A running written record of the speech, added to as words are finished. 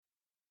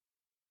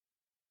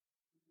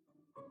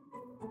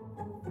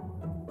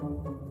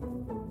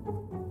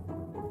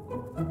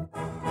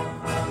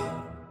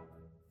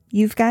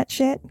You've got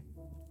shit.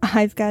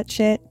 I've got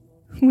shit.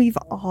 We've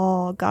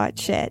all got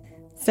shit.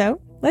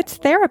 So let's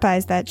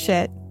therapize that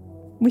shit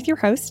with your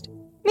host,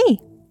 me,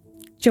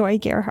 Joy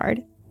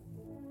Gerhard.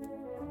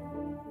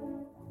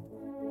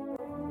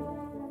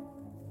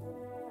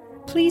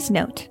 Please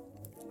note,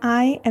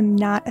 I am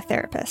not a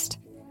therapist.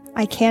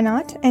 I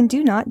cannot and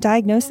do not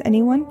diagnose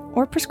anyone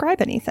or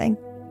prescribe anything.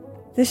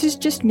 This is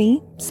just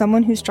me,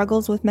 someone who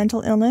struggles with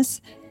mental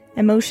illness,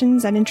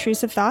 emotions, and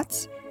intrusive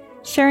thoughts,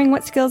 sharing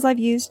what skills I've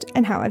used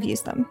and how I've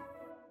used them.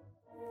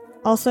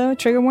 Also,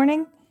 trigger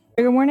warning,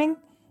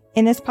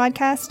 in this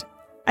podcast,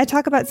 I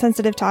talk about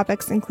sensitive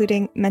topics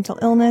including mental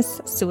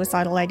illness,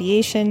 suicidal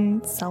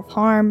ideation,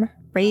 self-harm,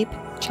 rape,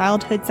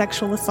 childhood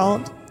sexual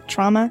assault,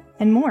 trauma,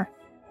 and more.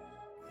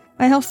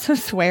 I also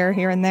swear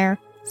here and there,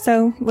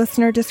 so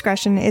listener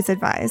discretion is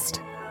advised.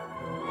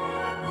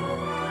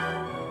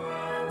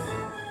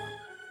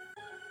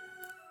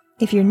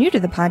 If you're new to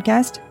the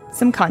podcast,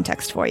 some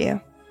context for you.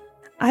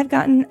 I've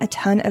gotten a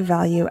ton of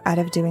value out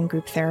of doing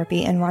group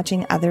therapy and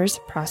watching others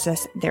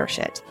process their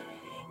shit.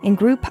 In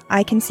group,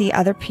 I can see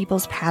other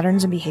people's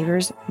patterns and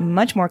behaviors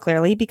much more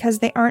clearly because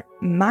they aren't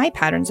my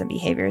patterns and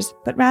behaviors,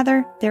 but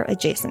rather they're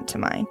adjacent to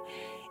mine.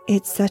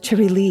 It's such a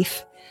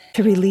relief.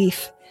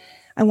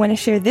 I want to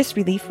share this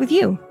relief with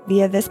you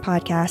via this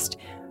podcast,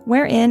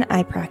 wherein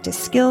I practice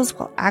skills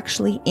while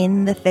actually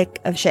in the thick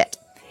of shit.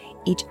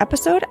 Each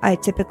episode, I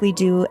typically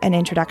do an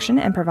introduction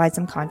and provide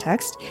some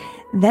context.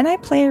 Then I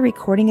play a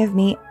recording of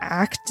me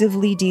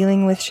actively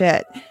dealing with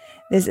shit.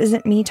 This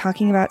isn't me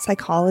talking about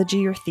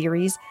psychology or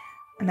theories.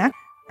 I'm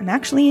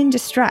actually in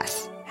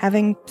distress,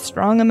 having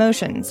strong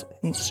emotions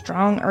and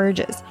strong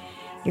urges.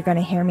 You're going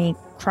to hear me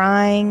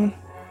crying,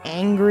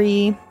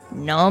 angry,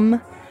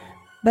 numb.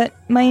 But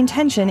my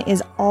intention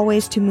is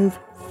always to move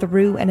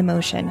through an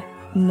emotion,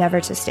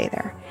 never to stay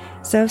there.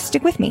 So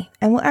stick with me,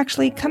 and we'll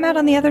actually come out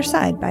on the other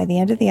side by the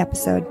end of the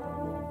episode.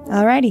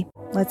 Alrighty,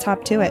 let's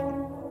hop to it.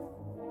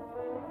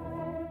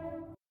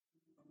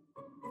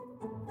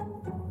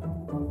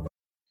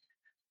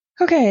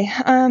 Okay,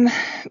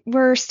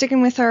 we're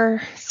sticking with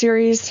our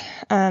series.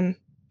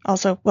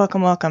 Also,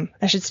 welcome.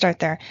 I should start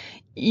there.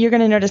 You're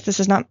going to notice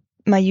this is not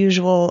my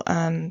usual,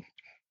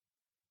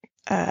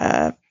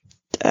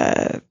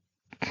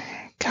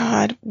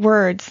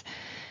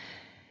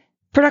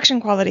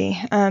 production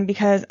quality,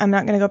 because I'm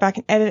not going to go back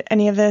and edit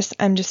any of this.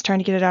 I'm just trying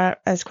to get it out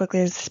as quickly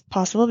as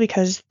possible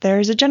because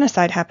there's a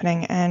genocide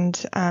happening and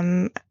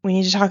we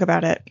need to talk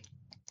about it.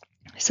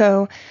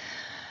 So,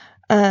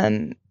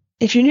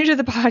 if you're new to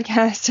the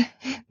podcast,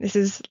 this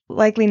is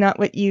likely not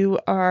what you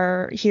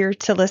are here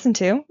to listen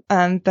to,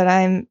 but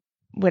I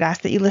would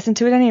ask that you listen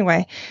to it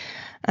anyway,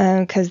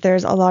 because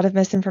there's a lot of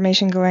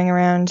misinformation going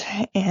around.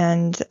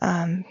 And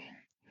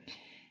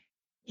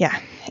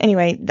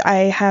anyway, I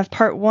have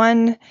part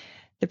one.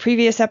 The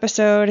previous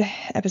episode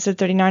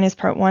 39, is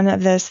part one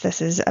of this.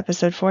 This is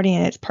episode 40,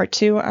 and it's part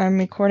two. I'm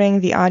recording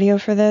the audio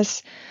for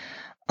this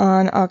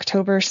on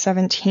October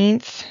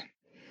 17th,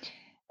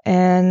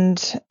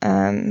 and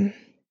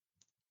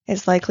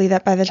it's likely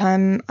that by the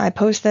time I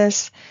post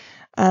this,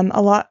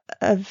 a lot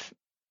of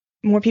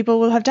more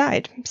people will have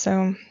died.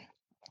 So,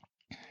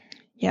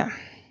 yeah.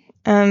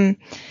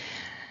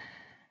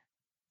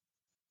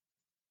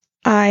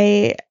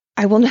 I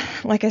will,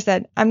 like I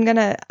said, I'm going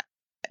to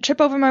trip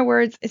over my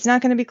words. It's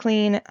not going to be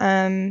clean.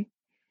 And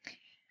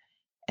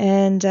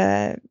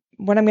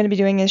what I'm going to be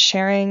doing is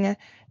sharing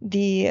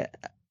the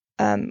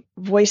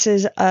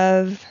voices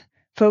of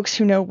folks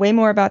who know way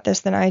more about this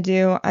than I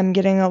do. I'm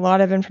getting a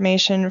lot of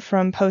information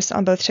from posts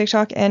on both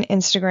TikTok and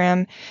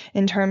Instagram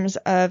in terms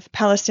of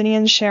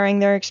Palestinians sharing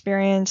their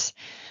experience.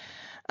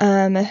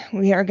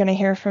 We are going to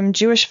hear from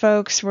Jewish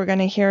folks. We're going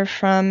to hear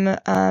from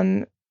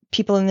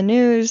people in the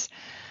news,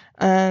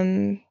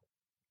 and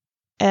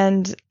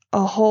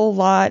a whole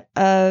lot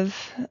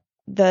of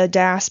the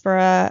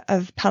diaspora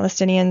of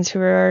Palestinians who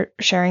are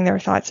sharing their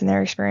thoughts and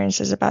their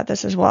experiences about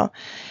this as well.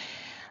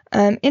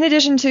 In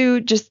addition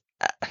to just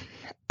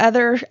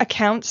other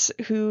accounts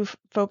who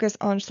focus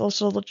on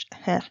social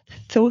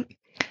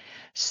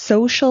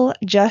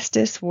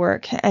justice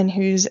work and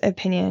whose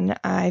opinion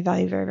I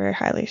value very, very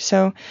highly.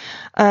 So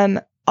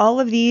all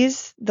of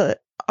these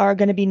are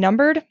going to be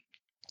numbered.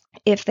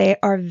 If they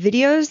are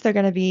videos, they're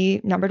going to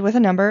be numbered with a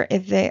number.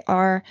 If they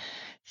are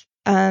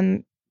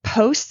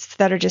posts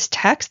that are just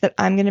text that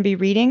I'm going to be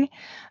reading,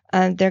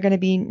 they're going to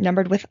be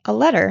numbered with a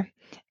letter.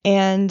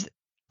 And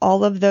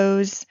all of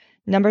those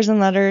numbers and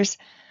letters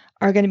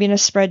are going to be in a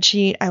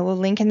spreadsheet. I will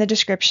link in the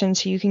description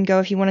so you can go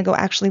if you want to go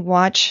actually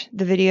watch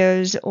the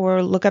videos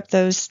or look up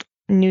those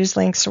news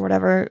links or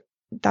whatever.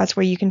 That's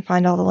where you can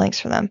find all the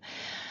links for them.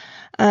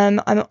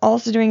 I'm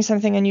also doing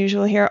something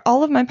unusual here.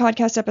 All of my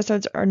podcast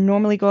episodes are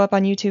normally go up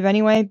on YouTube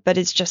anyway, but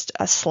it's just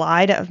a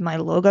slide of my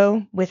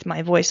logo with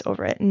my voice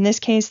over it. In this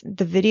case,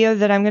 the video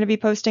that I'm going to be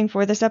posting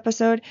for this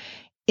episode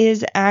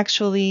is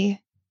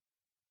actually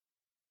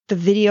the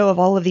video of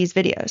all of these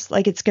videos.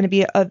 Like it's going to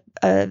be a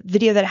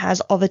video that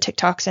has all the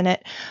TikToks in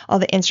it, all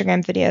the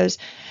Instagram videos,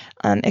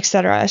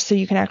 etc. So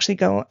you can actually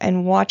go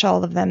and watch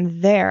all of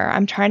them there.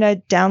 I'm trying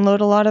to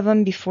download a lot of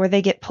them before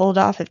they get pulled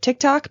off of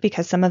TikTok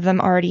because some of them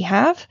already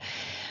have.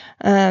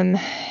 And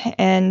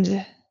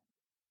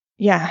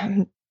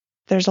yeah,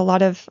 there's a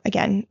lot of,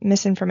 again,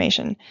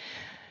 misinformation.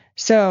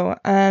 So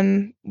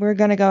we're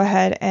going to go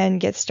ahead and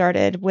get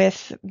started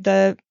with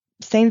the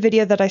same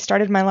video that I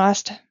started my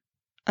last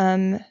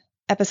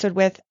episode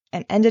with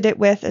and ended it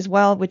with as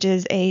well, which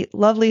is a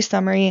lovely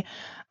summary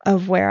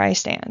of where I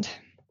stand.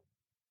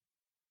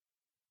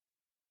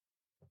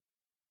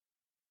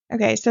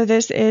 Okay, so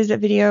this is a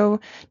video.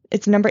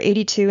 It's number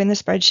 82 in the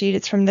spreadsheet.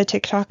 It's from the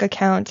TikTok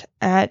account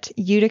at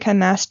Utica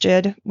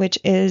Masjid, which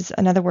is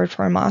another word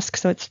for a mosque.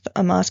 So it's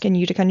a mosque in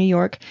Utica, New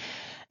York.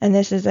 And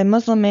this is a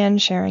Muslim man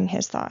sharing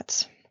his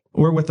thoughts.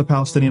 We're with the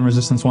Palestinian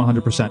resistance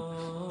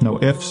 100%. No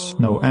ifs,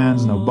 no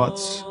ands, no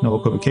buts, no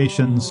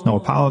equivocations, no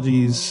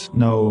apologies,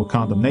 no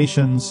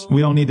condemnations. We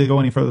don't need to go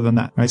any further than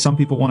that, right? Some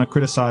people want to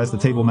criticize the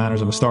table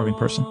manners of a starving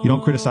person. You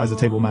don't criticize the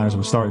table manners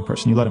of a starving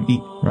person. You let them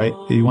eat, right?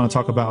 You want to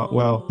talk about,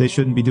 well, they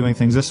shouldn't be doing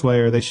things this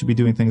way or they should be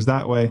doing things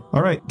that way.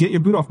 All right, get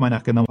your boot off my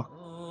neck and then walk.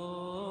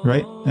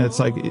 Right? It's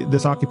like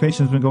this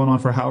occupation has been going on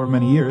for however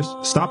many years.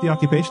 Stop the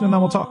occupation and then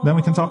we'll talk. Then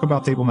we can talk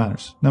about table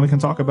manners. Then we can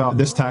talk about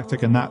this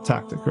tactic and that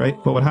tactic, right?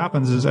 But what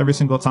happens is every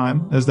single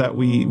time is that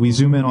we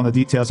zoom in on the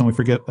details and we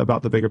forget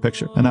about the bigger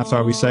picture. And that's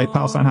why we say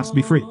Palestine has to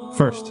be free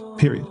first,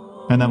 period.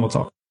 And then we'll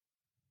talk.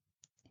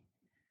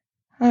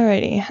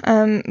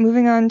 Alrighty.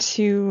 Moving on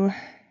to,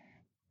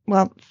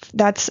 well,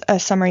 that's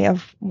a summary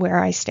of where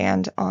I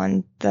stand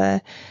on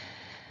the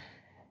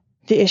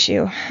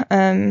issue.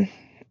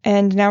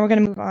 And now we're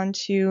going to move on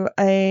to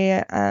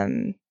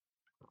the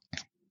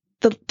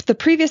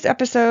previous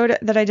episode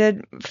that I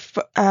did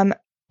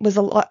was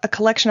a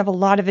collection of a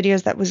lot of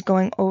videos that was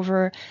going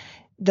over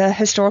the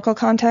historical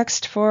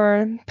context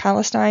for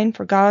Palestine,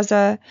 for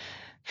Gaza,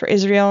 for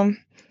Israel.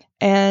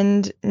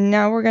 And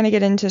now we're going to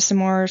get into some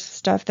more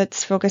stuff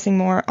that's focusing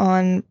more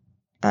on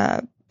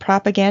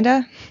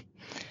propaganda,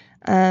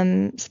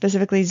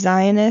 specifically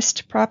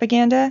Zionist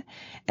propaganda.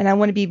 And I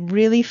want to be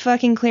really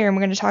fucking clear, and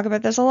we're going to talk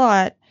about this a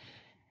lot.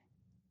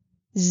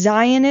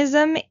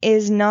 Zionism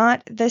is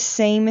not the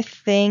same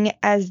thing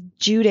as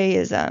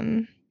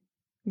Judaism.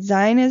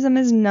 Zionism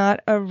is not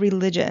a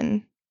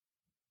religion.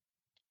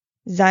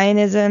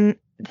 Zionism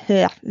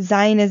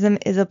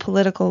is a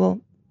political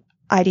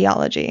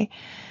ideology.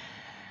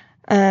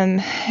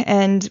 And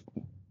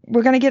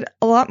we're going to get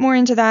a lot more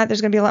into that. There's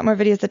going to be a lot more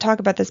videos that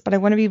talk about this, but I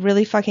want to be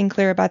really fucking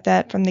clear about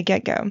that from the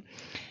get-go.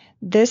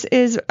 This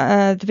is,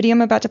 the video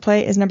I'm about to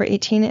play is number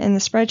 18 in the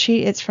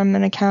spreadsheet. It's from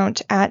an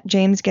account at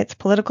James Gets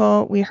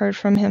Political. We heard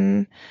from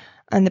him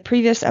on the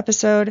previous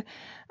episode.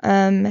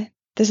 This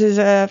is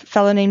a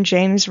fellow named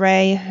James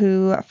Ray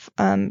who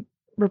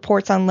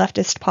reports on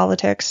leftist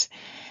politics.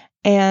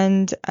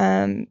 And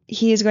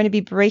he is going to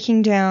be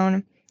breaking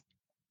down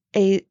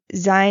a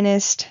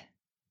Zionist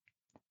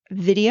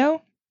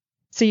video.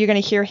 So you're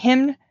going to hear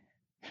him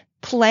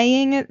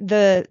playing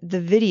the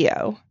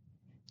video.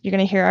 You're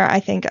going to hear,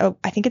 I think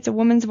it's a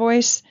woman's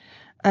voice.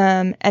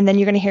 And then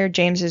you're going to hear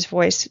James's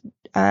voice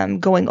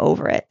going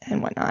over it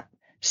and whatnot.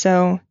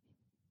 So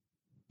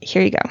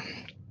here you go.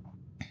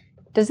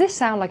 Does this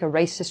sound like a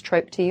racist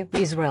trope to you?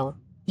 Israel,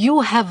 you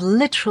have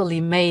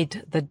literally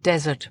made the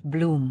desert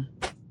bloom.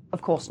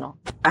 Of course not.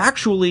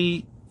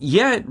 Actually,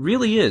 yeah, it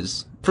really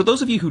is. For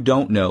those of you who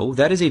don't know,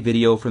 that is a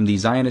video from the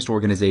Zionist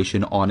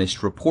organization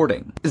Honest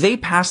Reporting. They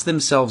pass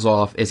themselves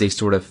off as a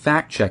sort of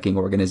fact-checking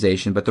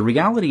organization, but the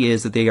reality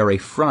is that they are a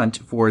front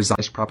for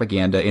Zionist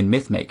propaganda and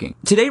myth-making.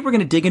 Today we're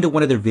going to dig into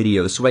one of their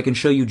videos so I can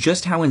show you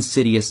just how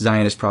insidious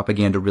Zionist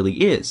propaganda really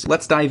is.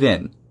 Let's dive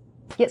in.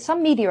 Yet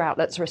some media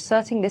outlets are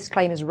asserting this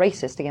claim is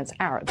racist against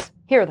Arabs.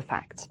 Here are the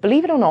facts.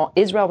 Believe it or not,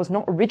 Israel was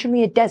not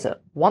originally a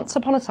desert. Once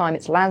upon a time,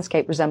 its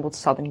landscape resembled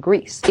southern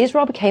Greece.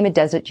 Israel became a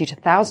desert due to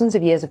thousands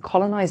of years of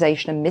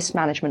colonization and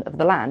mismanagement of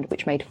the land,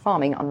 which made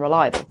farming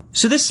unreliable.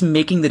 So this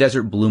making the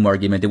desert bloom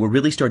argument that we're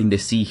really starting to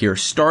see here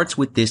starts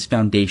with this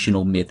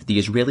foundational myth that the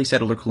Israeli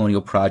settler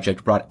colonial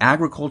project brought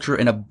agriculture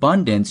in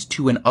abundance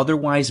to an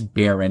otherwise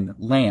barren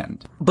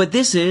land. But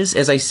this is,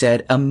 as I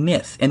said, a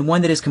myth, and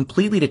one that is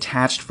completely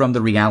detached from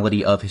the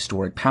reality of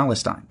historic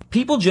Palestine.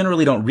 People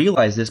generally don't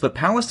realize this, but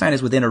Palestine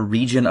is within a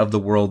region of the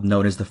world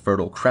known as the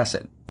Fertile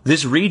Crescent.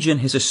 This region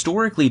has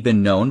historically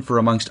been known for,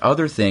 amongst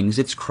other things,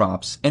 its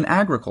crops and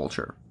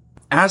agriculture.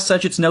 As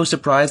such, it's no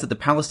surprise that the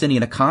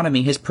Palestinian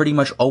economy has pretty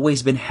much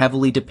always been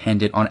heavily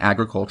dependent on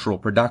agricultural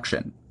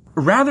production.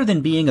 Rather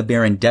than being a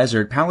barren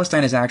desert,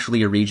 Palestine is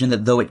actually a region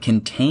that, though it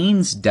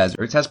contains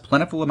deserts, has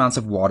plentiful amounts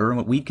of water and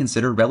what we'd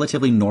consider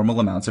relatively normal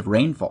amounts of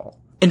rainfall.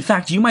 In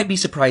fact, you might be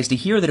surprised to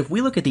hear that if we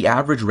look at the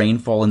average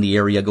rainfall in the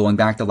area going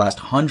back the last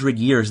 100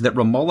 years, that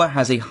Ramallah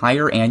has a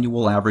higher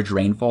annual average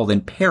rainfall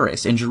than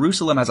Paris, and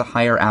Jerusalem has a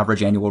higher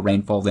average annual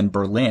rainfall than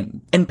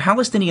Berlin. And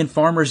Palestinian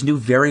farmers knew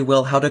very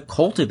well how to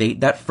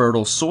cultivate that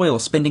fertile soil,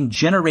 spending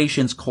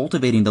generations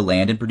cultivating the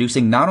land and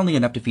producing not only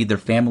enough to feed their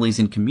families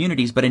and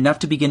communities, but enough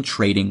to begin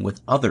trading with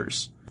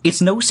others. It's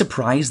no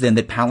surprise then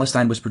that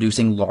Palestine was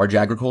producing large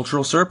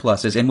agricultural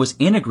surpluses and was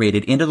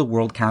integrated into the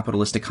world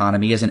capitalist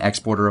economy as an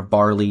exporter of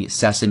barley,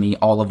 sesame,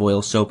 olive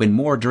oil, soap, and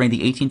more during the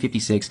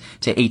 1856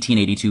 to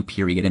 1882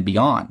 period and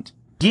beyond.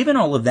 Given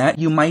all of that,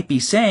 you might be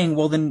saying,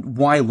 well then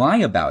why lie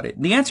about it?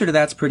 The answer to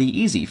that's pretty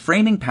easy.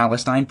 Framing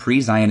Palestine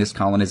pre-Zionist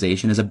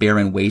colonization as a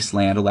barren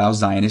wasteland allows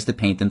Zionists to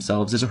paint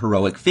themselves as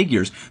heroic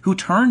figures who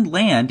turned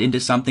land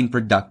into something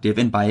productive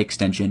and by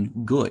extension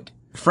good.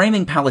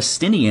 Framing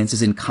Palestinians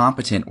as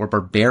incompetent or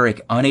barbaric,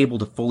 unable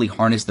to fully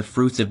harness the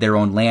fruits of their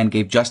own land,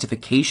 gave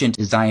justification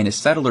to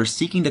Zionist settlers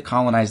seeking to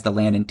colonize the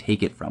land and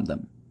take it from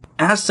them.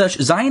 As such,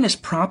 Zionists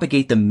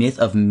propagate the myth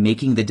of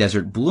making the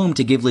desert bloom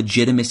to give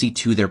legitimacy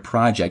to their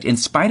project, in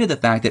spite of the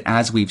fact that,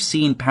 as we've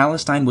seen,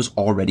 Palestine was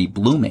already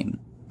blooming.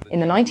 In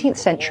the 19th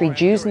century,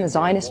 Jews in the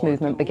Zionist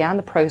movement began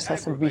the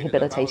process of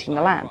rehabilitating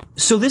the land.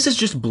 So this is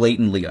just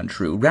blatantly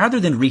untrue. Rather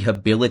than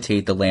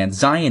rehabilitate the land,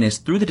 Zionists,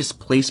 through the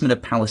displacement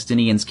of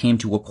Palestinians, came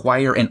to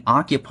acquire and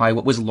occupy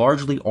what was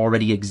largely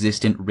already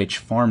existent rich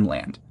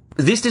farmland.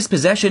 This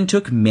dispossession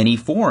took many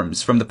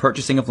forms, from the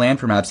purchasing of land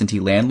from absentee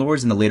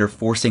landlords and the later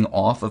forcing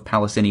off of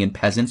Palestinian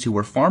peasants who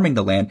were farming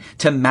the land,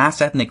 to mass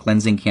ethnic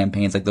cleansing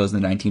campaigns like those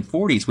in the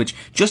 1940s, which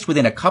just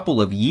within a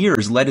couple of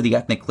years led to the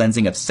ethnic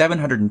cleansing of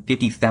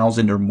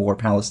 750,000 or more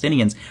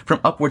Palestinians from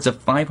upwards of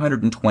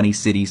 520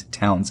 cities,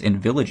 towns, and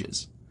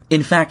villages.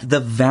 In fact, the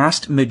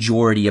vast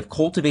majority of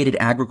cultivated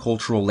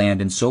agricultural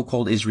land in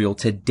so-called Israel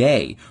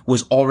today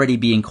was already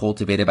being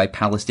cultivated by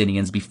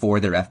Palestinians before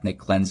their ethnic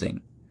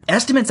cleansing.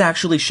 Estimates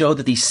actually show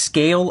that the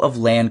scale of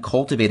land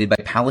cultivated by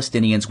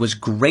Palestinians was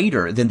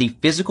greater than the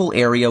physical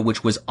area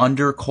which was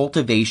under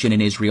cultivation in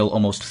Israel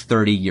almost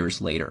 30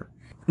 years later.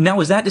 Now,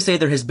 is that to say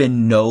there has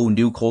been no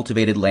new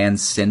cultivated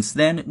land since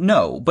then?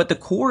 No, but the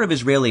core of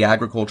Israeli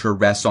agriculture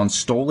rests on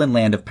stolen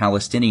land of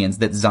Palestinians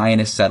that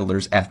Zionist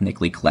settlers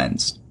ethnically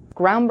cleansed.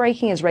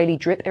 Groundbreaking Israeli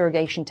drip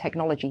irrigation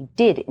technology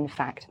did, in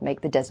fact,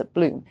 make the desert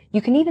bloom. You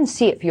can even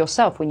see it for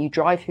yourself when you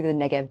drive through the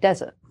Negev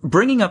desert.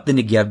 Bringing up the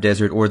Negev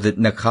desert or the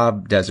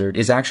Nakab desert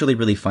is actually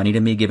really funny to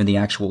me given the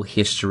actual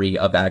history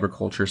of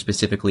agriculture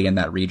specifically in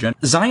that region.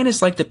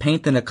 Zionists like to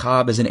paint the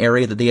Nakab as an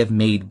area that they have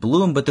made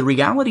bloom, but the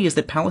reality is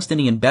that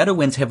Palestinian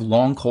Bedouins have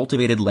long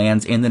cultivated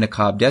lands in the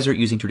Nakab desert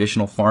using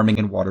traditional farming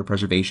and water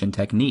preservation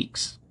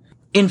techniques.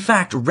 In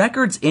fact,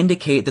 records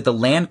indicate that the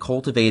land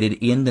cultivated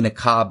in the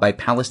Nakab by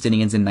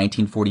Palestinians in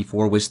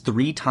 1944 was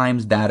 3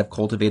 times that of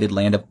cultivated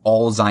land of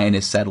all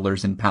Zionist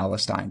settlers in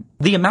Palestine.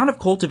 The amount of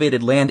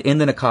cultivated land in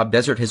the Nakab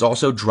desert has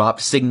also dropped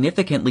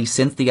significantly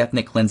since the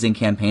ethnic cleansing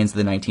campaigns of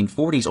the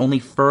 1940s, only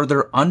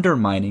further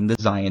undermining the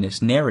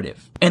Zionist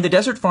narrative. And the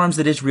desert farms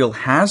that Israel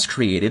has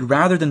created,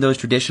 rather than those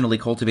traditionally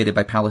cultivated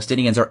by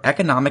Palestinians, are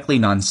economically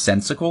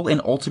nonsensical and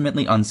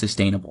ultimately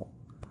unsustainable.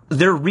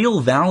 Their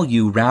real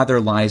value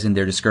rather lies in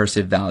their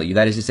discursive value.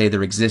 That is to say,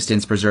 their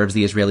existence preserves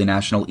the Israeli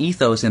national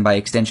ethos and by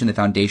extension the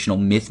foundational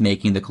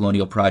myth-making the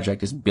colonial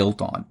project is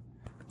built on.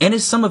 And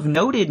as some have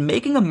noted,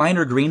 making a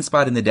minor green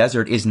spot in the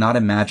desert is not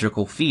a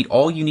magical feat.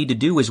 All you need to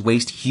do is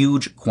waste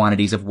huge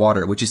quantities of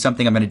water, which is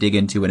something I'm going to dig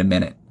into in a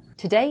minute.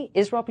 Today,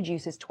 Israel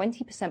produces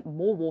 20%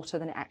 more water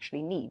than it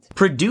actually needs.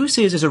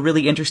 Produces is a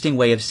really interesting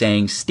way of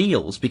saying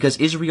steals, because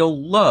Israel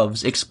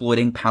loves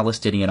exploiting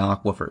Palestinian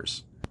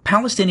aquifers.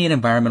 Palestinian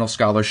environmental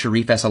scholar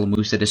Sharif S.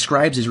 Al-Musa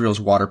describes Israel's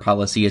water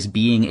policy as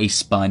being a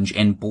sponge,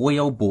 and boy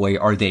oh boy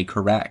are they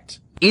correct.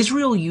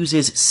 Israel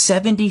uses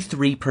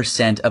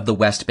 73% of the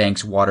West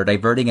Bank's water,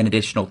 diverting an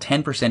additional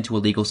 10% to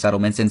illegal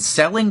settlements and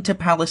selling to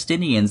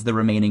Palestinians the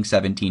remaining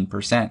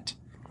 17%.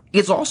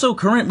 It's also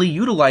currently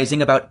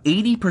utilizing about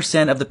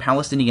 80% of the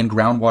Palestinian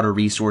groundwater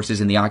resources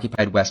in the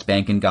occupied West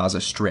Bank and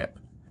Gaza Strip.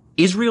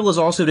 Israel is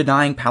also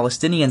denying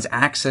Palestinians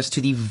access to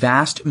the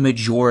vast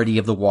majority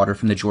of the water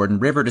from the Jordan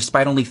River,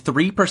 despite only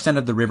 3%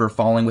 of the river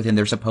falling within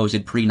their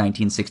supposed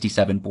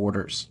pre-1967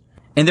 borders.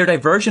 And their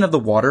diversion of the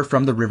water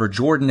from the River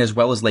Jordan as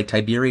well as Lake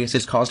Tiberias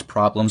has caused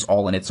problems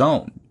all on its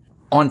own.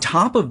 On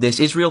top of this,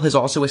 Israel has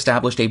also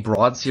established a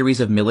broad series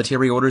of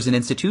military orders and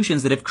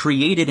institutions that have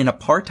created an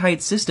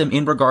apartheid system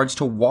in regards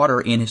to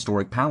water in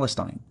historic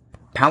Palestine.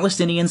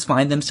 Palestinians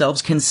find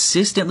themselves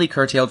consistently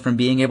curtailed from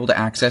being able to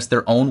access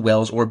their own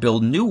wells or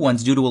build new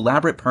ones due to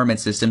elaborate permit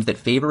systems that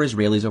favor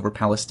Israelis over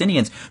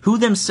Palestinians, who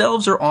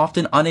themselves are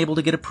often unable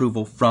to get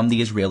approval from the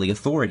Israeli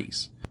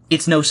authorities.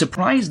 It's no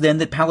surprise then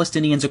that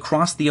Palestinians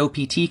across the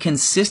OPT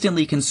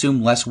consistently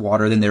consume less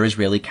water than their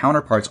Israeli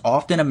counterparts,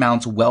 often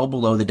amounts well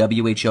below the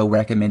WHO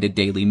recommended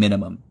daily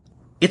minimum.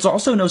 It's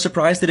also no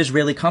surprise that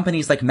Israeli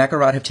companies like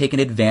Mekarot have taken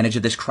advantage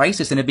of this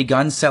crisis and have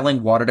begun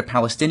selling water to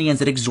Palestinians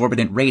at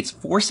exorbitant rates,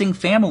 forcing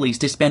families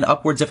to spend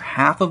upwards of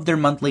half of their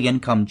monthly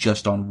income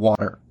just on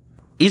water.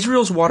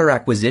 Israel's water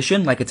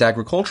acquisition, like its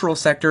agricultural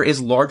sector,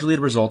 is largely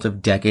the result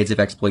of decades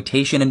of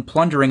exploitation and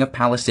plundering of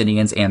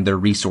Palestinians and their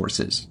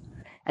resources.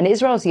 And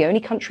Israel is the only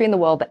country in the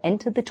world that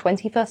entered the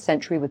 21st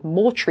century with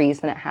more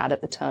trees than it had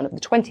at the turn of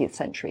the 20th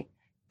century.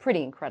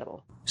 Pretty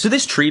incredible. So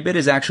this tree bit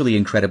is actually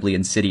incredibly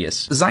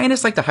insidious.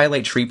 Zionists like to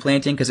highlight tree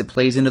planting because it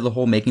plays into the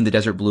whole making the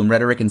desert bloom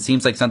rhetoric and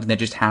seems like something that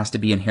just has to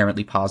be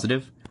inherently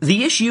positive.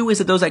 The issue is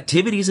that those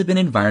activities have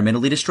been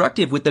environmentally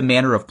destructive, with the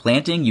manner of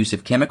planting, use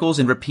of chemicals,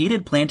 and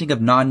repeated planting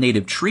of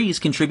non-native trees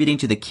contributing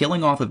to the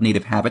killing off of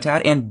native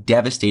habitat and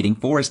devastating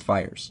forest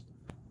fires.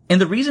 And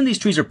the reason these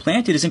trees are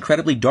planted is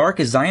incredibly dark,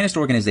 as Zionist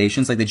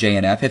organizations like the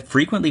JNF have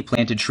frequently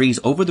planted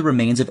trees over the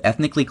remains of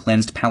ethnically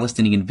cleansed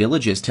Palestinian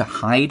villages to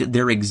hide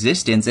their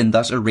existence and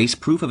thus erase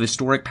proof of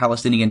historic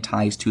Palestinian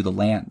ties to the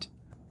land.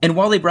 And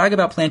while they brag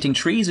about planting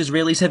trees,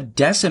 Israelis have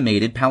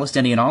decimated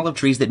Palestinian olive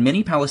trees that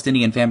many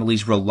Palestinian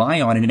families rely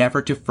on in an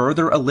effort to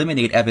further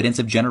eliminate evidence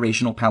of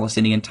generational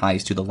Palestinian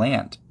ties to the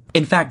land.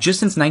 In fact, just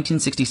since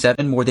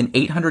 1967, more than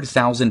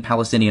 800,000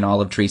 Palestinian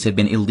olive trees have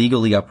been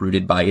illegally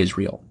uprooted by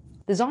Israel.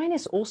 The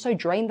Zionists also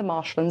drained the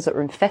marshlands that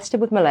were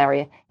infested with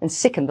malaria and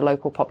sickened the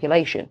local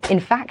population. In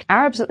fact,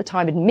 Arabs at the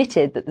time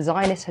admitted that the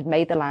Zionists had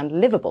made the land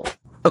livable.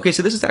 Okay,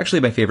 so this is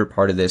actually my favorite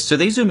part of this. So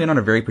they zoom in on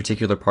a very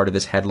particular part of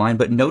this headline,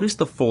 but notice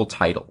the full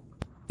title.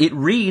 It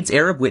reads,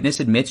 Arab witness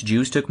admits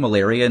Jews took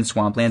malaria and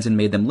swamplands and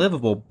made them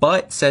livable,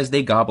 but says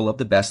they gobble up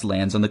the best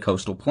lands on the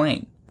coastal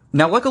plain.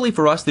 Now, luckily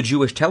for us, the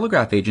Jewish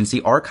Telegraph Agency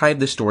archived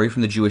the story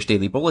from the Jewish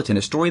Daily Bulletin,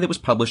 a story that was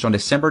published on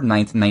December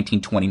 9th,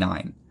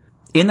 1929.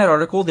 In that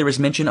article, there is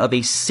mention of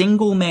a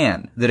single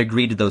man that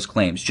agreed to those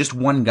claims, just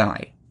one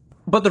guy.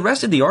 But the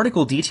rest of the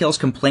article details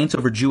complaints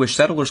over Jewish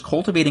settlers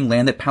cultivating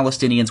land that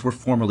Palestinians were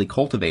formerly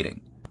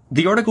cultivating.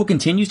 The article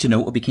continues to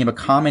note what became a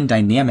common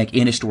dynamic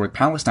in historic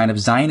Palestine of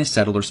Zionist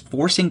settlers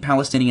forcing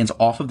Palestinians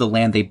off of the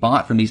land they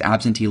bought from these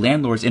absentee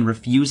landlords and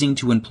refusing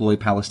to employ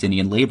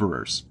Palestinian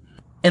laborers.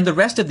 And the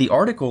rest of the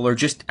article are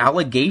just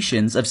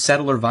allegations of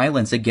settler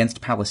violence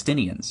against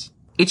Palestinians.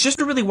 It's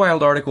just a really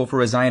wild article for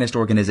a Zionist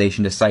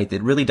organization to cite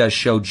that really does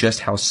show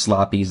just how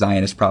sloppy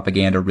Zionist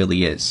propaganda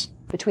really is.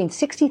 Between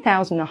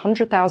 60,000 and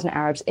 100,000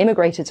 Arabs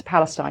immigrated to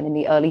Palestine in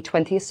the early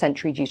 20th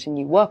century due to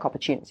new work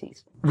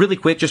opportunities. Really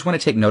quick, just want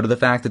to take note of the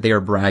fact that they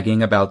are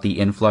bragging about the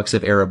influx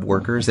of Arab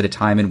workers at a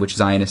time in which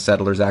Zionist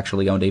settlers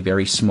actually owned a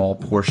very small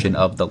portion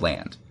of the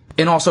land.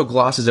 And also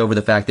glosses over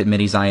the fact that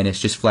many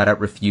Zionists just flat out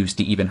refused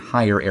to even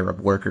hire Arab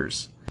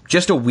workers.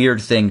 Just a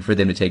weird thing for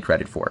them to take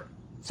credit for.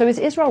 So is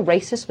Israel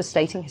racist for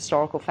stating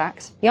historical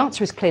facts? The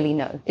answer is clearly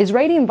no.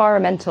 Israeli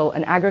environmental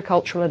and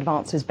agricultural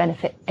advances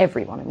benefit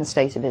everyone in the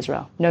state of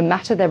Israel, no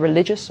matter their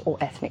religious or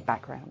ethnic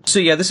background. So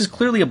yeah, this is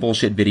clearly a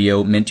bullshit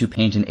video meant to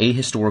paint an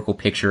ahistorical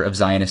picture of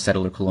Zionist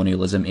settler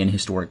colonialism in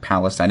historic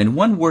Palestine, and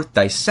one worth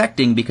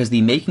dissecting because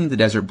the making the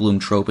desert bloom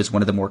trope is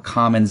one of the more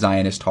common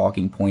Zionist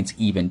talking points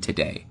even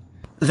today.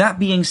 That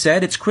being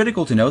said, it's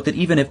critical to note that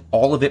even if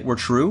all of it were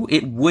true,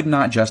 it would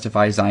not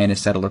justify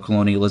Zionist settler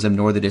colonialism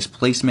nor the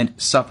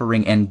displacement,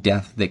 suffering, and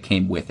death that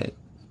came with it.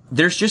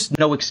 There's just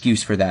no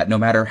excuse for that, no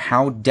matter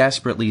how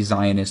desperately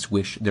Zionists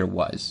wish there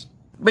was.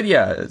 But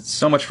yeah,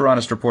 so much for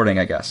honest reporting,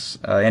 I guess.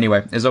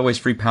 Anyway, as always,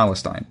 free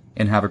Palestine,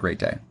 and have a great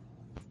day.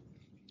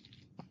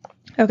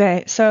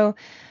 Okay, so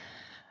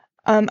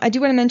I do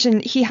want to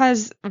mention he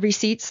has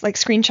receipts, like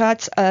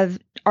screenshots of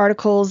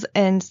articles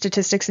and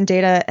statistics and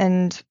data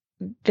and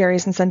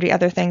various and sundry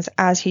other things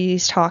as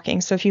he's talking.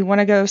 So if you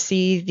want to go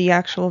see the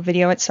actual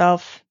video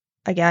itself,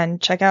 again,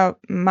 check out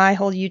my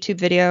whole YouTube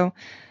video,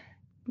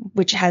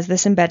 which has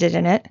this embedded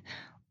in it,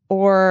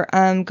 or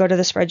go to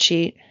the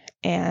spreadsheet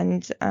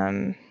and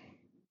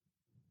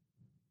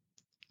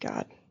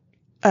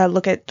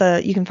look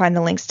at you can find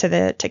the links to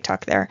the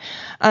TikTok there.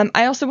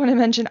 I also want to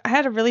mention I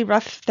had a really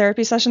rough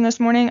therapy session this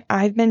morning.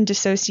 I've been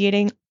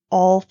dissociating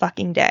all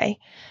fucking day.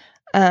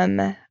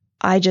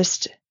 I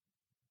just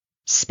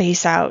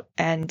space out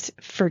and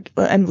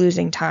I'm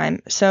losing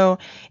time. So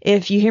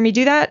if you hear me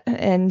do that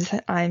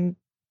and I'm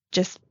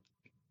just,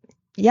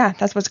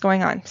 that's what's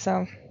going on.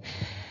 So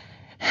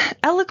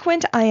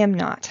eloquent I am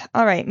not.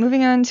 All right,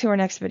 moving on to our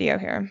next video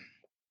here.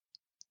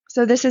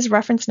 So this is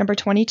reference number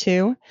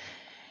 22.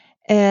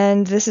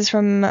 And this is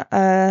from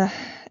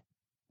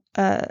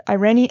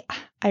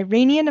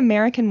Iranian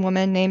American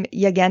woman named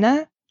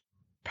Yagana,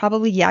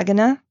 probably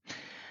Yagana.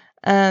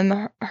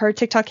 Her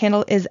TikTok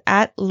handle is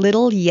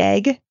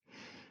 @LittleYag.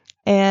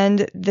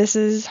 And this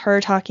is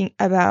her talking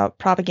about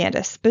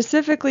propaganda.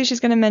 Specifically, she's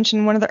going to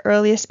mention one of the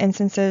earliest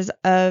instances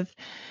of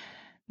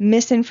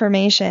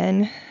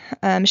misinformation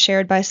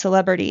shared by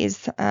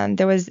celebrities.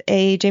 There was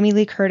a Jamie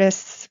Lee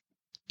Curtis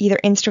either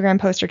Instagram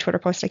post or Twitter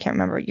post, I can't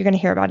remember. You're going to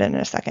hear about it in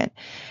a second.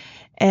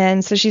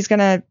 And so she's going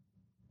to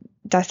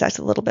dissect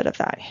a little bit of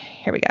that.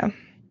 Here we go.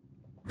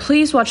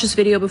 Please watch this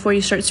video before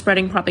you start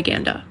spreading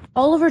propaganda.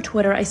 All over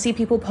Twitter, I see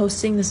people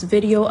posting this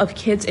video of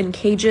kids in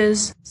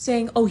cages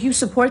saying, oh, you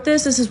support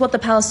this? This is what the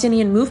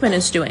Palestinian movement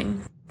is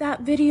doing.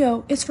 That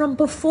video is from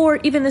before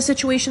even the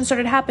situation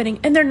started happening,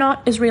 and they're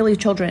not Israeli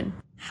children.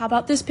 How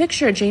about this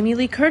picture Jamie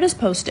Lee Curtis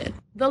posted?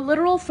 The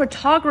literal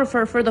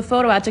photographer for the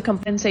photo had to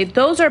come and say,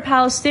 those are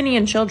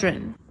Palestinian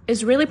children.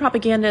 Israeli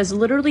propaganda is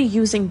literally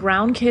using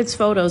brown kids'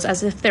 photos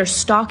as if they're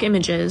stock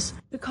images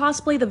to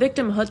cosplay the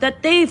victimhood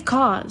that they've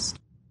caused.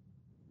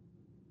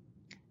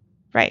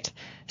 Right.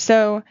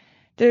 So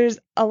there's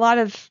a lot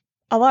of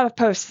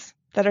posts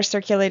that are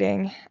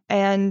circulating,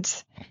 and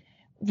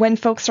when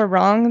folks are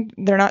wrong,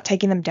 they're not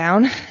taking them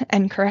down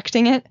and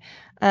correcting it.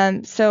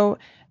 So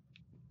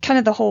kind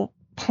of the whole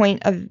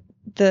point of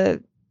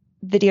the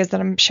videos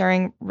that I'm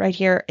sharing right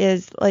here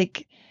is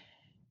like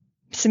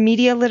some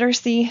media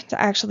literacy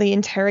to actually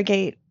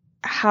interrogate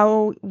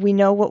how we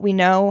know what we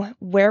know,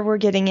 where we're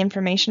getting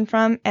information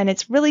from. And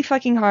it's really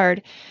fucking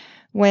hard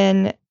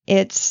when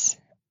it's,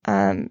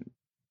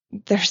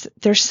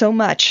 there's so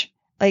much,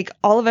 like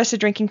all of us are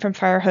drinking from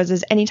fire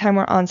hoses anytime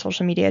we're on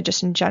social media,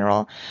 just in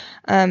general.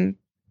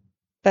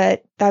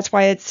 But that's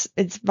why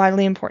it's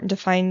vitally important to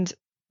find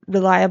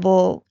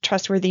reliable,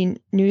 trustworthy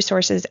news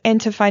sources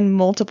and to find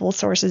multiple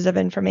sources of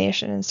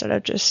information instead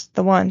of just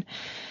the one.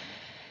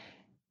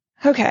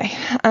 Okay,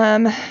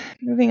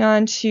 moving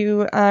on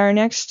to our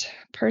next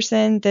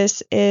person.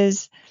 This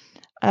is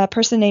a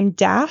person named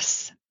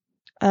Das.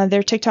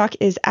 Their TikTok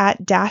is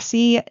at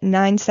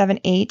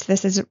Dassy978.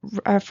 This is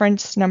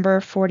reference number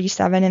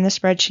 47 in the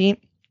spreadsheet.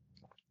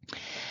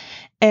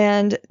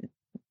 And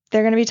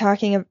they're going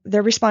to be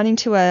they're responding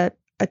to a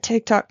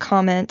TikTok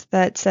comment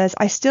that says,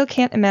 I still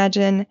can't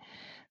imagine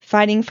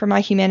fighting for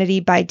my humanity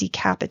by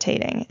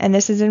decapitating. And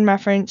this is in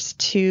reference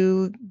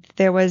to,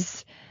 there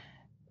was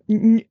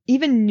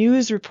even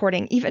news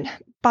reporting, even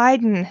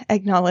Biden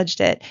acknowledged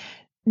it.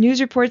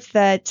 News reports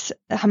that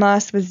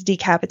Hamas was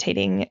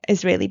decapitating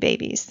Israeli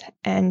babies.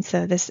 And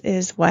so this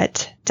is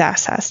what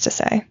Das has to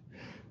say.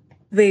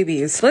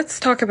 Babies. Let's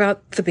talk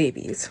about the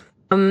babies.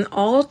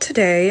 All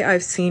today,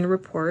 I've seen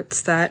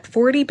reports that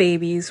 40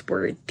 babies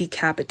were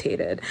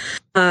decapitated.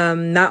 I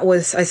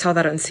saw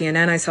that on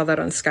CNN, I saw that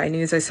on Sky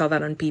News, I saw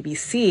that on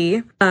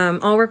BBC,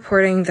 all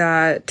reporting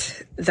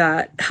that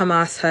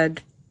Hamas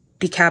had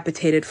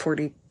decapitated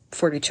 40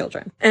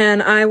 children.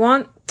 And I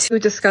want to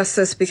discuss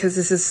this because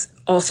this is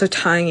also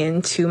tying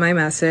into my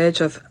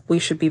message of we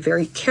should be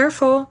very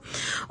careful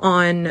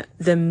on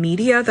the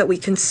media that we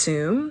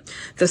consume,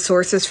 the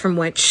sources from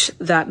which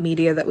that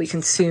media that we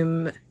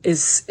consume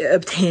is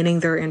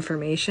obtaining their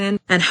information,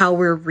 and how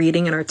we're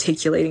reading and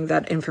articulating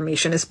that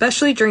information,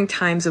 especially during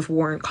times of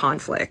war and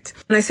conflict.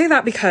 And I say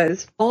that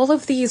because all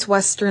of these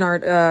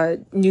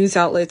Western news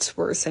outlets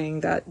were saying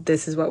that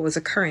this is what was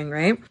occurring,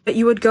 right? But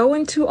you would go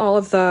into all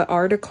of the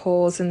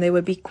articles and they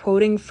would be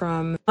quoting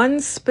from one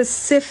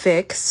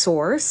specific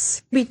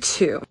source, maybe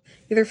two.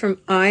 Either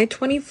from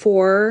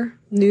I-24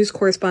 news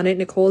correspondent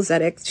Nicole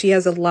Zedek. She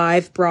has a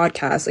live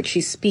broadcast, like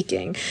she's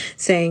speaking,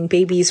 saying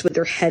babies with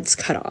their heads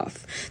cut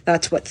off.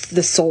 That's what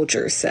the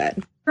soldier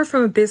said. Or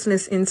from a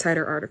Business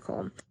Insider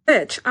article.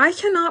 Bitch, I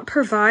cannot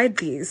provide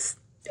these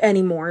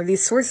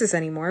sources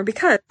anymore,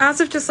 because as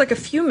of just like a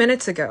few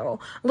minutes ago,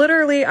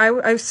 literally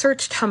I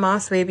searched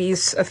Hamas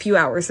babies a few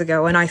hours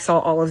ago and I saw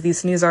all of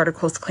these news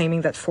articles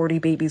claiming that 40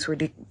 babies were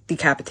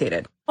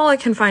decapitated. All I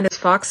can find is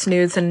Fox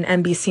News and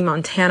an NBC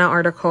Montana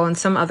article and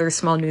some other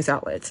small news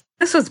outlets.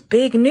 This was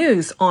big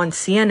news on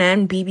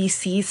CNN,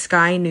 BBC,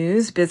 Sky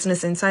News,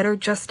 Business Insider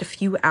just a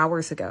few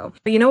hours ago.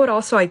 But you know what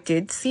also I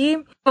did see?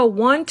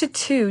 One to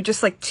two,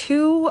 just like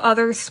two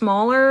other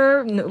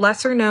smaller,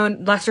 lesser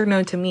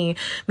known to me,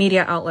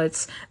 media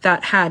outlets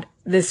that had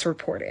this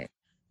reporting.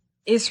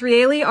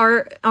 Israeli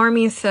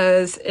army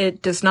says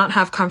it does not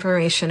have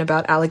confirmation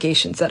about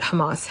allegations that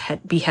Hamas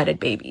had beheaded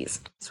babies.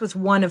 This was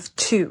one of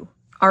two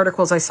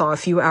articles I saw a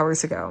few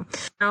hours ago.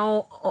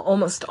 Now,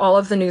 almost all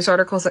of the news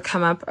articles that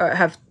come up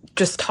have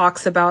just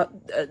talks about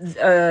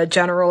a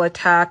general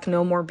attack,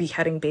 no more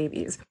beheading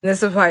babies. And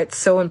this is why it's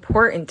so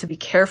important to be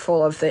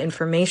careful of the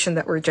information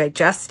that we're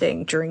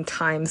digesting during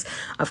times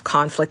of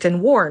conflict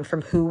and war, and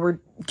from who we're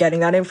getting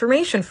that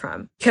information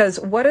from. Because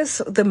what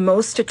is the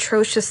most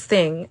atrocious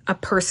thing a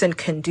person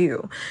can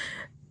do?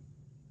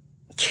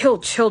 Kill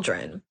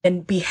children,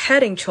 and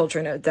beheading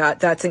children of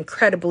that's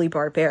incredibly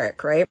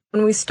barbaric, right?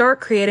 When we start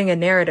creating a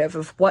narrative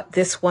of what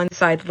this one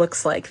side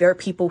looks like, there are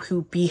people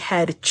who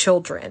behead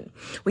children.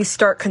 We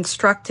start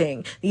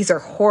constructing, these are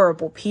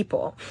horrible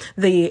people.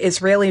 The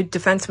Israeli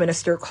defense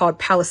minister called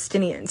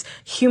Palestinians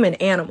human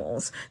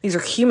animals. These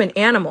are human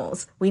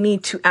animals. We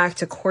need to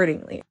act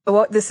accordingly. But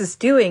what this is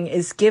doing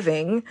is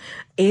giving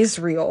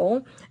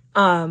Israel,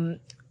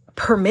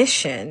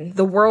 permission.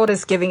 The world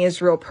is giving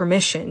Israel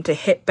permission to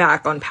hit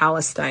back on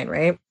Palestine,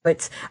 right?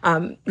 It's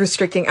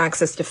restricting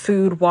access to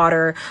food,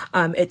 water.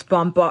 It's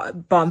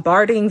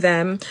bombarding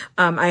them.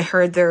 I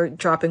heard they're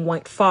dropping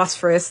white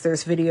phosphorus.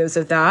 There's videos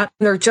of that.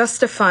 They're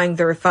justifying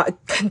their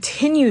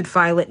continued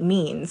violent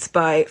means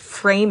by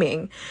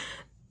framing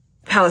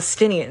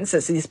Palestinians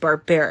as these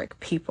barbaric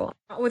people.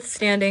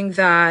 Notwithstanding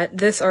that,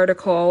 this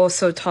article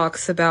also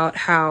talks about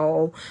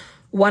how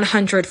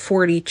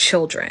 140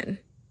 children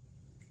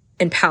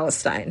in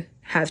Palestine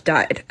have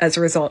died as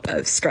a result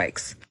of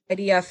strikes.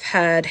 IDF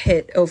had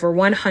hit over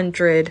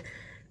 100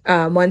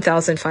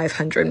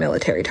 1,500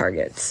 military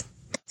targets.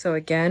 So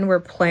again, we're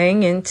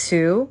playing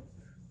into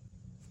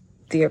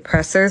the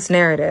oppressor's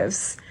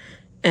narratives,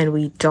 and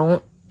we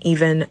don't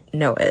even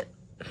know it.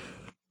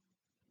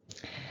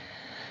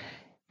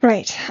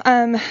 Right.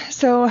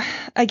 So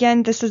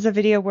again, this is a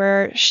video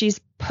where she's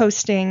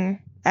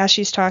posting, as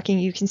she's talking,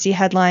 you can see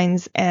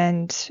headlines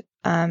and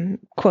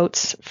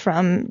quotes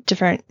from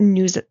different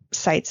news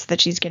sites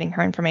that she's getting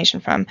her information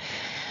from.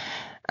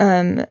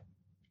 And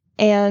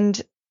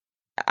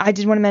I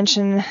did want to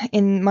mention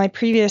in my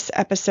previous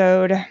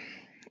episode,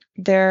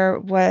 there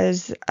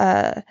was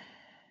a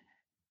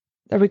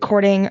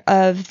recording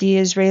of the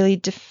Israeli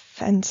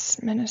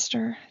defense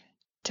minister,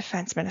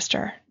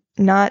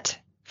 not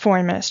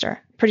foreign minister,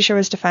 pretty sure it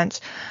was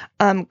defense,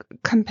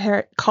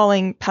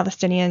 calling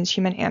Palestinians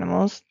human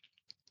animals.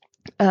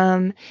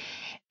 And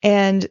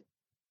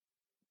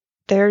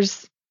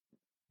there's,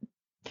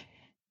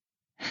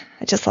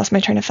 I just lost my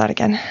train of thought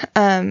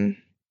again.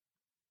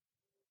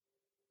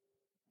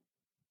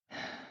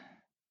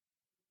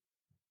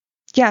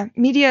 Yeah,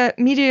 media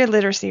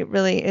literacy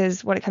really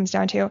is what it comes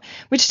down to,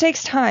 which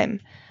takes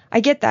time. I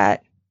get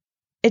that.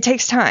 It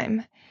takes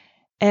time.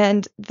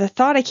 And the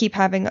thought I keep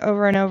having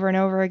over and over and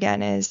over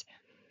again is,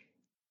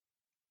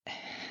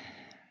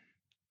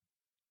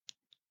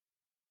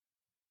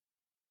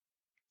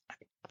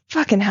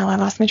 fucking hell, I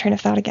lost my train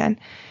of thought again.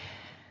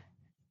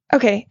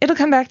 Okay, it'll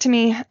come back to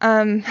me.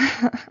 I'm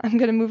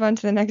going to move on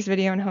to the next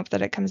video and hope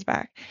that it comes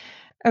back.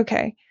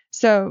 Okay,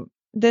 so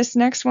this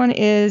next one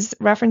is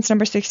reference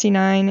number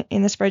 69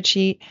 in the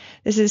spreadsheet.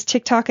 This is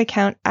TikTok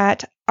account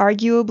at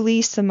arguably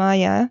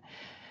Samaya.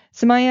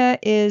 Samaya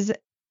is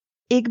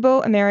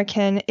Igbo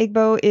American.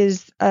 Igbo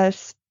is a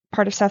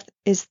part of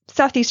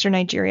southeastern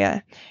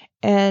Nigeria.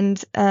 And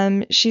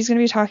she's going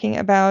to be talking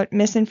about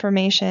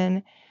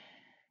misinformation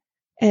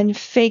and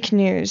fake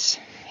news,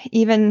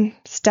 even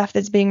stuff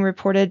that's being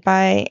reported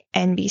by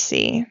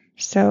NBC.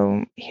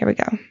 So here we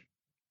go.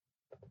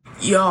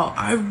 Y'all,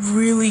 I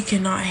really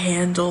cannot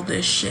handle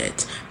this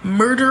shit.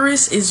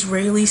 Murderous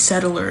Israeli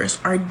settlers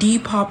are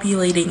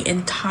depopulating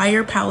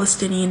entire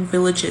Palestinian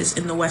villages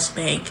in the West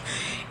Bank,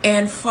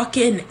 and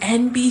fucking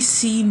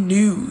NBC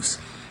News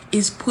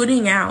is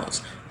putting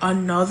out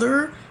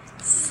another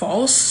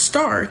false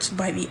start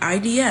by the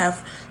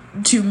IDF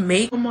to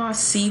make Hamas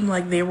seem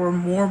like they were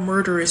more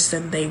murderous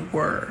than they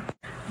were.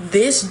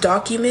 This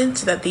document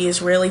that the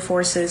Israeli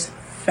forces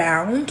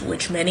found,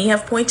 which many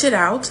have pointed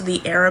out,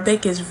 the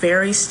Arabic is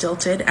very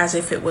stilted as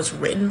if it was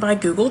written by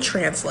Google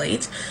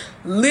Translate,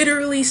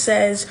 literally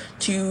says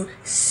to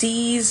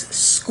seize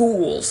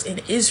schools in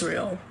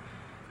Israel.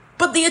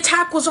 But the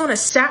attack was on a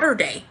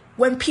Saturday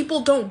when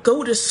people don't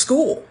go to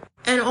school.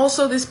 And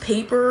also this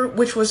paper,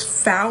 which was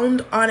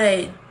found on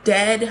a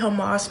dead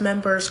Hamas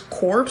member's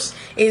corpse,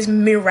 is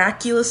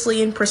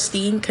miraculously in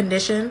pristine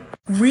condition.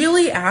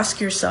 Really ask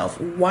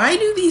yourself, why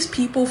do these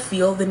people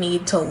feel the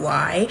need to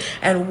lie?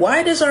 And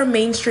why does our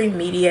mainstream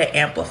media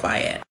amplify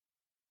it?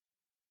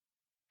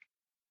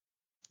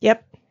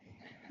 Yep.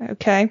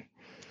 Okay.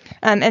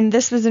 And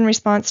this was in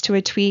response to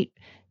a tweet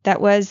that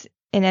was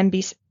an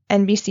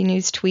NBC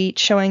News tweet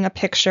showing a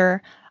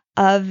picture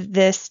of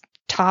this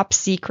top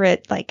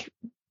secret,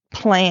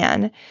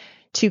 plan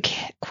to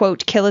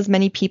quote kill as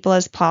many people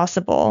as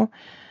possible,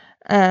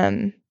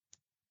 and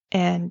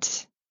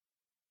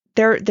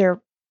they're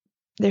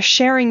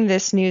sharing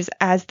this news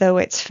as though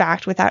it's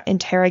fact without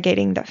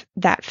interrogating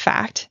that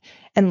fact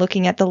and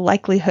looking at the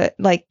likelihood,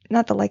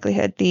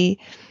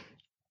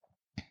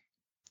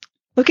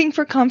 looking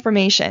for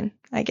confirmation,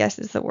 I guess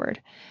is the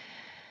word.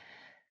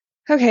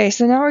 Okay,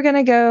 so now we're going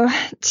to go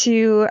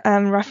to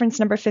reference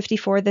number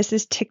 54. This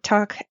is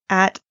TikTok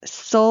at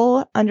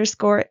Sul_Iqbal.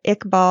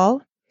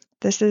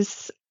 This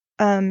is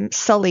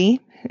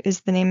Sully, is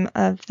the name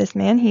of this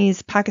man.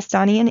 He's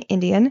Pakistani and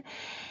Indian,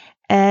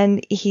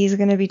 and he's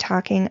going to be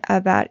talking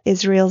about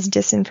Israel's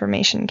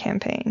disinformation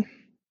campaign.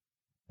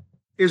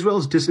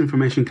 Israel's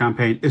disinformation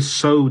campaign is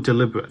so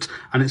deliberate,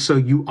 and it's so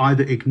you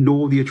either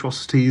ignore the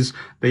atrocities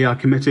they are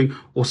committing,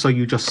 or so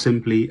you just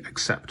simply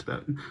accept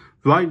them.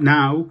 Right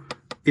now,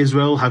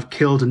 Israel have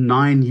killed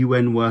 9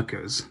 UN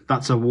workers.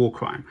 That's a war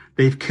crime.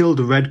 They've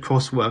killed Red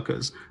Cross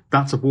workers.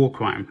 That's a war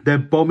crime. They're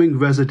bombing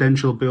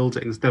residential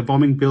buildings. They're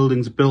bombing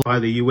buildings built by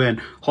the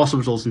UN,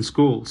 hospitals and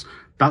schools.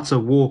 That's a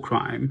war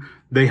crime.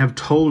 They have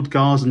told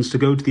Gazans to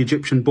go to the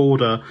Egyptian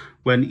border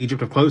when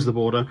Egypt have closed the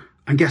border.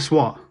 And guess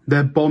what?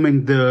 They're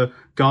bombing the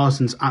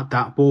Gazans at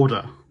that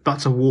border.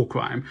 That's a war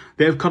crime.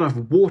 They have cut off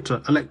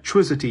water,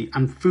 electricity,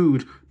 and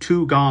food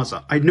to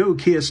Gaza. I know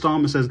Keir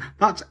Starmer says,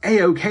 that's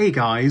A-OK,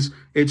 guys.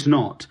 It's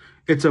not.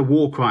 It's a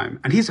war crime.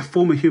 And he's a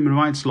former human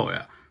rights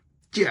lawyer.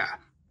 Yeah,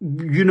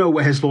 you know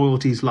where his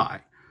loyalties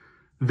lie.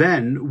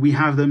 Then we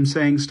have them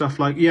saying stuff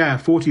like,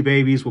 40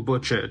 babies were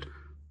butchered.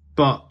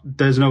 But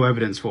there's no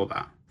evidence for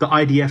that. The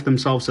IDF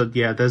themselves said,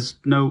 there's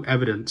no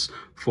evidence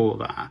for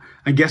that.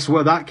 And guess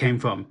where that came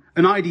from?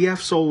 An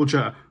IDF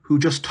soldier who who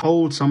just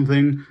told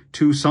something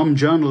to some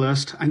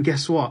journalist, and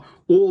guess what?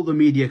 All the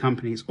media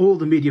companies, all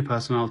the media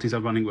personalities are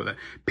running with it.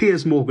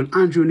 Piers Morgan,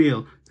 Andrew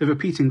Neil, they're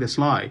repeating this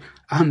lie.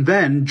 And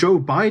then Joe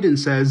Biden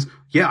says,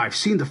 yeah, I've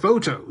seen the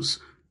photos.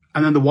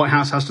 And then the White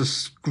House has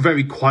to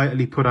very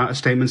quietly put out a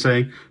statement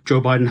saying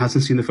Joe Biden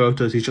hasn't seen the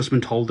photos. He's just been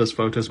told there's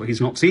photos, but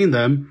he's not seen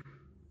them.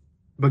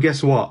 But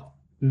guess what?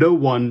 No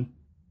one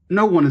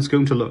is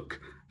going to look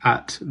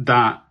at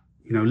that,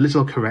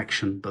 little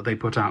correction that they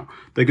put out.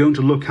 They're going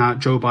to look at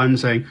Joe Biden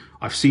saying,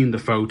 I've seen the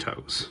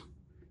photos.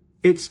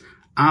 It's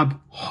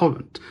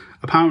abhorrent.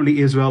 Apparently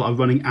Israel are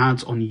running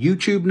ads on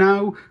YouTube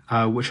now,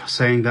 which are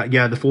saying that,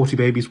 the 40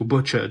 babies were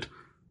butchered.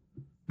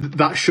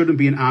 That shouldn't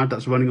be an ad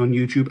that's running on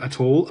YouTube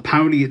at all.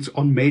 Apparently it's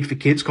on Made for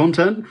Kids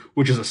content,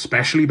 which is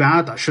especially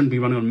bad. That shouldn't be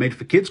running on Made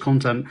for Kids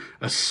content,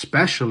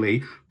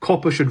 especially.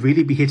 Copper should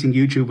really be hitting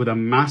YouTube with a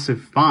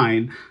massive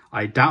fine.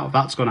 I doubt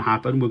that's going to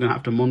happen. We're going to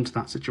have to monitor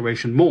that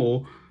situation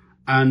more.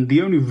 And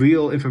the only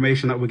real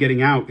information that we're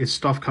getting out is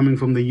stuff coming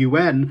from the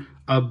UN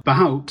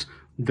about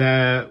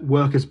their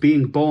workers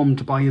being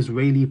bombed by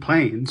Israeli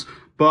planes.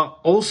 But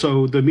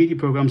also the media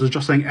programs are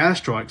just saying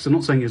airstrikes. They're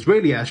not saying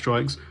Israeli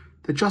airstrikes.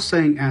 They're just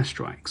saying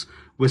airstrikes.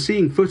 We're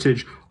seeing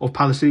footage of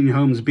Palestinian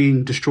homes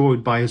being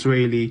destroyed by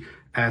Israeli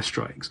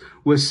airstrikes.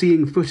 We're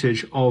seeing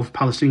footage of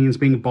Palestinians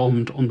being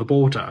bombed on the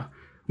border.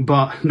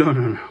 But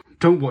no.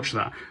 Don't watch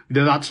that.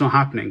 That's not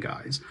happening,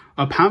 guys.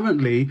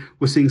 Apparently,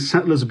 we're seeing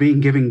settlers being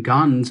given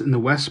guns in the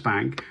West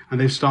Bank, and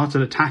they've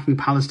started attacking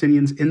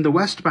Palestinians in the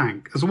West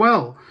Bank as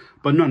well.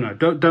 But no,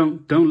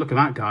 don't look at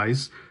that,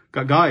 guys.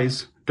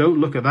 Guys, don't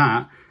look at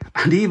that.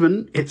 And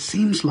even, it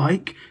seems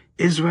like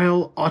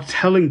Israel are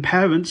telling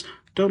parents,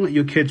 don't let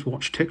your kids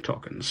watch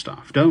TikTok and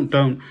stuff. Don't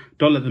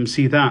let them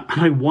see that.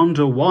 And I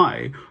wonder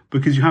why,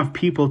 because you have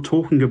people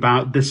talking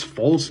about this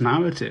false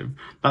narrative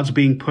that's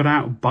being put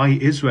out by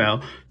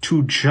Israel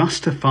to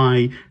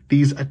justify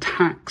these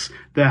attacks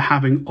they're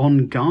having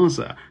on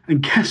Gaza.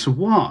 And guess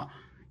what?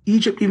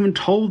 Egypt even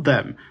told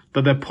them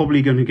that they're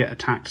probably going to get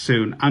attacked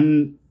soon.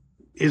 And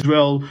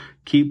Israel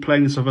keep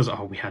playing this off as,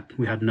 we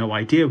had no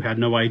idea.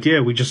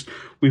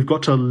 We've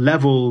got to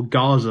level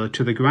Gaza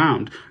to the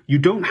ground. You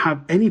don't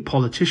have any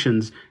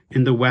politicians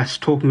in the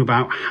West talking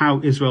about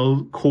how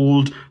Israel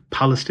called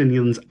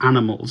Palestinians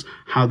animals,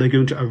 how they're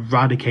going to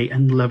eradicate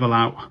and level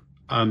out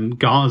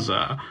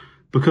Gaza,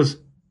 because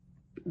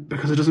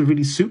it doesn't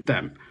really suit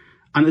them.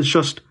 And it's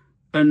just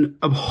an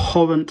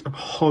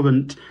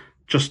abhorrent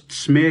just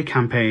smear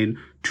campaign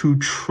to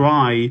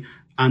try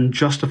and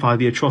justify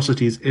the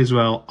atrocities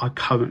Israel are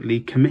currently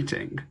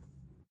committing.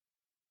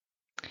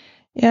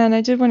 Yeah, and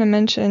I did want to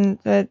mention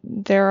that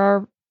there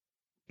are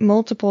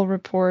multiple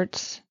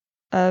reports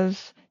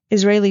of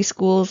Israeli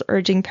schools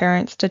urging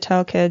parents to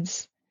tell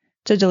kids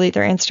to delete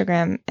their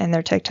Instagram and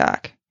their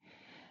TikTok.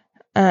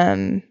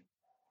 The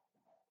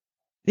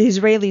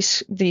Israeli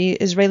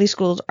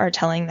schools are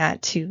telling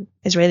that to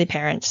Israeli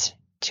parents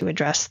to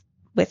address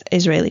with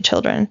Israeli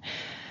children,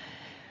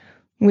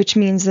 which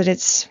means that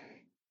it's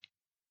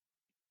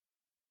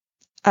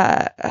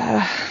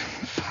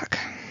fuck.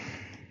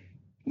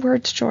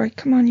 Words, Joy.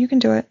 Come on, you can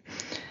do it.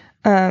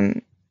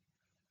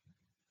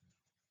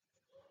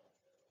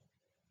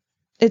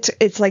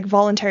 It's like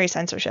voluntary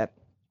censorship.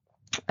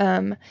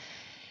 And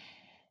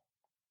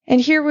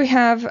here we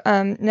have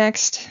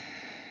next.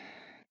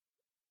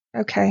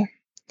 Okay.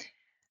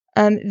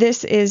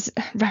 This is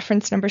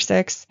reference number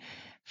 6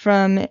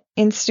 from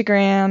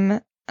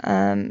Instagram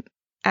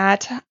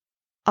at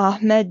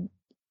Ahmed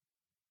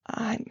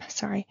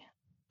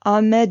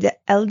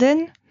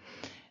Eldin,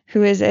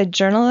 who is a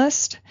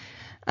journalist.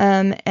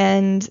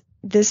 And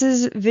this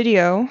is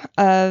video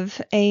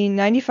of a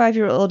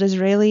 95-year-old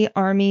Israeli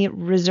army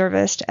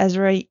reservist,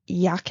 Ezra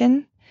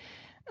Yakin.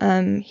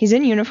 He's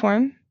in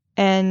uniform,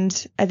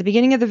 and at the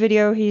beginning of the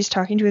video, he's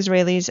talking to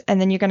Israelis,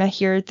 and then you're going to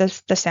hear the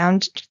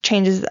sound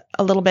changes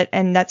a little bit,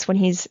 and that's when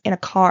he's in a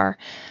car.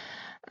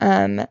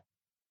 And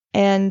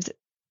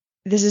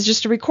this is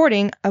just a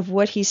recording of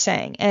what he's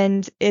saying,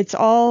 and it's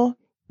all,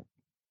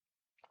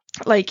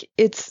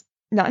 it's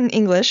not in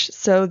English,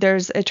 so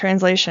there's a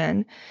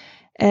translation.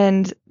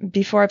 And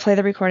before I play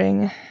the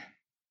recording,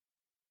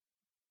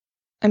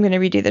 I'm going to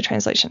redo the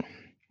translation.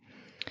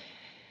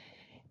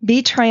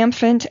 Be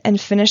triumphant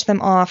and finish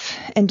them off,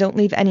 and don't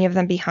leave any of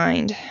them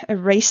behind.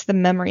 Erase the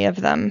memory of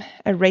them.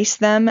 Erase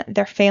them,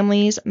 their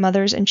families,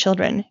 mothers, and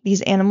children.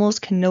 These animals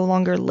can no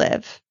longer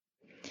live.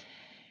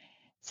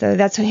 So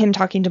that's him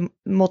talking to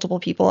multiple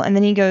people. And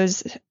then he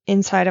goes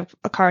inside of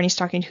a car and he's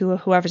talking to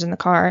whoever's in the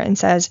car and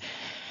says,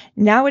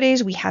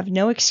 nowadays, we have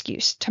no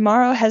excuse.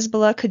 Tomorrow,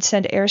 Hezbollah could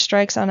send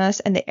airstrikes on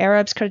us and the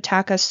Arabs could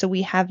attack us, so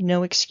we have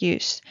no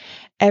excuse.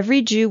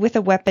 Every Jew with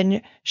a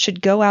weapon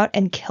should go out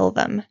and kill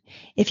them.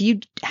 If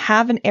you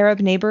have an Arab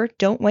neighbor,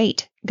 don't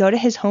wait. Go to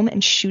his home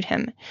and shoot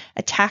him.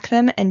 Attack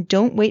them and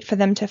don't wait for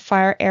them to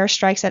fire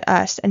airstrikes at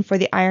us and for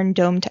the Iron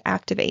Dome to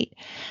activate.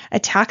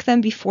 Attack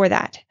them before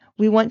that.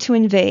 We want to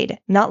invade,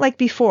 not like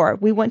before.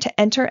 We want to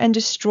enter and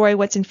destroy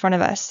what's in front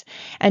of us,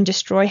 and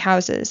destroy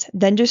houses,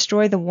 then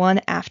destroy the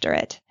one after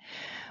it.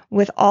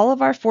 With all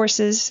of our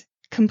forces,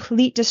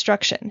 complete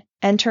destruction.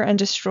 Enter and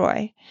destroy.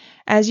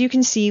 As you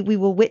can see, we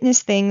will witness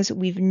things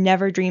we've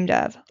never dreamed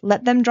of.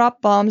 Let them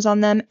drop bombs on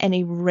them and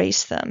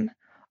erase them.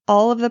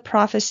 All of the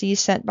prophecies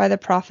sent by the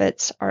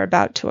prophets are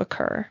about to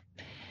occur.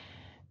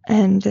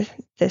 And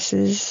this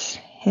is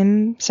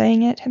him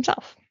saying it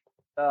himself.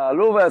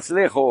 עלו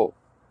והצליחו,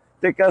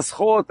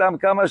 תכסחו אותם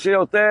כמה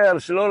שיותר,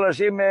 שלא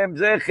להשאיר מהם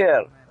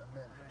זכר,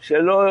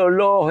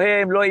 שלא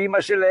הם, לא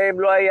אמא שלהם,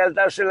 לא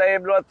הילדה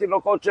שלהם, לא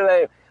התינוקות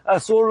שלהם,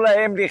 אסור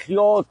להם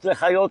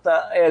לחיות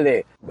האלה.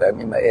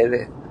 בימים האלה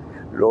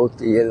לא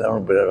תהיה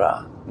לנו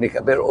ברירה,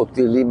 נקבל עוד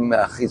טילים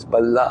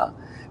מהחיזבאללה,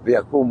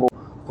 ויקומו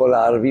כל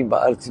הערבים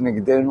בארץ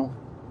נגדנו,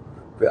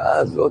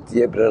 ואז לא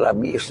תהיה ברירה,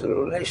 מי יש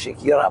לו נשק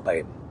יירה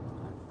בהם.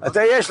 אתה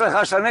יש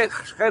לך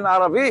שכן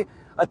ערבי,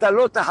 אתה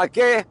לא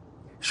תחכה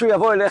שהוא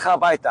יבוא אליך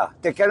הביתה.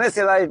 תיכנס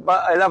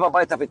אליו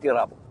הביתה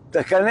ותירה בו.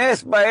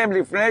 תיכנס בהם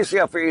לפני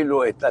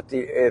שיפעילו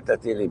את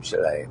הטילים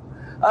שלהם.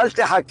 אל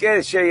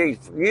תחכה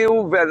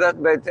שיפגיעו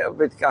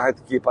ותיקח את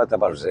כיפת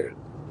הברזל.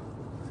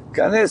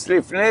 כנס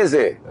לפני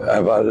זה,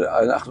 אבל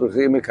אנחנו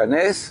צריכים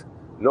להיכנס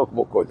לא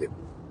כמו קודם.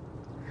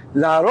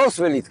 להרוס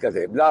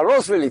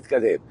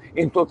ולהתקדם,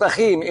 עם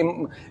תותחים,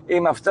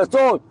 עם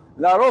הפצצות,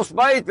 להרוס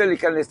בית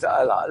ולהיכנס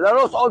הלאה,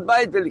 להרוס עוד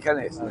בית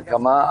ולהיכנס.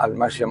 כמה על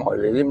מה שהם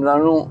עוללים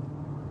לנו,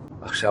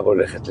 עכשיו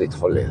הולכת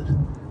להתחולל.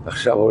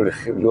 עכשיו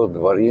הולכים להיות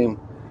דברים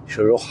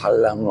שלא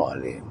חלמנו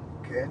עליהם.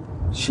 כן.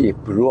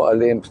 שיפלו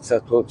עליהם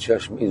פצצות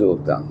שישמידו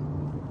אותם.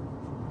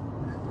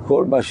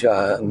 כל מה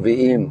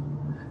שהנביאים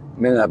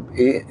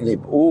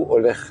ניבאו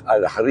הולך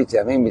על אחרית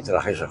ימים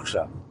מתרחש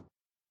עכשיו.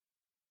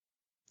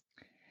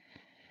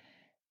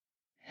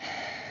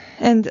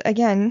 And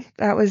again,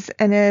 that was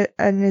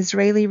an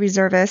Israeli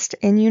reservist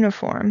in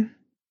uniform,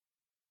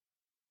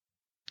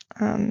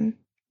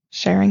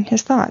 sharing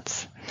his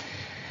thoughts.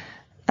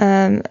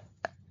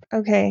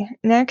 Okay,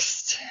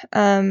 next,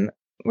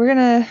 we're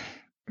gonna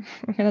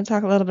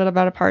talk a little bit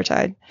about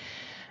apartheid.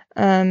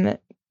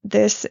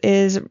 This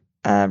is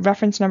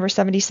reference number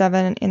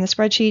 77 in the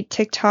spreadsheet.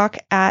 TikTok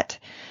at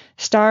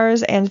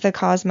Stars and the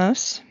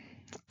Cosmos,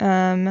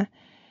 and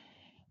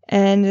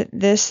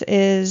this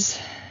is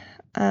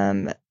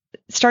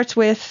starts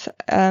with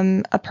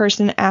a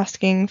person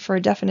asking for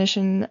a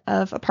definition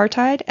of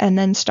apartheid, and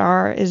then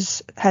Star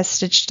has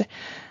stitched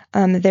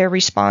their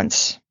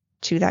response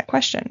to that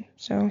question.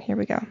 So here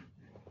we go.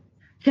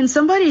 Can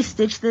somebody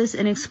stitch this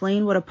and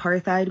explain what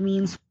apartheid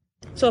means?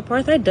 So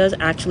apartheid does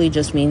actually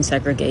just mean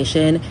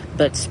segregation,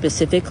 but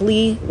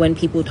specifically when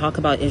people talk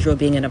about Israel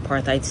being an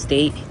apartheid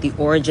state, the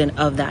origin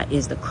of that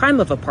is the crime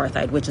of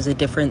apartheid, which is a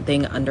different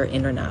thing under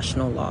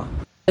international law.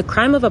 The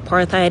crime of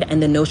apartheid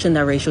and the notion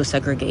that racial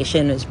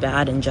segregation is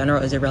bad in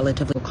general is a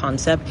relatively new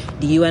concept.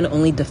 The UN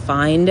only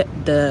defined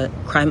the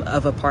crime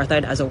of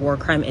apartheid as a war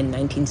crime in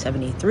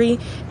 1973,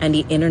 and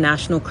the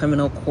International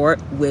Criminal Court,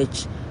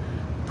 which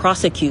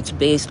prosecutes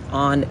based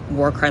on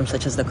war crimes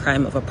such as the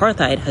crime of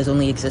apartheid, has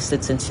only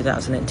existed since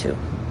 2002.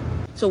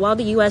 So while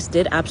the US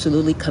did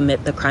absolutely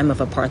commit the crime of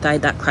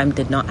apartheid, that crime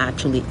did not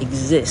actually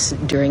exist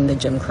during the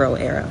Jim Crow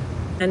era.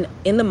 And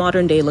in the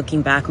modern day,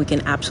 looking back, we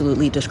can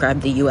absolutely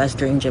describe the U.S.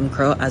 during Jim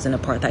Crow as an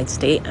apartheid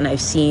state. And I've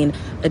seen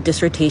a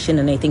dissertation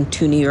and I think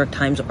 2 New York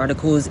Times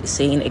articles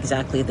saying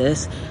exactly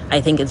this.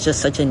 I think it's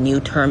just such a new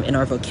term in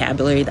our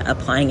vocabulary that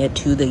applying it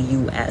to the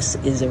U.S.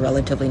 is a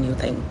relatively new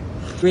thing.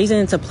 The reason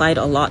it's applied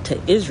a lot to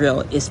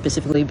Israel is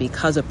specifically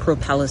because of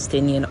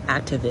pro-Palestinian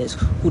activists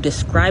who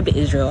described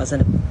Israel as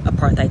an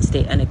apartheid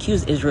state and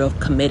accused Israel of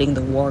committing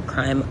the war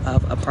crime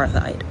of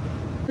apartheid.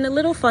 And a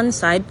little fun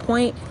side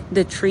point,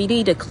 the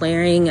treaty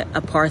declaring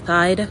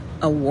apartheid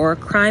a war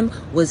crime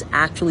was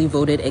actually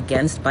voted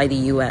against by the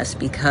U.S.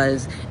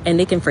 because, and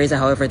they can phrase it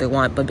however they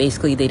want, but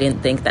basically they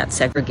didn't think that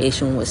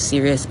segregation was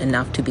serious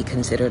enough to be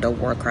considered a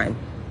war crime.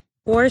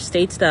 4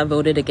 states that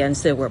voted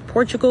against it were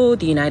Portugal,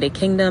 the United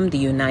Kingdom, the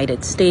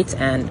United States,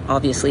 and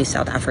obviously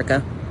South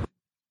Africa.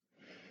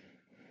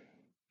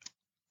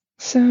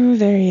 So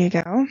there you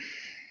go.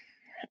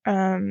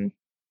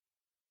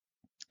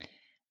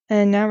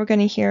 And now we're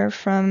going to hear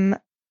from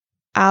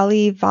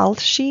Ali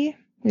Valshi,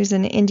 who's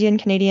an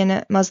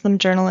Indian-Canadian Muslim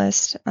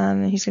journalist.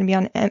 He's going to be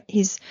on,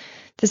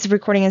 this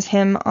recording is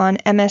him on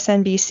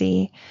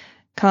MSNBC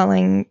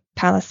calling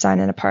Palestine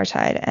an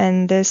apartheid.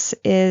 And this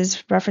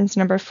is reference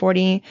number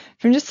 40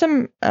 from just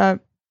some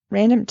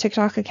random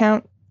TikTok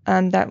account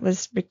that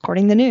was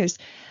recording the news.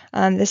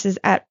 This is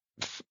at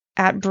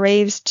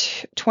Braves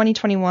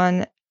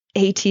 2021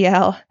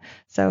 ATL.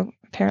 So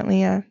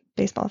apparently a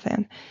baseball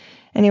fan.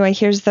 Anyway,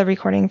 here's the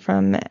recording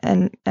from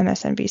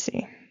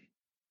MSNBC.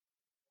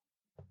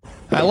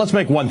 Let's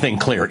make one thing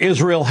clear.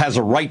 Israel has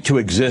a right to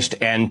exist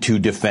and to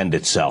defend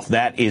itself.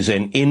 That is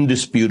an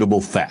indisputable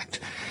fact.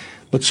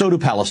 But so do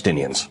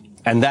Palestinians.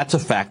 And that's a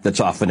fact that's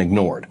often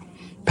ignored.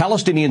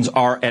 Palestinians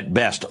are, at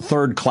best,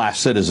 third-class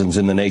citizens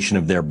in the nation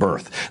of their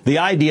birth. The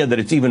idea that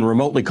it's even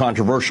remotely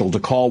controversial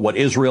to call what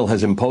Israel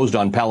has imposed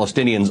on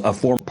Palestinians a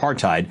form of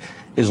apartheid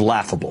is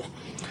laughable.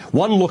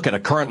 One look at a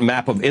current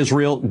map of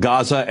Israel,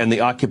 Gaza, and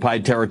the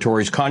occupied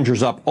territories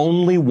conjures up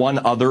only one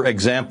other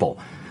example.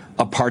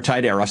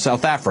 apartheid-era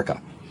South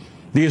Africa.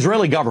 The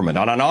Israeli government,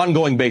 on an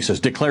ongoing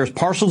basis, declares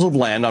parcels of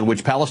land on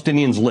which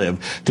Palestinians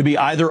live to be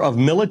either of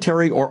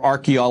military or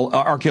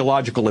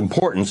archaeological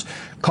importance,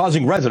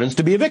 causing residents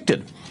to be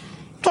evicted.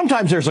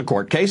 Sometimes there's a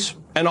court case,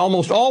 and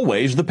almost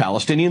always the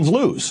Palestinians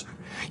lose.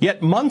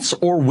 Yet months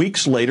or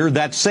weeks later,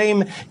 that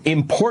same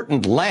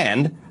important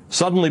land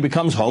suddenly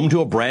becomes home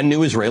to a brand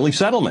new Israeli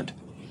settlement.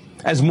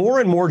 As more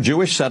and more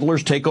Jewish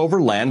settlers take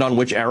over land on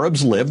which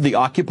Arabs live, the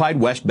occupied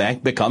West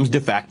Bank becomes de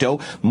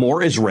facto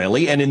more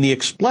Israeli and, in the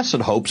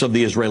explicit hopes of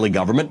the Israeli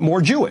government, more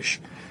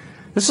Jewish.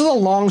 This is a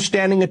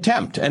long-standing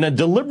attempt and a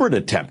deliberate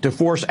attempt to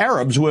force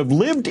Arabs who have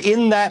lived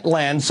in that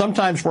land,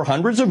 sometimes for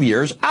hundreds of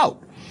years, out.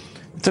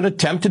 It's an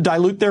attempt to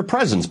dilute their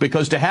presence,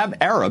 because to have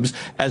Arabs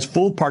as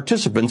full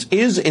participants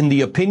is, in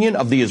the opinion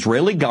of the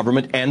Israeli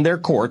government and their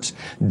courts,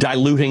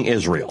 diluting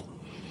Israel.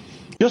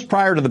 Just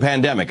prior to the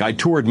pandemic, I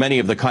toured many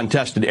of the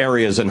contested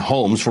areas and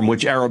homes from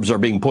which Arabs are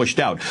being pushed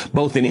out,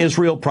 both in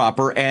Israel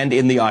proper and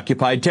in the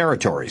occupied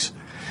territories.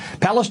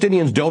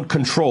 Palestinians don't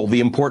control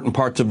the important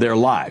parts of their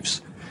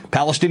lives.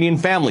 Palestinian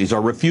families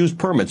are refused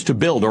permits to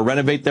build or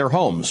renovate their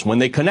homes. When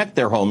they connect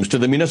their homes to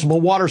the municipal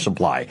water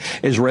supply,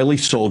 Israeli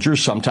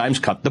soldiers sometimes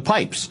cut the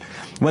pipes.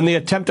 When they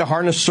attempt to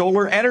harness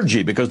solar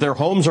energy because their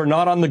homes are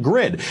not on the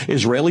grid,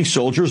 Israeli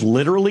soldiers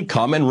literally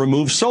come and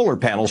remove solar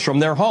panels from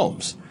their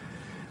homes.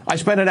 I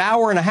spent an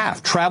hour and a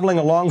half traveling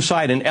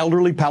alongside an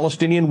elderly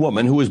Palestinian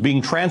woman who was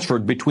being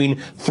transferred between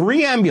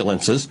 3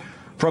 ambulances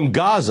from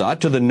Gaza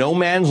to the no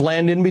man's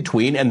land in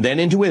between and then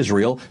into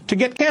Israel to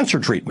get cancer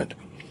treatment.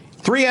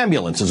 3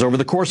 ambulances over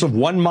the course of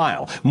 1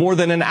 mile, more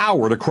than an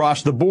hour to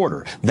cross the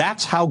border.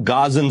 That's how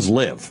Gazans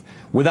live.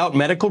 Without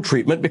medical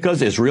treatment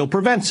because Israel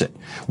prevents it.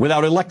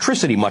 Without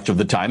electricity much of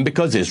the time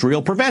because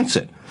Israel prevents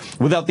it.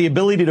 Without the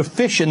ability to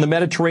fish in the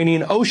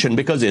Mediterranean Ocean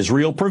because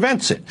Israel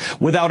prevents it.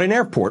 Without an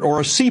airport or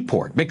a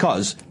seaport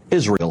because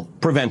Israel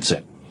prevents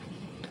it.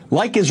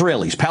 Like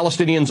Israelis,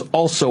 Palestinians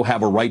also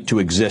have a right to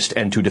exist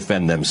and to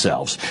defend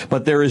themselves.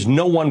 But there is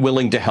no one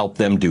willing to help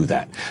them do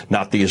that.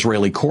 Not the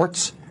Israeli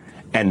courts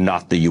and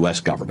not the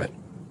U.S. government.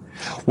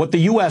 What the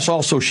U.S.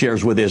 also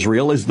shares with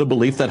Israel is the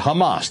belief that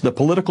Hamas, the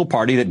political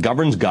party that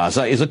governs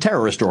Gaza, is a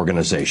terrorist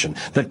organization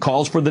that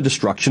calls for the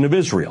destruction of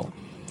Israel.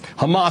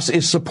 Hamas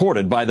is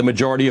supported by the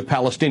majority of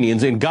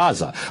Palestinians in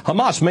Gaza.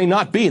 Hamas may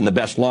not be in the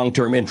best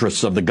long-term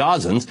interests of the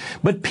Gazans,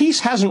 but peace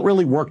hasn't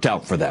really worked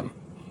out for them.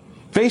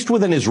 Faced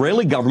with an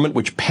Israeli government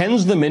which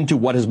pens them into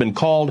what has been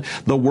called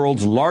the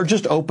world's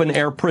largest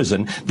open-air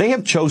prison, they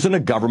have chosen a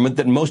government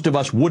that most of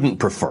us wouldn't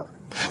prefer.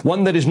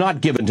 One that is not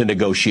given to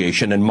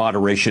negotiation and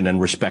moderation and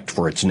respect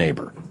for its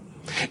neighbor.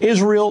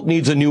 Israel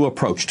needs a new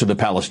approach to the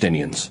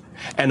Palestinians,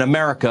 and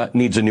America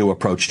needs a new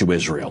approach to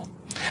Israel.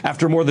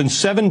 After more than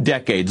 7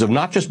 decades of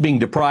not just being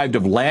deprived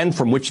of land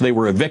from which they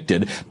were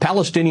evicted,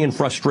 Palestinian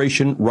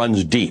frustration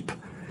runs deep.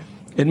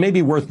 It may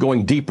be worth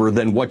going deeper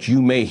than what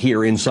you may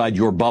hear inside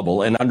your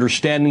bubble and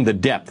understanding the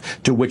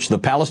depth to which the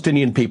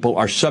Palestinian people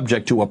are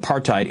subject to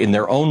apartheid in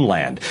their own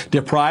land,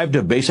 deprived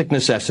of basic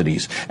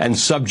necessities, and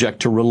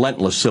subject to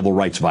relentless civil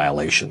rights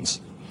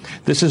violations.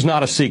 This is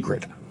not a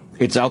secret.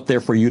 It's out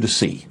there for you to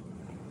see.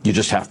 You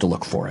just have to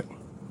look for it.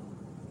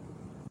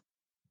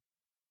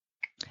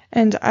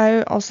 And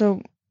I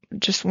also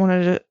just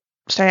wanted to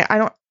say I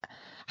don't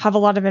have a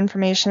lot of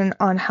information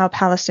on how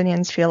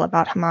Palestinians feel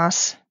about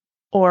Hamas,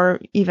 or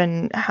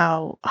even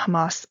how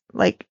Hamas,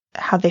 like,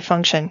 how they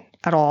function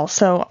at all.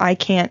 So I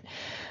can't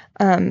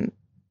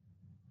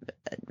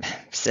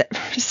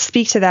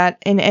speak to that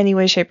in any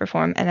way, shape, or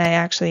form. And I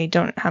actually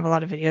don't have a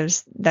lot of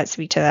videos that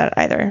speak to that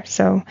either.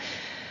 So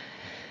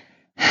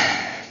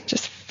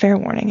just fair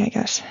warning, I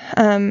guess.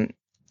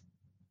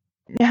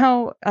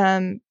 Now,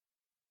 I'm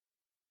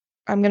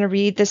going to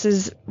read, this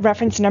is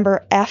reference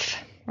number F,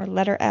 or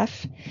letter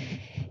F,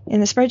 in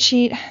the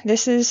spreadsheet.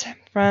 This is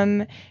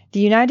from the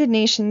United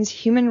Nations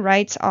Human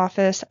Rights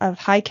Office of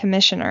High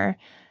Commissioner.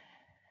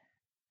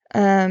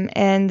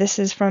 And this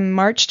is from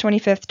March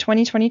 25th,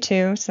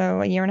 2022,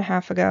 so a year and a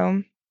half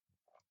ago.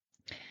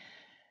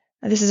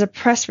 This is a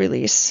press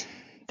release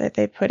that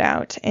they put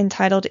out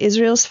entitled,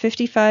 Israel's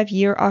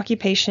 55-year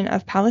occupation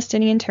of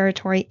Palestinian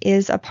territory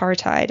is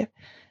apartheid.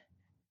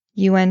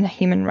 UN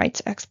human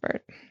rights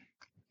expert.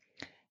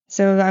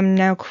 So I'm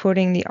now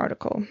quoting the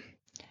article.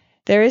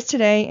 There is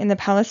today in the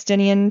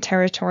Palestinian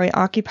territory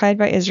occupied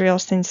by Israel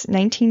since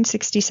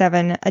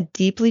 1967 a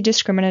deeply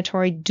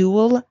discriminatory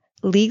dual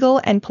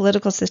legal and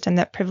political system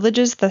that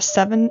privileges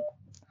the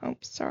Oh,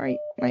 sorry,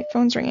 my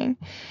phone's ringing.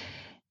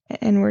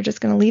 And we're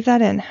just going to leave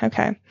that in.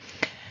 Okay.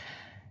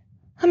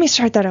 Let me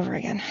start that over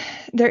again.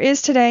 There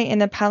is today in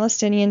the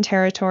Palestinian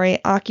territory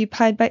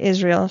occupied by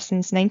Israel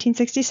since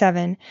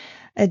 1967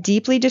 a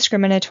deeply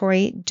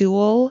discriminatory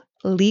dual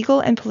legal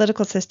and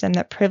political system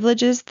that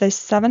privileges the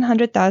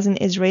 700,000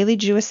 Israeli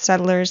Jewish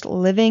settlers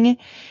living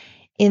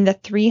in the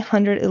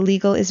 300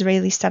 illegal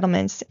Israeli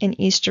settlements in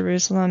East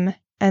Jerusalem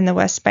and the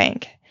West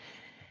Bank,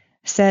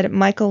 said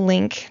Michael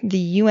Link, the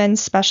UN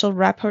Special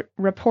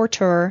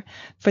Rapporteur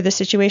for the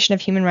situation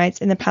of human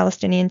rights in the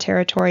Palestinian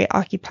territory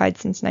occupied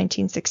since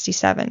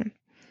 1967.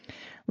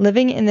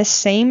 living in the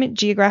same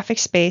geographic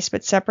space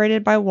but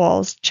separated by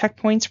walls,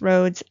 checkpoints,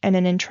 roads, and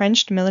an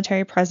entrenched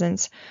military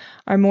presence,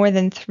 are more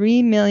than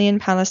 3 million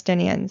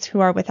Palestinians who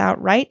are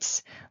without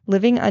rights,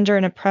 living under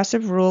an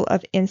oppressive rule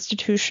of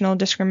institutional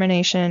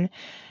discrimination,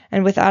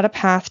 and without a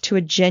path to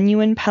a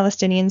genuine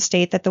Palestinian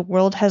state that the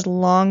world has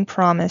long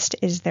promised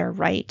is their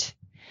right.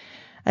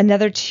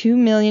 Another 2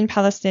 million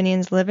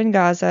Palestinians live in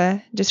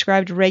Gaza,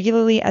 described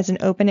regularly as an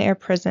open-air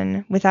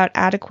prison, without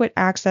adequate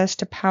access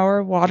to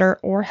power, water,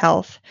 or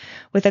health,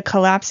 with a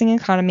collapsing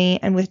economy,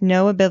 and with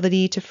no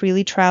ability to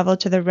freely travel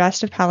to the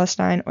rest of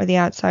Palestine or the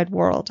outside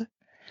world.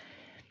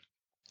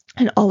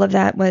 And all of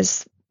that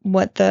was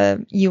what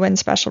the UN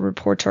Special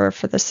Rapporteur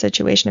for the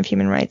situation of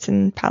human rights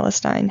in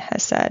Palestine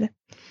has said.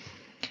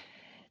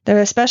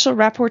 The Special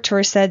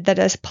Rapporteur said that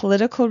a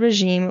political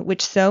regime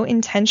which so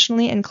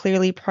intentionally and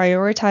clearly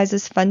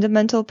prioritizes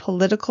fundamental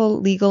political,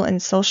 legal,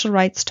 and social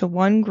rights to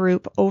one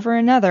group over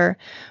another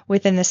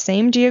within the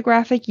same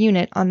geographic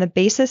unit on the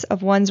basis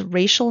of one's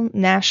racial,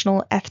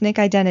 national, ethnic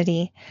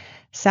identity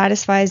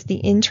satisfies the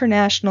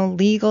international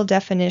legal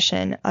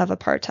definition of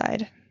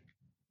apartheid.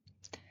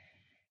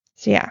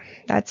 So yeah,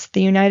 that's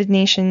the United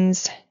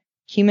Nations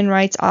Human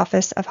Rights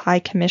Office of High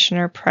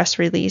Commissioner press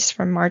release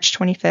from March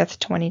 25th,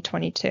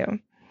 2022.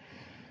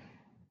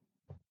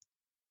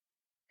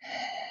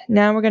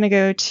 Now we're going to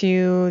go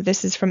to,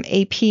 this is from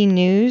AP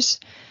News.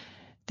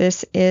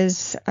 This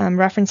is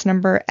reference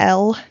number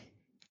L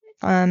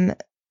on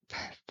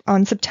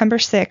September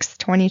 6th,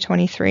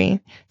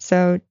 2023.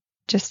 So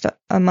just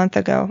a month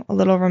ago, a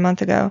little over a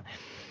month ago.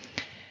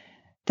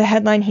 The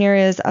headline here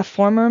is, a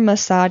former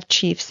Mossad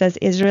chief says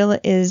Israel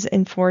is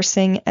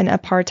enforcing an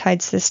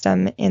apartheid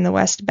system in the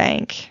West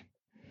Bank.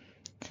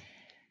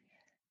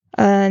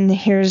 And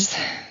here's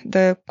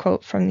the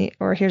quote from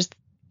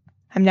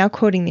I'm now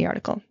quoting the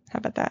article. How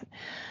about that?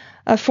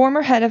 A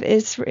former head of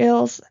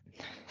Israel's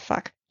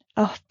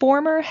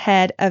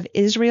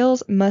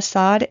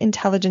Mossad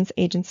intelligence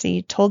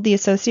agency told the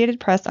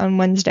Associated Press on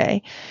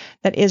Wednesday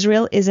that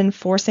Israel is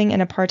enforcing an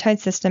apartheid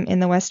system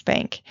in the West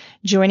Bank,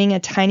 joining a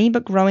tiny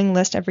but growing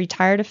list of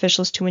retired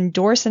officials to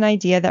endorse an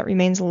idea that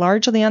remains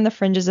largely on the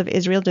fringes of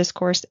Israel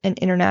discourse and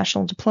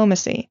international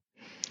diplomacy.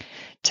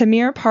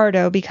 Tamir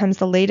Pardo becomes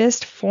the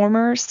latest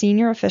former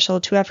senior official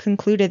to have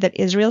concluded that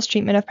Israel's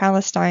treatment of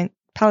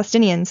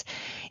Palestinians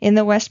in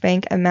the West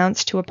Bank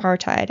amounts to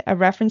apartheid, a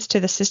reference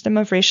to the system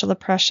of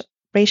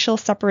racial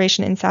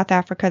separation in South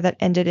Africa that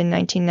ended in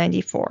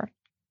 1994.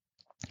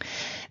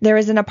 There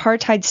is an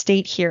apartheid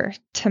state here,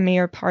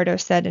 Tamir Pardo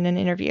said in an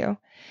interview.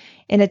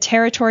 In a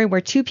territory where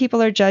two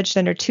people are judged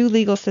under two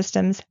legal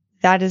systems,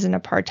 that is an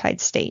apartheid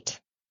state.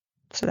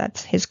 So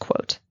that's his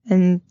quote.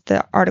 And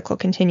the article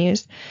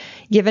continues.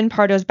 Given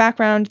Pardo's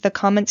background, the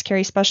comments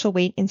carry special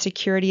weight in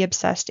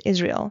security-obsessed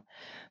Israel.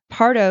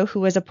 Pardo, who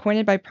was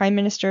appointed by Prime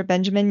Minister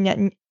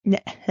Benjamin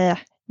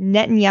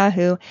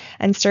Netanyahu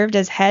and served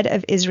as head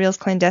of Israel's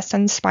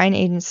clandestine spy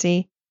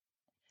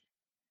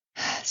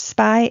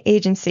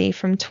agency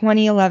from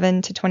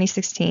 2011 to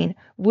 2016,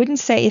 wouldn't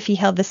say if he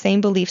held the same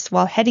beliefs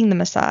while heading the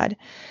Mossad,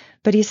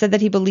 but he said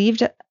that he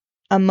believed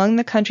among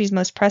the country's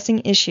most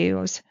pressing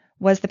issues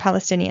was the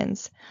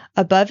Palestinians,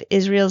 above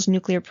Israel's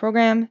nuclear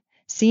program,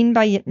 seen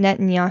by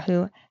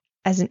Netanyahu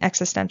as an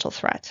existential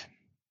threat.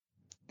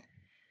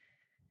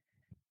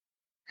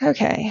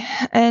 Okay,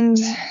 and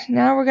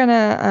now we're going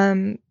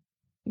to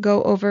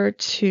go over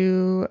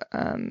to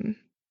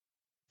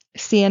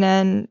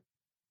CNN.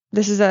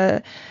 This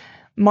is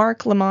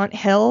Mark Lamont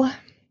Hill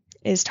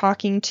is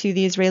talking to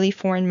the Israeli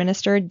Foreign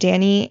Minister,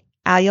 Danny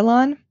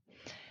Ayalon.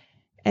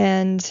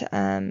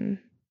 And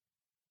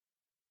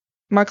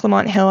Mark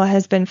Lamont Hill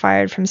has been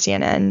fired from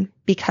CNN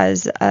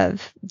because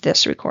of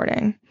this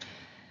recording,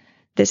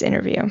 this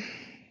interview.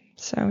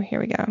 So here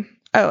we go.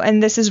 Oh,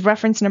 and this is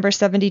reference number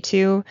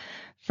 72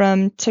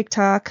 from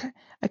TikTok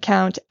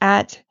account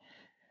at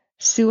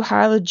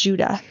Suhail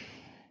Judah.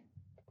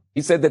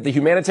 He said that the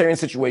humanitarian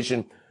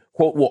situation,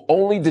 quote, will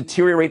only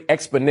deteriorate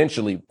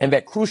exponentially and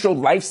that crucial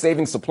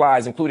life-saving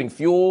supplies, including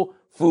fuel,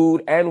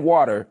 food, and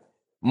water,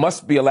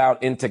 must be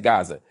allowed into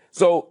Gaza.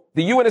 So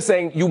the UN is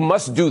saying you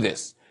must do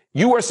this.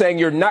 You are saying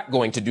you're not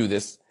going to do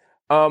this.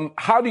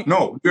 How do you?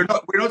 No, we're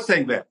not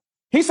saying that.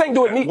 He's saying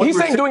doing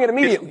it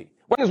immediately.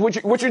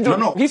 What you're doing?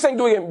 No. He's saying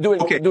doing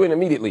it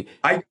immediately.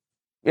 I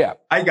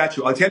got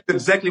you. I'll tell you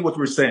exactly what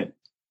we're saying.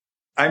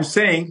 I'm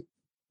saying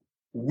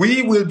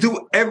we will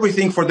do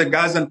everything for the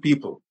Gazan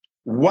people.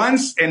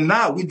 Once and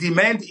now we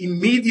demand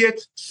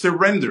immediate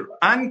surrender,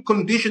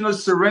 unconditional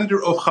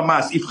surrender of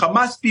Hamas. If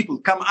Hamas people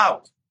come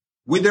out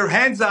with their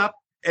hands up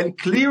and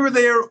clear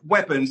their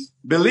weapons,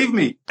 believe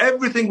me,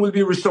 everything will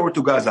be restored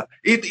to Gaza.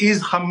 It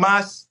is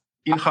Hamas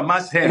in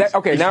Hamas hands.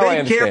 Now I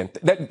understand.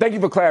 Thank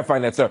you for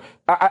clarifying that, sir.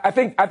 I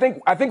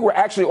think we're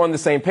actually on the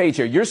same page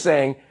here. You're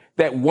saying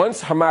that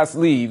once Hamas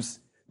leaves,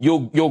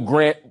 you'll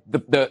grant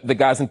the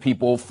Gazan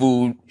people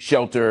food,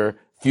 shelter,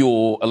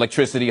 fuel,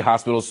 electricity,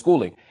 hospitals,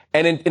 schooling.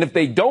 And if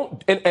they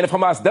don't, and if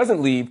Hamas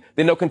doesn't leave,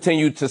 then they'll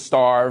continue to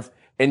starve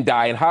and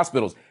die in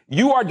hospitals.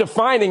 You are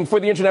defining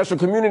for the international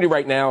community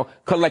right now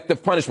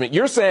collective punishment.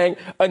 You're saying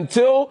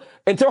until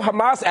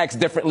Hamas acts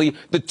differently,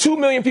 the 2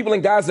 million people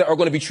in Gaza are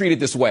going to be treated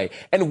this way.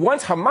 And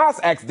once Hamas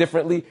acts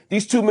differently,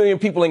 these 2 million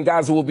people in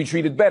Gaza will be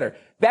treated better.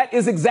 That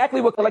is exactly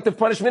what collective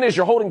punishment is.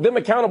 You're holding them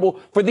accountable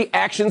for the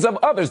actions of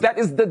others. That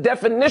is the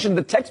definition,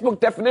 the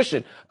textbook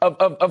definition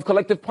of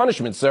collective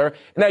punishment, sir.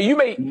 Now, you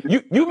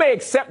may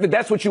accept that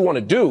that's what you want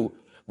to do,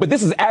 but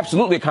this is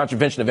absolutely a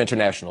contravention of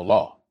international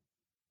law.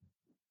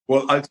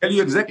 Well, I'll tell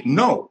you exactly.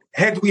 No,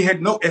 had we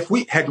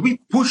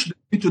pushed them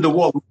into the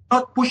wall, we're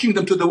not pushing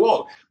them to the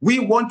wall. We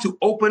want to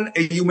open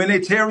a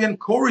humanitarian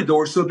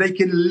corridor so they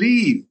can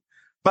leave.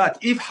 But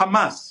if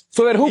Hamas,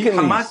 so that who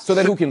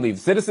can leave?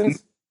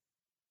 Citizens?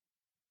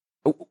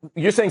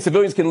 You're saying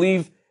civilians can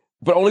leave,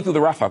 but only through the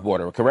Rafah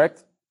border,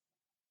 correct?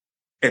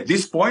 At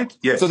this point,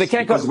 yes. So they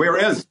can't come. Where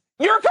else?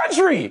 Your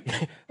country.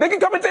 They can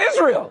come into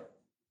Israel.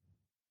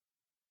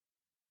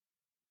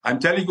 I'm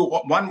telling you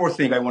one more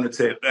thing I want to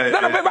say.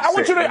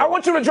 I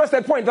want you to address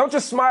that point. Don't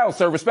just smile,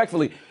 sir,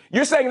 respectfully.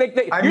 You're saying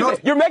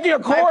you're making a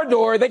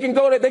corridor. They can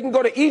go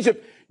to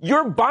Egypt.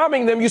 You're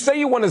bombing them. You say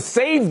you want to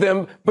save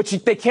them, but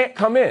they can't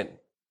come in.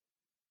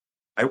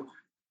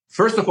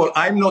 First of all,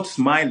 I'm not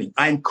smiling.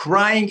 I'm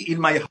crying in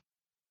my heart.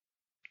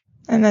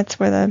 And that's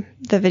where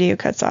the video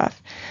cuts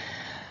off.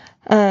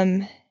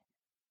 And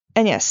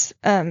yes,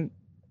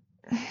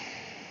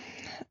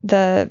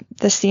 the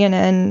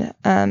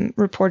CNN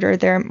reporter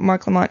there,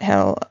 Mark Lamont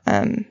Hill,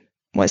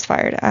 was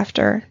fired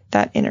after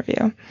that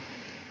interview.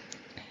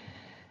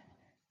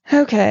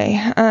 Okay,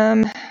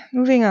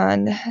 moving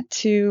on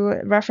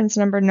to reference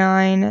number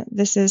 9.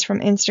 This is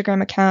from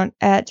Instagram account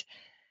at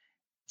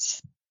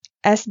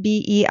sbeih.jpg.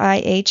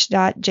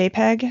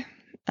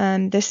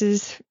 This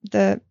is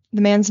the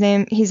man's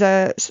name. He's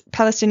a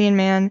Palestinian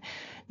man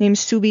named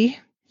Subi,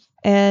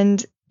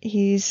 and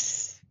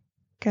he's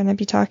going to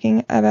be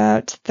talking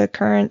about the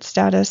current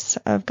status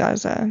of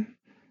Gaza.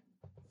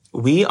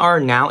 We are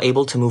now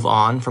able to move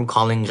on from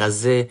calling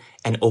Gaza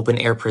an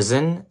open-air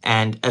prison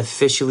and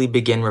officially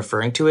begin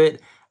referring to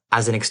it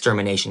as an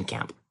extermination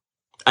camp,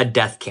 a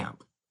death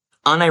camp.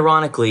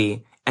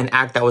 Unironically, an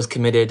act that was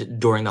committed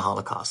during the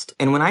Holocaust.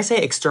 And when I say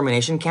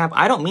extermination camp,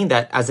 I don't mean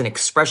that as an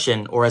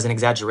expression or as an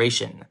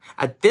exaggeration.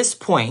 At this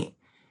point,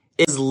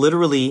 it is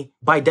literally,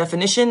 by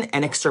definition,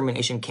 an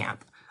extermination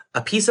camp.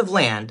 A piece of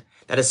land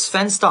that is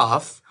fenced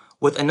off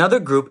with another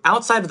group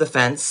outside of the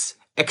fence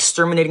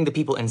exterminating the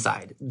people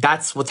inside.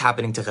 That's what's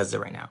happening to Gaza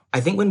right now.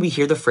 I think when we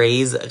hear the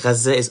phrase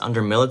Gaza is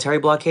under military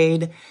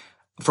blockade,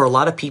 for a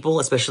lot of people,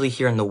 especially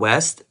here in the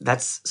West,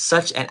 that's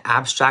such an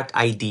abstract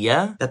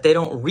idea that they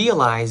don't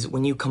realize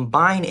when you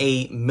combine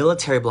a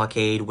military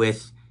blockade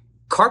with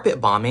carpet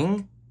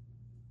bombing,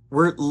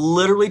 we're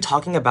literally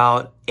talking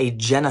about a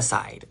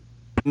genocide.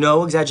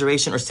 No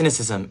exaggeration or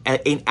cynicism,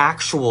 an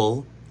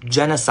actual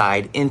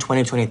genocide in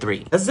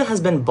 2023. Gaza has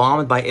been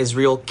bombed by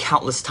Israel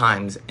countless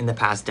times in the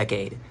past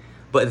decade,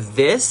 but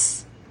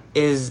this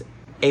is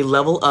a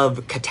level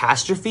of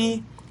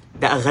catastrophe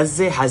that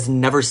Gaza has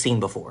never seen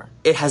before.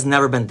 It has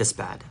never been this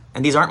bad.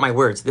 And these aren't my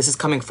words. This is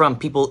coming from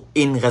people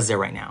in Gaza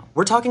right now.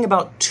 We're talking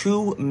about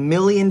 2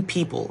 million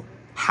people,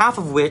 half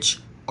of which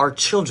are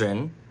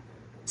children,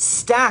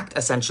 stacked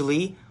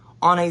essentially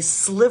on a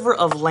sliver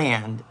of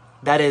land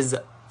that is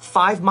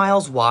 5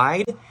 miles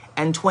wide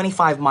and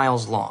 25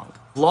 miles long,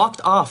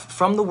 blocked off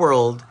from the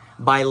world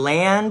by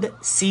land,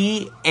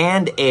 sea,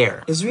 and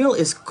air. Israel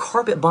is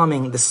carpet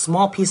bombing this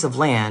small piece of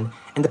land,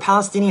 and the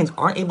Palestinians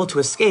aren't able to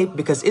escape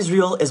because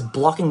Israel is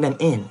blocking them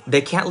in.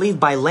 They can't leave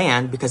by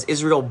land because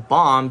Israel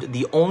bombed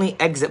the only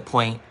exit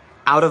point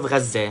out of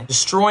Gaza,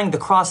 destroying the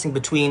crossing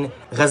between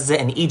Gaza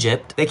and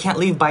Egypt. They can't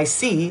leave by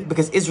sea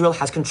because Israel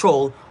has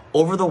control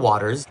over the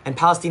waters, and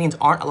Palestinians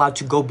aren't allowed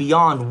to go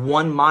beyond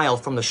 1 mile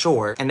from the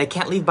shore. And they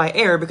can't leave by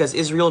air because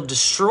Israel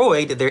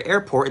destroyed their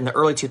airport in the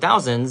early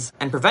 2000s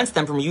and prevents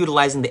them from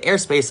utilizing the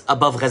airspace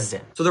above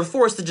Gaza. So they're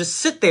forced to just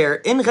sit there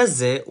in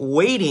Gaza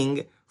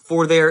waiting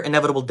for their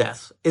inevitable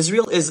death.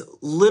 Israel is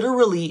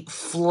literally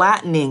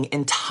flattening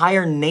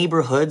entire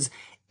neighborhoods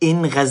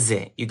in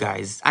Gaza, you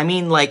guys. I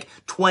mean, like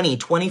 20,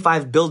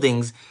 25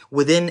 buildings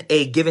within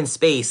a given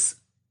space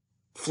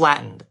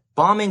flattened.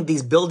 Bombing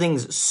these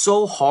buildings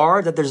so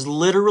hard that there's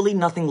literally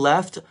nothing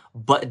left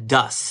but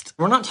dust.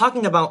 We're not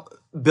talking about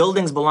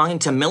buildings belonging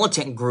to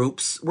militant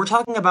groups. We're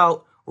talking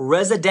about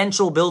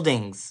residential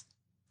buildings,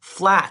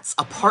 flats,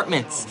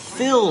 apartments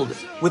filled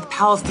with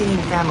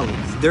Palestinian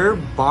families. They're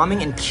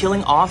bombing and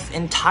killing off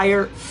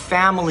entire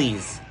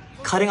families,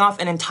 cutting off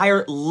an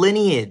entire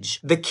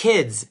lineage. The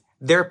kids,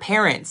 their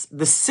parents,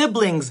 the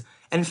siblings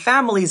and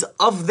families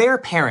of their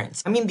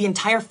parents. I mean, the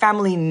entire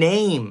family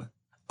name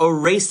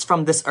erased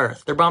from this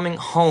earth. They're bombing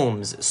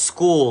homes,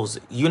 schools,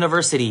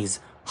 universities,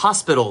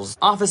 hospitals,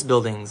 office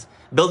buildings,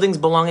 buildings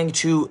belonging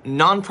to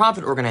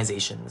non-profit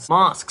organizations,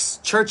 mosques,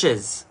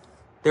 churches.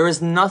 There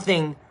is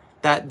nothing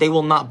that they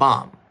will not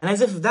bomb. And as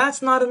if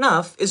that's not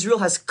enough, Israel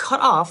has cut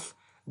off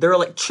their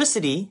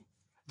electricity,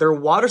 their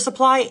water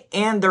supply,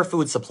 and their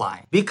food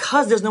supply.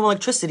 Because there's no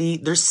electricity,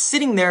 they're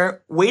sitting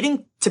there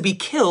waiting to be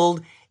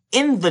killed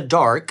in the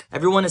dark.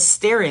 Everyone is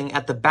staring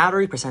at the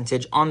battery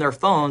percentage on their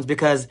phones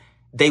because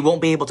they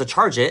won't be able to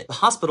charge it. The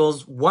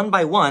hospitals, one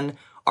by one,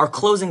 are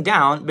closing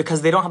down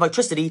because they don't have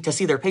electricity to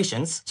see their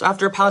patients. So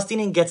after a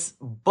Palestinian gets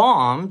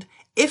bombed,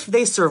 if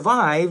they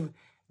survive,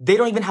 they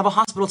don't even have a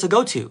hospital to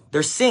go to.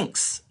 There's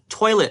sinks,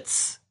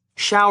 toilets,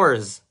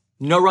 showers,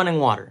 no running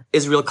water.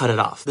 Israel cut it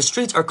off. The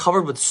streets are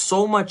covered with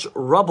so much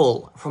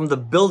rubble from the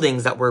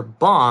buildings that were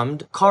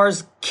bombed,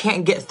 cars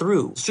can't get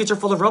through. The streets are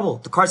full of rubble.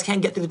 The cars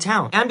can't get through the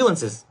town.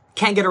 Ambulances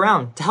can't get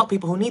around to help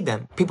people who need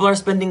them. People are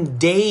spending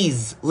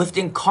days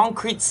lifting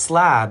concrete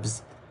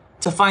slabs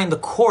to find the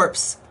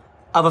corpse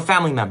of a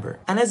family member.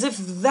 And as if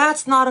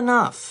that's not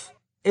enough,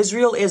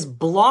 Israel is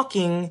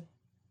blocking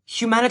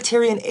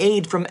humanitarian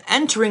aid from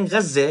entering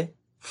Gaza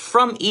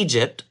from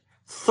Egypt,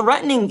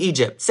 threatening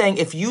Egypt, saying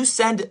if you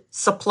send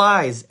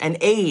supplies and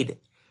aid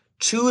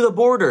to the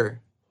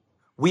border,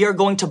 we are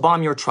going to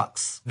bomb your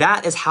trucks.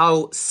 That is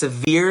how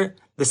severe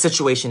the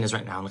situation is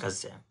right now in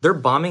Gaza. They're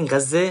bombing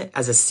Gaza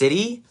as a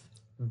city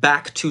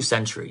back 2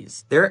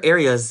 centuries. There are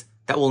areas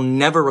that will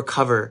never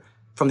recover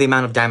from the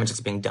amount of damage that's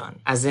being done,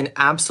 as in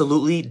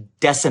absolutely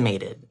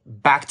decimated,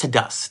 back to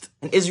dust.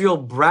 And Israel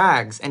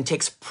brags and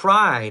takes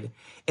pride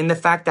in the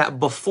fact that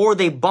before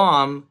they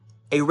bomb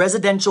a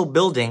residential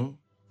building,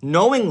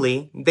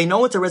 knowingly, they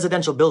know it's a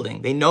residential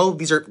building. They know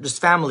these are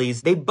just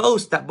families. They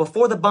boast that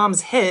before the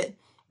bombs hit,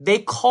 they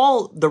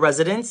call the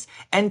residents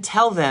and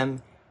tell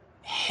them,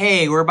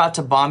 hey, we're about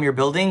to bomb your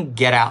building,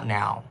 get out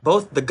now.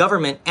 Both the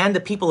government and the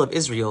people of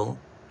Israel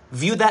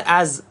view that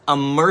as a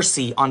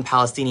mercy on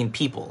Palestinian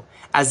people.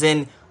 As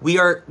in, we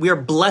are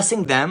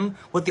blessing them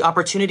with the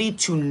opportunity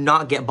to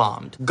not get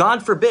bombed.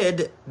 God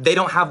forbid they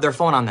don't have their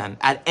phone on them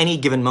at any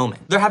given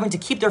moment. They're having to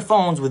keep their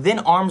phones within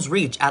arm's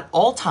reach at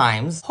all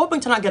times, hoping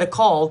to not get a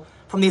call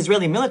from the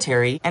Israeli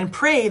military and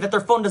pray that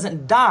their phone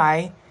doesn't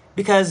die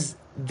because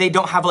they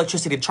don't have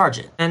electricity to charge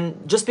it.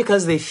 And just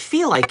because they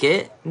feel like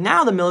it,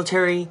 now the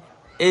military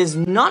is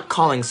not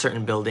calling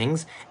certain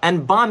buildings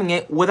and bombing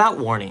it without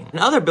warning. And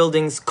other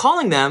buildings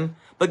calling them,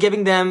 but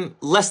giving them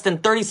less than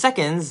 30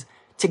 seconds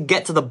to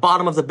get to the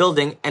bottom of the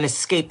building and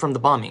escape from the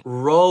bombing.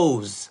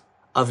 Rows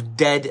of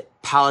dead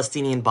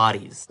Palestinian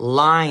bodies,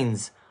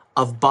 lines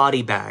of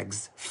body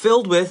bags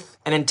filled with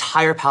an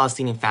entire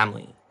Palestinian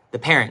family. The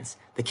parents,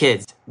 the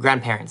kids,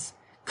 grandparents,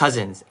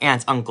 cousins,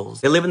 aunts,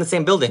 uncles. They live in the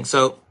same building,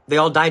 so they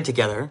all died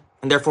together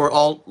and therefore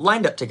all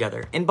lined up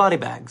together in body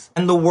bags.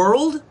 And the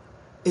world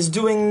is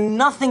doing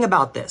nothing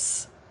about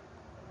this.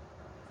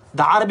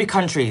 The Arabic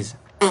countries,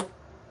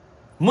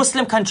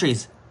 Muslim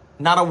countries,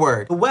 not a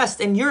word. The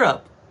West and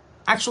Europe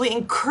actually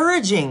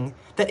encouraging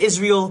that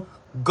Israel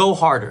go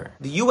harder.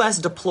 The US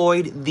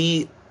deployed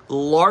the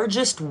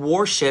largest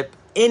warship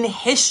in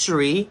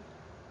history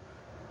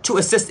to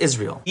assist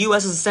Israel. The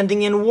US is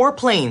sending in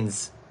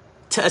warplanes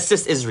to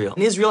assist Israel.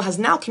 And Israel has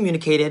now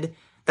communicated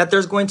that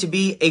there's going to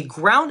be a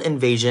ground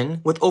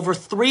invasion with over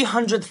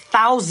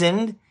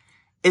 300,000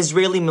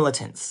 Israeli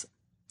militants.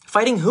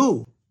 Fighting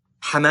who?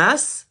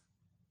 Hamas?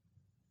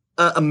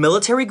 A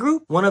military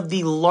group? One of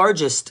the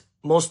largest,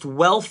 most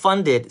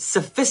well-funded,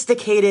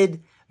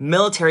 sophisticated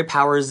military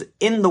powers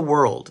in the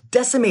world,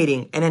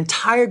 decimating an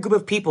entire group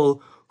of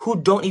people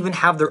who don't even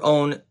have their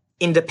own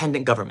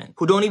independent government,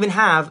 who don't even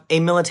have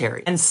a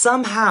military. And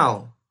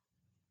somehow,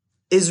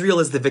 Israel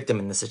is the victim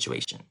in this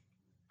situation.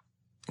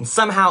 And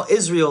somehow,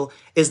 Israel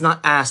is not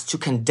asked to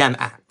condemn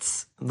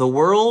acts. The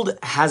world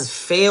has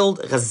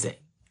failed Gaza,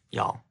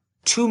 y'all.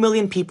 2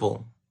 million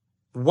people,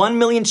 1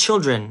 million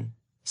children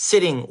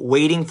sitting,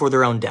 waiting for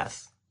their own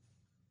death.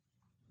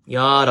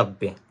 يا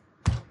ربي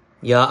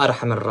يا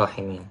أرحم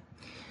الراحمين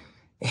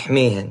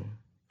احميهن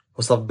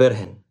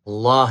وصبرهن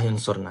الله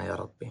ينصرنا يا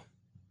ربي.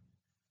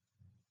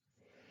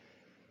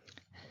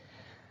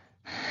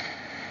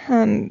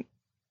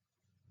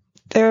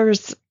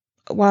 There's,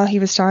 while he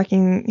was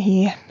talking,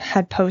 he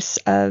had posts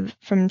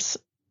from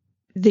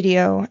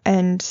video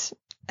and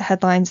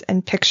headlines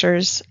and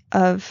pictures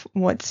of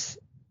what's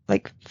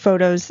like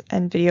photos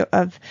and video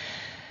of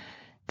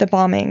the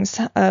bombings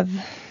of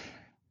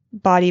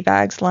body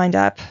bags lined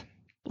up,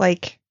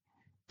 like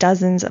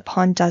dozens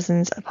upon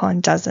dozens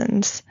upon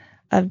dozens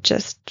of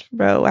just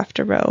row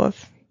after row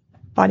of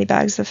body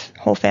bags of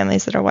whole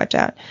families that are wiped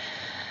out.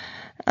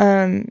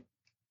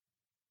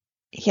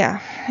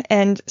 Yeah.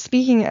 And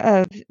speaking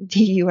of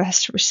the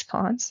U.S.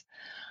 response,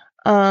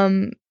 yeah,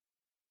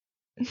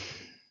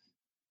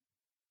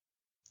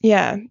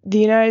 the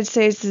United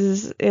States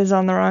is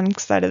on the wrong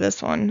side of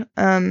this one.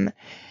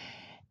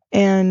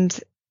 And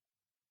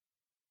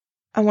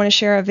I want to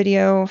share a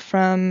video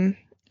from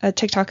a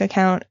TikTok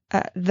account,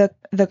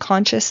 the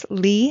Conscious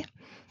Lee.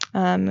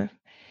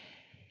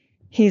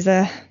 He's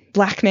a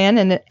black man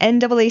and an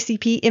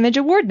NAACP Image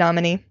Award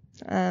nominee.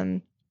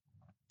 And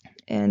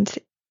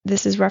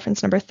this is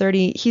reference number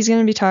 30. He's going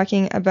to be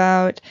talking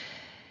about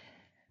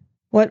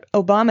what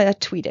Obama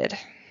tweeted.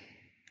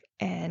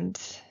 And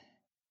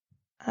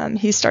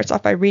he starts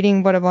off by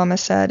reading what Obama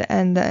said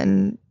and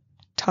then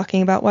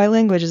talking about why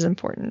language is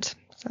important.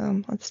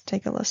 So let's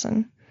take a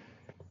listen.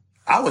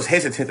 I was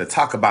hesitant to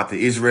talk about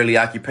the Israeli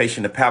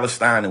occupation of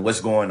Palestine and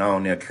what's going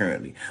on there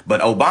currently.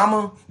 But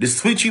Obama,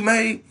 this tweet you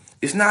made,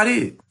 it's not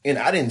it. And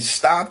I didn't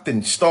stop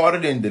and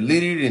started and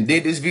deleted and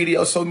did this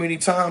video so many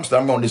times that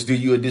I'm going to just do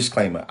you a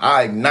disclaimer.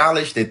 I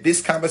acknowledge that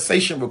this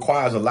conversation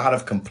requires a lot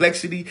of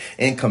complexity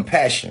and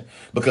compassion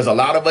because a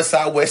lot of us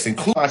out west,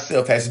 including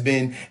myself, has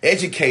been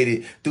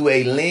educated through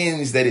a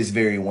lens that is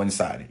very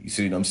one-sided. You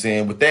see what I'm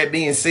saying? With that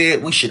being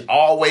said, we should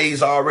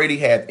always already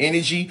have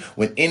energy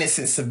when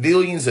innocent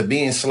civilians are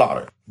being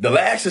slaughtered. The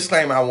last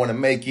disclaimer I want to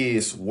make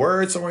is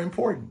words are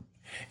important.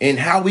 And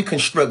how we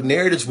construct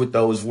narratives with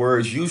those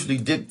words usually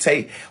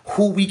dictate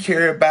who we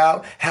care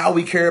about, how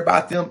we care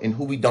about them, and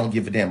who we don't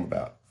give a damn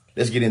about.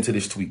 Let's get into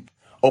this tweet.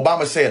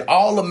 Obama said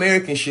all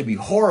Americans should be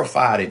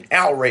horrified and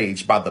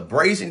outraged by the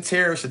brazen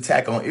terrorist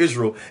attack on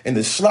Israel and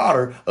the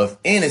slaughter of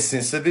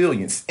innocent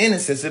civilians.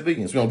 Innocent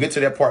civilians. We're going to get to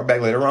that part back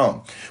later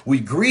on. We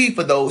grieve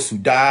for those who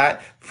died,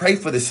 pray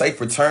for the safe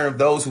return of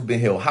those who've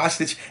been held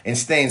hostage, and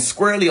stand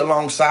squarely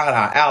alongside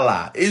our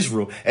ally,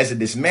 Israel, as it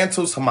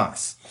dismantles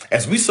Hamas.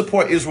 As we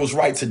support Israel's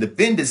right to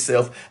defend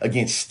itself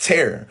against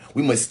terror,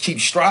 we must keep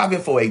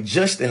striving for a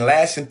just and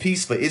lasting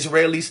peace for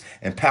Israelis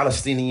and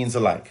Palestinians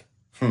alike.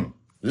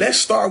 Let's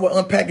start with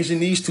unpackaging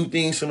these two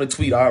things from the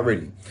tweet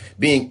already.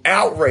 Being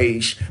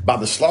outraged by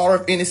the slaughter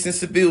of innocent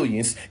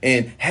civilians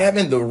and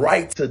having the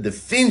right to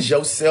defend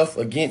yourself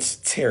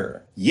against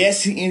terror.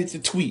 Yes, he ended the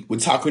tweet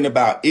with talking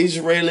about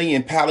Israeli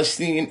and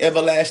Palestinian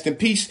everlasting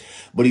peace,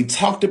 but he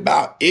talked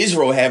about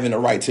Israel having the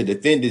right to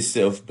defend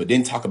itself, but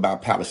didn't talk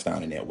about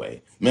Palestine in that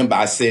way. Remember,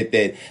 I said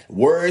that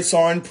words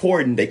are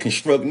important. They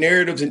construct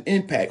narratives and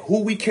impact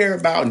who we care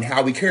about and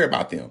how we care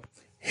about them.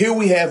 Here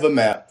we have a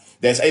map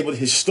that's able to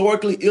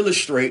historically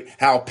illustrate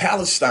how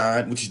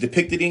Palestine, which is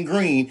depicted in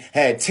green,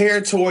 had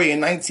territory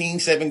in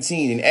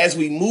 1917. And as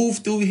we move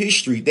through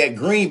history, that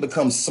green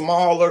becomes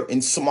smaller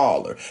and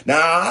smaller. Now,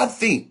 I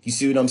think, you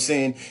see what I'm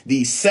saying?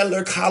 The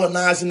settler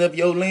colonizing of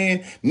your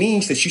land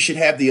means that you should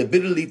have the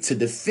ability to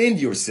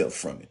defend yourself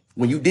from it.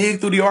 When you dig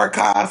through the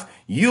archive,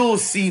 you'll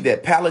see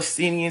that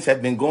Palestinians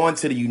have been going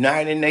to the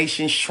United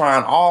Nations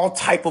trying all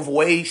type of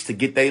ways to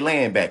get their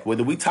land back.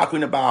 Whether we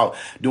talking about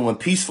doing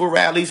peaceful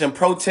rallies and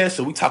protests,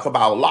 or we talk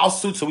about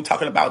lawsuits, or we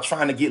talking about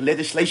trying to get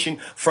legislation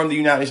from the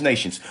United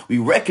Nations. We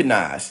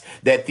recognize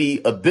that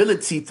the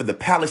ability for the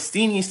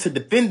Palestinians to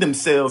defend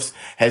themselves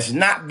has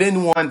not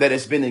been one that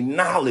has been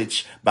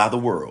acknowledged by the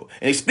world.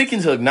 And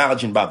speaking to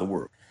acknowledging by the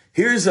world,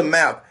 here's a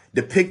map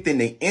depicting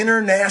the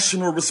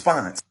international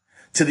response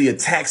to the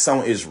attacks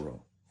on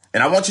Israel.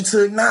 And I want you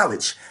to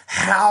acknowledge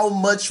how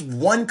much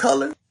one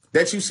color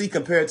that you see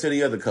compared to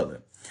the other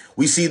color.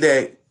 We see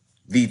that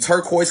the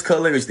turquoise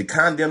color is the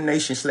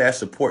condemnation /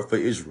 support for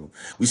Israel.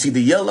 We see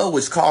the yellow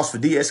is calls for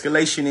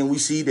de-escalation. And we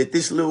see that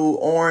this little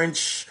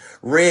orange,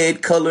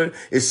 red color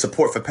is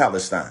support for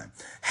Palestine.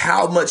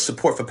 How much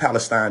support for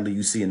Palestine do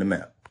you see in the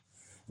map?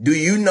 Do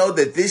you know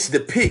that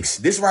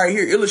this right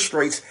here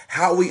illustrates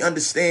how we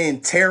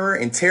understand terror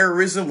and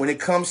terrorism when it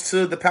comes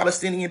to the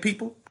Palestinian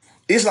people?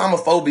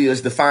 Islamophobia is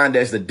defined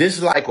as the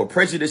dislike or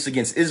prejudice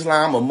against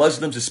Islam or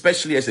Muslims,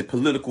 especially as a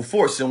political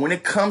force. And when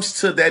it comes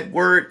to that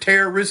word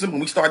terrorism,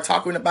 when we start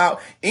talking about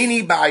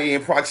anybody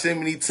in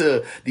proximity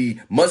to the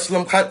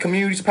Muslim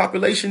communities,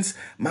 populations,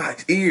 my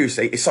ears,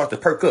 they start to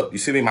perk up. You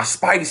see me? My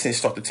spidey sense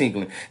start to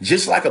tingling.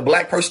 Just like a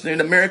black person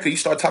in America, you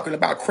start talking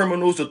about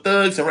criminals or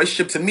thugs in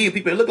relationship to me and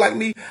people that look like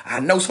me. I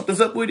know something's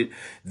up with it.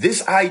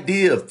 This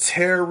idea of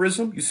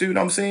terrorism, you see what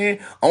I'm saying?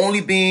 Only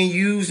being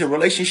used in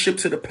relationship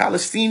to the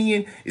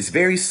Palestinian is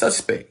very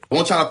suspect. I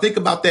want y'all to think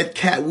about that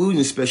Cat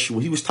Williams special.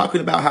 He was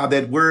talking about how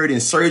that word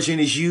insurgent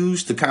is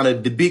used to kind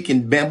of depict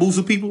and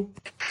bamboozle people.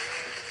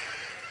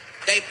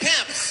 They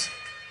pimps.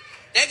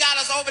 They got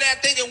us over there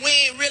thinking we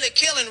ain't really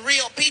killing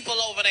real people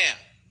over there.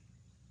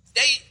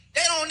 They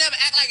don't never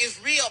act like it's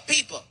real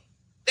people.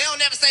 They don't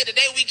never say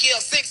today we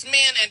killed 6 men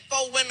and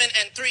 4 women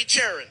and 3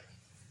 children.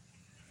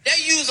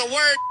 They use a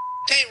word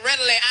can't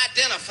readily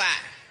identify.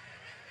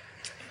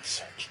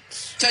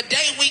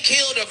 Today we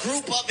killed a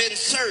group of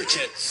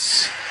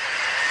insurgents.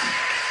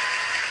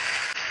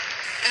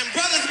 And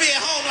brothers be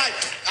at home like,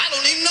 I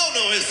don't even know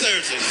no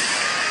insurgents.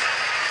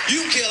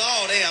 You kill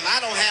all them. I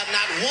don't have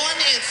not one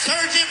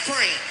insurgent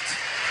friend.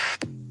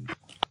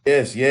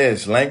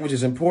 Yes, language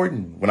is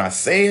important. When I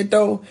say it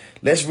though,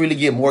 let's really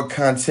get more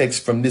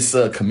context from this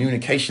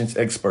communications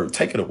expert.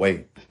 Take it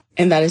away.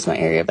 And that is my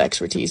area of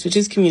expertise, which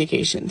is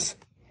communications.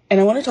 And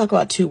I want to talk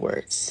about 2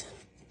 words.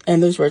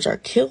 And those words are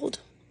killed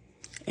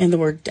and the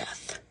word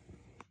death.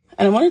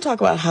 And I want to talk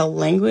about how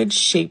language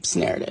shapes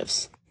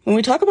narratives. When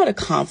we talk about a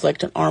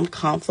conflict, an armed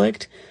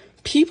conflict,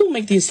 people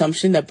make the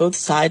assumption that both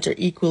sides are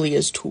equally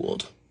as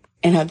tooled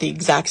and have the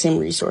exact same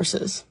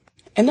resources.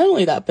 And not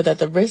only that, but that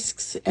the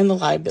risks and the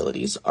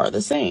liabilities are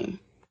the same.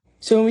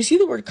 So when we see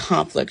the word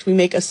conflict, we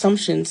make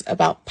assumptions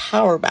about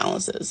power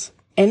balances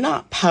and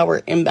not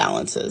power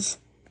imbalances.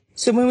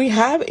 So when we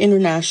have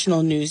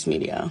international news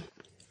media,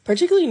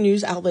 particularly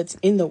news outlets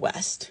in the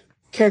West,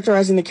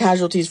 characterizing the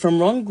casualties from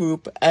one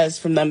group as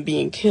from them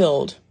being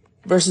killed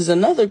versus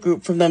another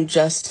group from them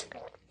just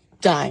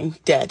dying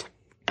dead.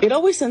 It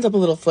always sends up a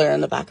little flare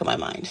in the back of my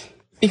mind,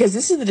 because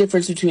this is the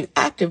difference between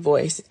active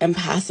voice and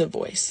passive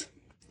voice.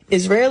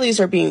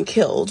 Israelis are being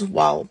killed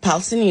while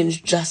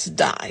Palestinians just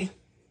die.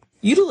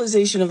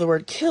 Utilization of the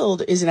word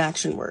killed is an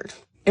action word.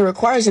 It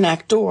requires an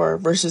actor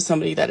versus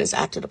somebody that is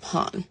acted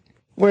upon.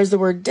 Whereas the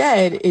word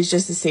dead is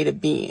just a state of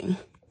being.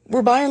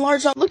 We're by and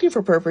large not looking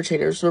for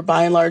perpetrators. We're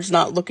by and large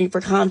not looking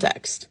for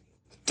context.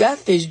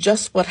 Death is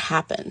just what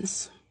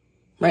happens,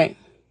 right?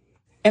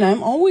 And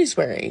I'm always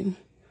worried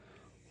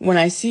when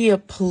I see a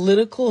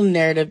political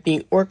narrative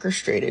being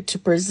orchestrated to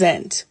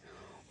present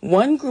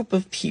one group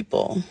of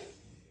people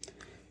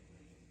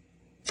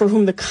for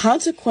whom the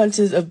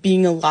consequences of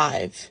being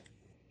alive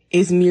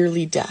is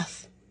merely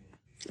death.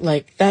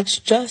 Like, that's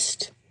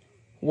just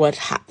what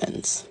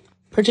happens.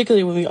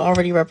 Particularly when we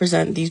already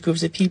represent these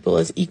groups of people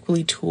as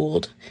equally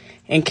tooled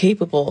and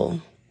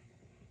capable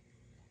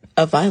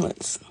of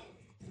violence.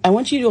 I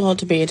want you all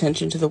to pay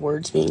attention to the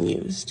words being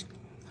used,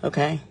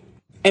 okay?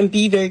 And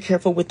be very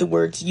careful with the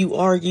words you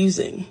are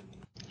using.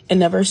 And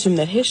never assume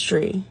that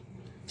history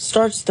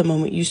starts the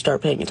moment you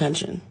start paying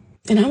attention.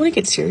 And I want to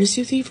get serious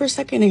with you for a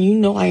second, and you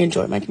know I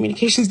enjoy my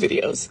communications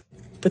videos.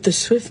 But the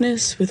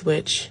swiftness with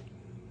which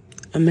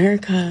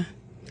America,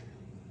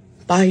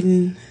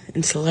 Biden,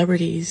 and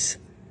celebrities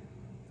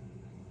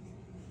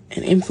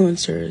and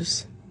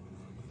influencers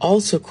all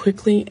so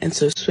quickly and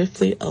so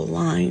swiftly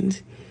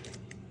aligned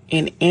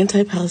in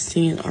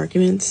anti-Palestinian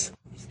arguments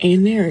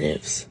and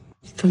narratives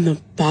from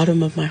the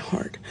bottom of my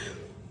heart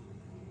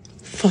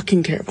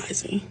fucking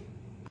terrifies me.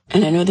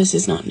 And I know this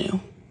is not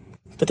new,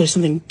 but there's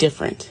something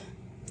different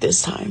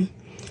this time.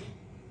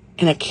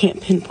 And I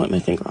can't pinpoint my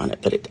finger on it,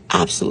 but it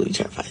absolutely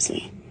terrifies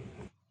me.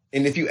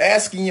 And if you're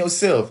asking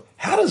yourself,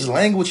 how does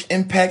language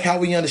impact how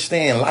we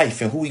understand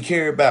life and who we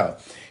care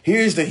about?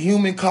 Here's the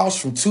human cost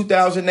from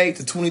 2008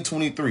 to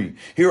 2023.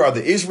 Here are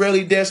the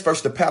Israeli deaths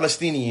versus the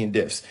Palestinian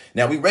deaths.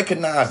 Now, we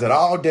recognize that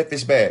all death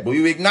is bad, but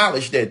we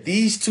acknowledge that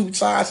these two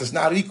sides is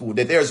not equal,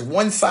 that there's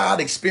one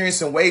side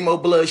experiencing way more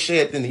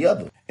bloodshed than the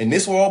other. And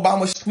this where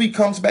Obama's tweet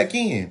comes back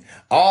in.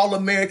 All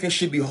Americans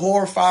should be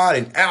horrified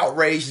and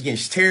outraged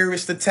against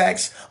terrorist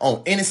attacks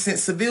on innocent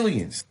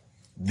civilians.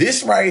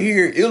 This right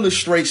here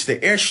illustrates the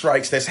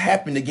airstrikes that's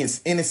happened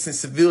against innocent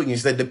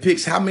civilians, that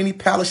depicts how many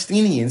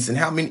Palestinians and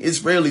how many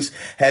Israelis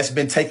has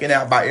been taken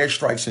out by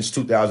airstrikes since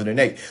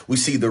 2008. We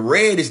see the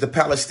red is the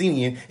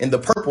Palestinian and the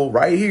purple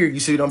right here, you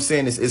see what I'm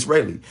saying, is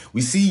Israeli.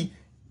 We see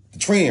the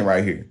trend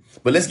right here.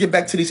 But let's get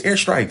back to these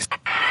airstrikes.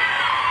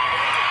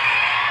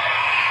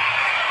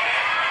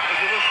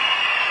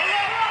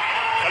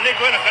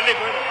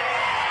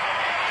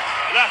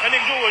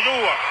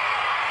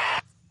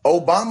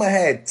 Obama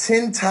had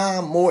 10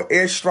 times more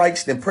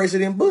airstrikes than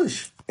President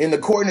Bush. And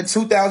according to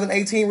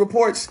 2018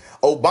 reports,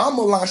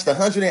 Obama launched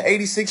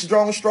 186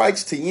 drone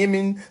strikes to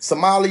Yemen,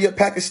 Somalia,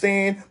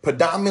 Pakistan,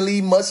 predominantly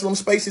Muslim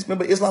spaces.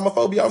 Remember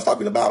Islamophobia I was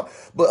talking about?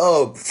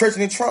 But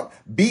President Trump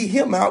beat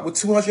him out with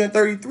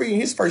 233 in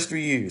his first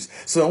 3 years.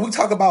 So when we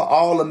talk about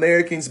all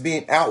Americans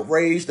being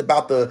outraged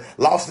about the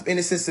loss of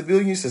innocent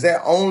civilians, does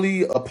that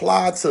only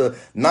apply to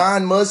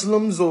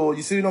non-Muslims, or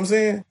you see what I'm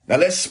saying? Now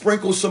let's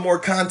sprinkle some more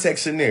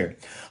context in there.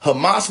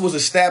 Hamas was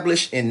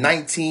established in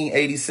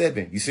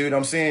 1987. You see what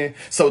I'm saying?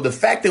 So the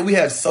fact that we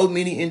have so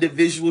many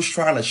individuals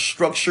trying to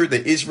structure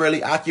the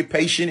Israeli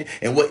occupation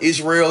and what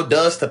Israel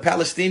does to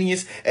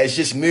Palestinians as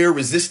just mere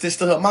resistance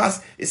to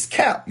Hamas is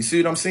cap. You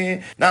see what I'm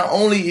saying? Not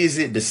only is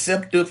it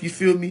deceptive, you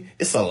feel me?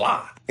 It's a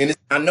lie. And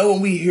I know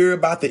when we hear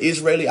about the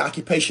Israeli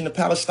occupation of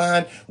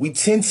Palestine, we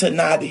tend to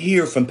not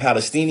hear from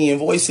Palestinian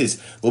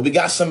voices. But we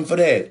got something for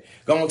that.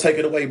 Go on, take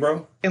it away,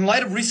 bro. In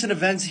light of recent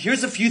events,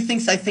 here's a few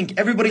things I think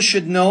everybody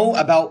should know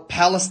about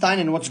Palestine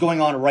and what's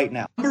going on right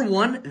now. Number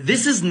one,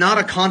 this is not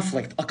a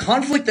conflict. A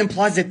conflict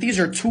implies that these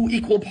are two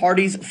equal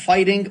parties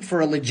fighting for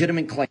a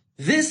legitimate claim.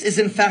 This is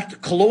in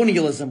fact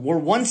colonialism, where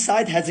one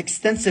side has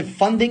extensive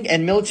funding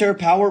and military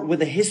power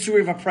with a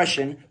history of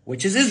oppression,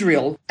 which is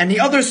Israel, and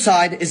the other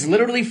side is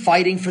literally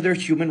fighting for their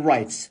human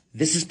rights.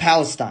 This is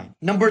Palestine.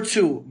 Number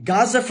two,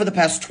 Gaza for the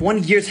past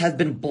 20 years has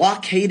been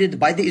blockaded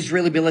by the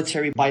Israeli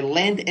military by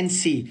land and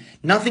sea.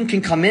 Nothing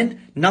can come in,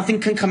 nothing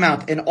can come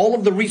out, and all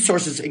of the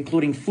resources,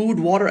 including food,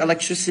 water,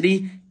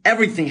 electricity,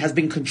 everything has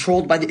been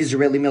controlled by the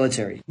Israeli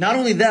military. Not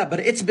only that, but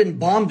it's been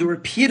bombed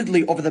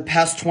repeatedly over the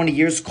past 20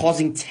 years,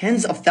 causing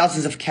tens of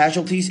thousands of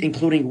casualties,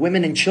 including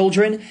women and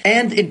children,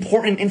 and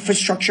important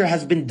infrastructure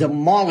has been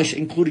demolished,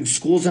 including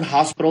schools and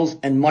hospitals,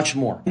 and much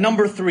more.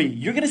 Number three,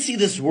 you're gonna see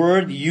this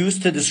word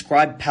used to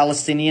describe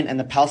Palestinian and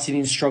the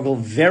Palestinian struggle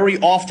very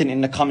often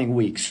in the coming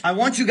weeks. I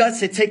want you guys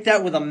to take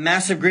that with a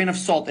massive grain of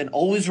salt, and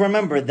always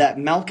remember that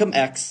Malcolm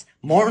X,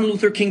 Martin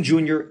Luther King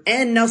Jr.,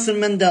 and Nelson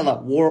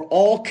Mandela were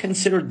all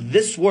considered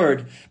this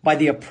word by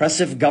the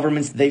oppressive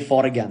governments they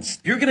fought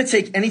against. If you're going to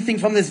take anything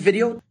from this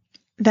video...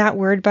 That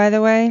word, by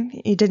the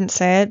way, he didn't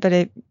say it, but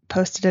it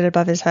posted it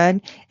above his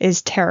head,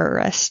 is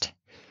terrorist.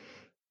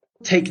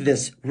 Take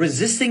this.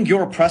 Resisting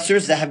your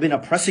oppressors that have been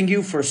oppressing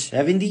you for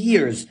 70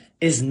 years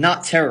is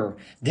not terror.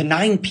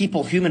 Denying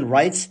people human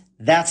rights,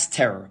 that's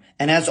terror.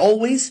 And as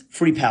always,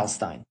 free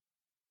Palestine.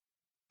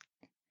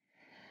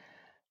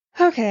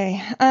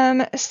 Okay.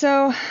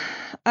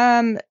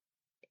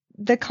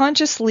 The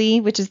Consciously,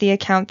 which is the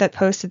account that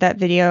posted that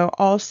video,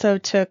 also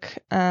took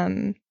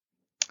videos.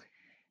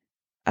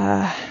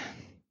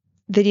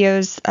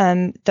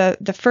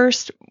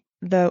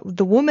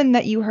 The woman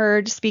that you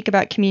heard speak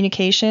about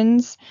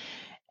communications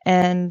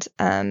and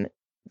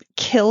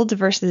killed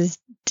versus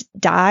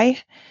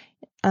die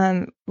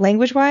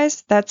language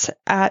wise, that's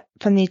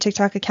from the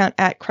TikTok account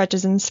at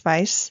Crutches and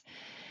Spice.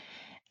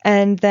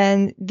 And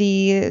then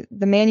the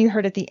man you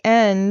heard at the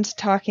end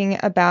talking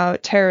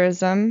about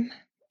terrorism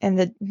and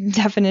the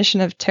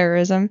definition of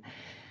terrorism,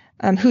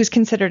 who's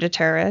considered a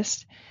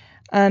terrorist,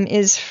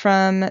 is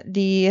from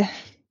the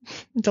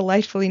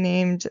delightfully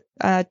named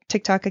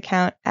TikTok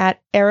account at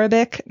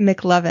Arabic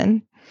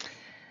McLovin.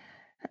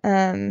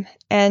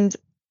 And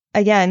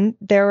again,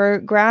 there were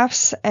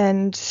graphs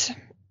and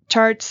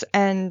charts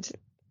and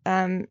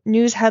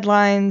news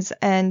headlines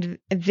and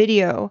a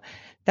video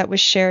that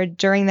was shared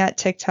during that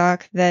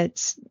TikTok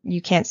that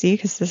you can't see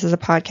because this is a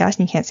podcast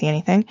and you can't see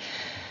anything.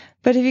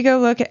 But if you go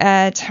look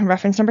at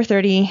reference number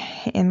 30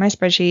 in my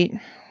spreadsheet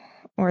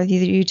or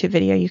the YouTube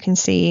video, you can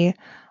see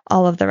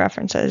all of the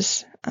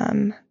references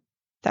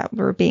that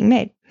were being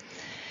made.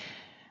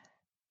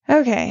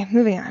 Okay,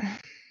 moving on.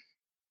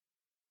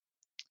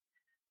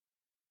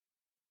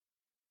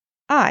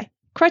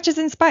 Crutches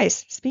and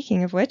Spice.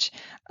 Speaking of which,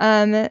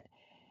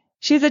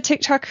 she's a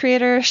TikTok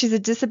creator. She's a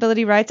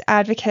disability rights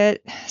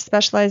advocate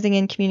specializing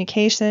in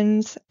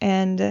communications,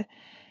 and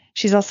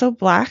she's also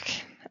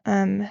Black,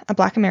 a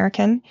Black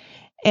American.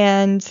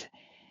 And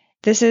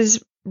this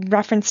is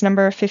reference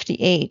number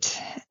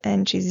 58,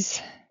 and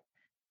she's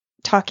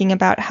talking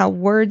about how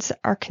words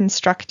are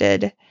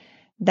constructed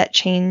that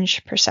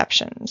change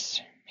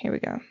perceptions. Here we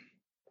go.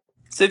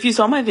 So if you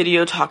saw my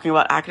video talking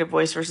about active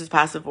voice versus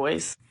passive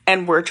voice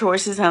and word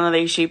choices and how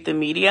they shape the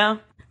media,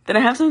 then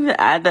I have something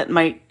to add that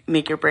might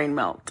make your brain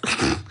melt.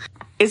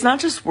 It's not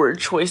just word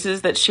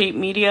choices that shape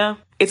media,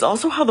 it's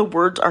also how the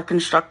words are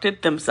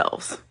constructed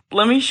themselves.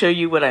 Let me show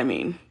you what I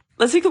mean.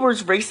 Let's take the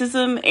words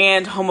racism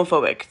and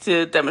homophobic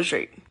to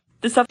demonstrate.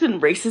 The substance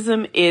in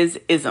racism is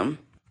ism.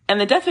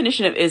 And the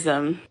definition of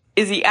ism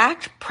is the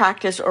act,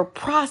 practice, or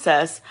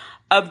process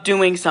of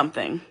doing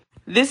something.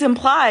 This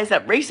implies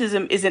that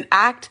racism is an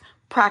act,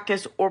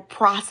 practice, or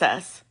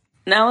process.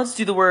 Now let's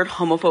do the word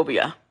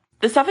homophobia.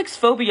 The suffix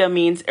phobia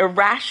means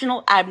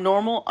irrational,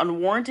 abnormal,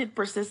 unwarranted,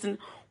 persistent,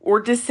 or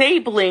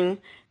disabling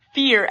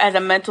fear as a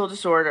mental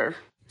disorder.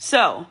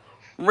 So,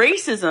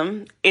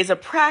 racism is a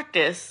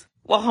practice,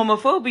 while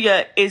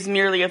homophobia is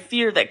merely a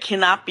fear that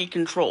cannot be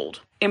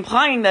controlled,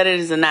 implying that it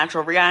is a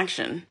natural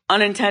reaction,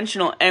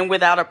 unintentional and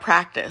without a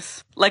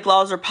practice, like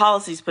laws or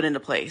policies put into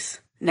place.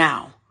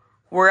 Now,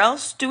 where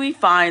else do we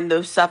find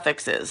those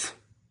suffixes?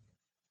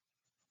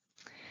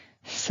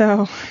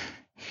 So,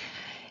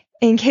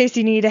 in case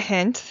you need a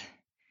hint,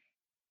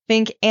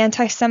 think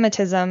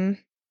anti-Semitism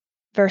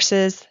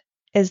versus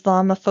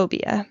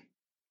Islamophobia.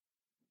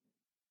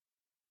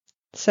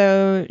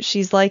 So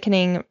she's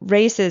likening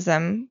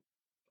racism,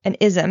 an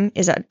ism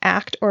is an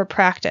act or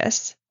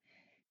practice.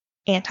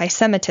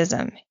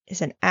 Anti-Semitism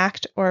is an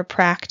act or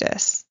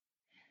practice.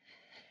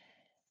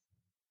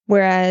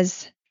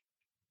 Whereas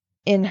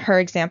in her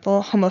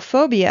example,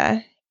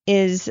 homophobia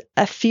is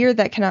a fear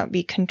that cannot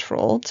be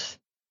controlled.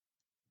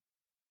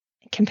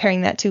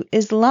 Comparing that to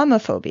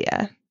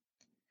Islamophobia,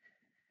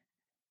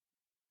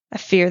 a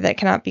fear that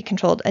cannot be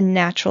controlled, a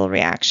natural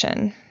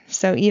reaction.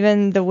 So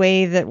even the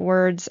way that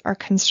words are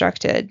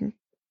constructed,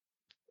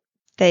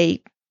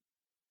 they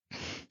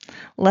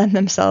lend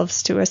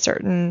themselves to a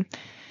certain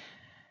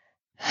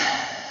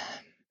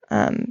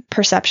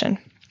perception.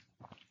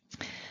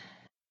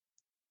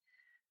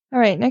 All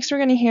right, next we're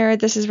going to hear,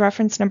 this is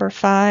reference number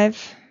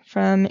 5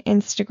 from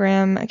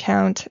Instagram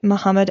account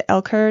Muhammad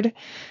Elkurd,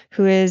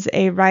 who is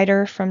a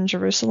writer from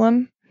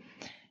Jerusalem,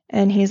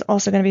 and he's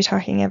also going to be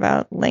talking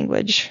about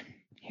language.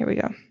 Here we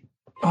go.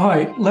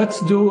 Hi,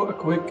 let's do a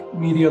quick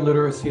media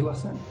literacy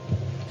lesson.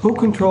 Who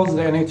controls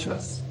the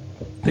NHS?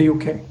 The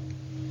UK.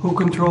 Who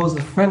controls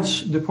the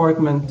French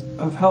Department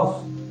of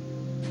Health?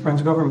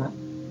 French government.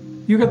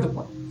 You get the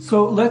point.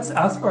 So let's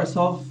ask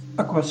ourselves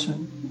a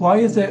question. Why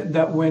is it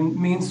that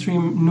when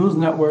mainstream news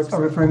networks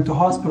are referring to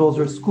hospitals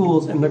or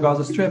schools in the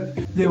Gaza Strip,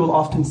 they will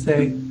often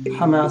say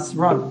Hamas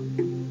run?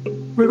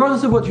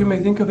 Regardless of what you may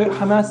think of it,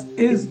 Hamas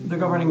is the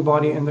governing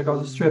body in the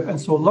Gaza Strip, and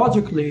so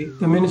logically,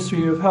 the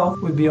Ministry of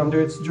Health would be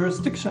under its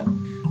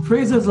jurisdiction.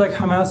 Phrases like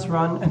Hamas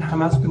run and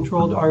Hamas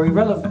controlled are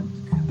irrelevant,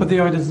 but they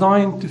are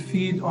designed to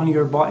feed on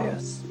your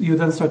bias. You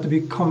then start to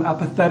become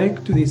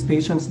apathetic to these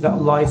patients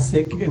that lie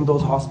sick in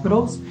those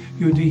hospitals.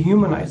 You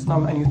dehumanize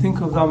them and you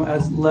think of them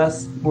as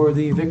less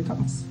worthy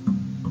victims.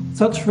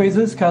 Such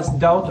phrases cast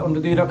doubt on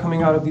the data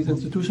coming out of these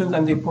institutions,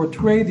 and they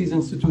portray these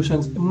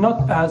institutions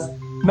not as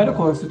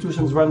medical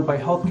institutions run by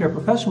healthcare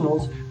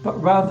professionals, but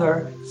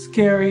rather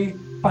scary,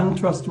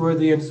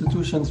 untrustworthy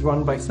institutions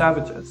run by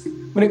savages.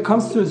 When it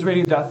comes to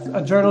Israeli death,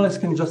 a journalist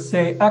can just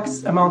say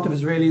X amount of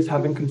Israelis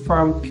have been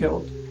confirmed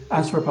killed.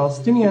 As for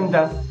Palestinian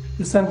death,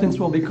 the sentence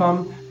will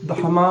become the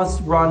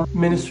Hamas-run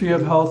Ministry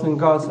of Health in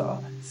Gaza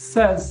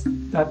says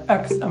that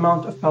X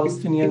amount of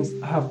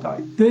Palestinians have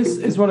died. This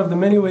is one of the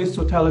many ways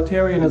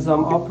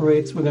totalitarianism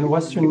operates within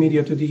Western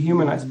media to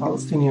dehumanize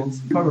Palestinians.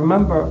 But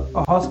remember,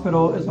 a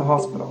hospital is a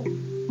hospital.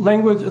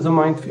 Language is a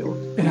minefield.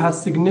 It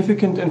has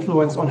significant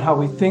influence on how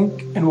we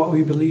think and what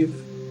we believe.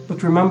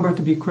 But remember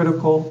to be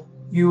critical.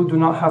 You do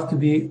not have to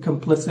be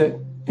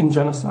complicit in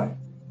genocide.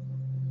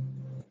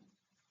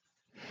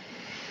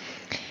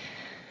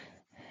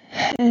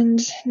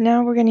 And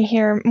now we're going to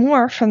hear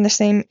more from the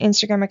same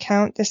Instagram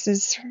account. This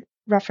is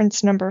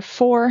reference number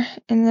 4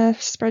 in the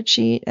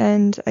spreadsheet.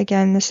 And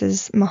again, this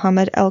is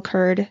Mohammed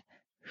El-Kurd,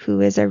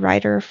 who is a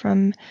writer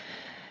from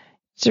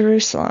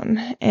Jerusalem.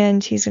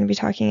 And he's going to be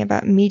talking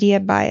about media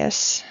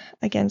bias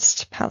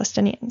against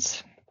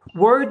Palestinians.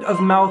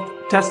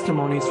 Word-of-mouth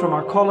testimonies from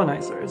our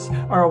colonizers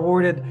are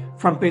awarded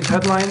front-page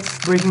headlines,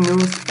 breaking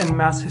news, and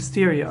mass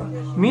hysteria.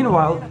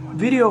 Meanwhile,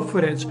 video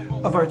footage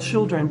of our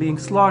children being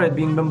slaughtered,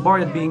 being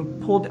bombarded,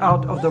 being pulled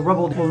out of the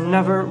rubble will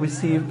never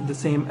receive the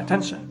same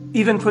attention.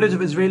 Even footage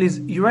of Israelis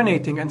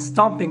urinating and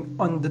stomping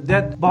on the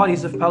dead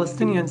bodies of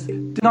Palestinians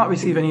did not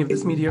receive any of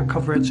this media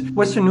coverage.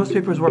 Western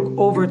newspapers work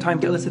overtime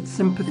to elicit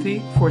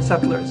sympathy for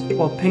settlers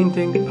while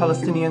painting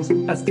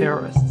Palestinians as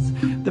terrorists.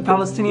 The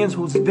Palestinians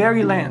whose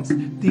very lands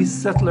these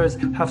settlers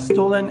have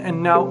stolen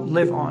and now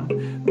live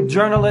on.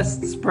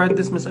 Journalists spread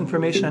this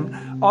misinformation,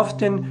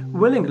 often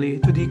willingly,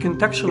 to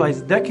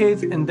decontextualize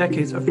decades and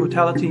decades of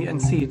brutality and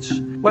siege.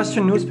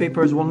 Western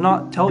newspapers will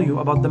not tell you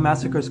about the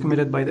massacres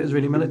committed by the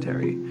Israeli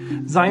military.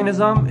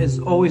 Zionism is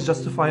always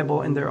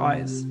justifiable in their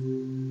eyes.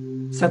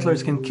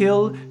 Settlers can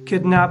kill,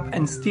 kidnap,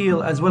 and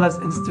steal, as well as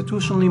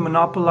institutionally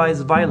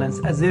monopolize violence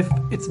as if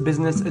it's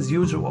business as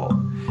usual.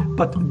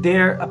 But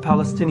dare a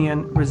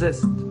Palestinian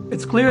resist?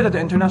 It's clear that the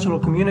international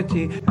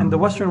community and the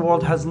Western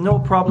world has no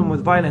problem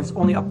with violence,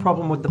 only a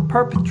problem with the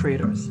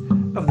perpetrators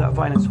of that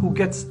violence, who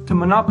gets to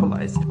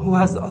monopolize, who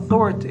has the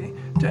authority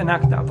to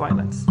enact that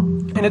violence.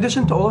 In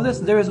addition to all of this,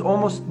 there is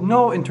almost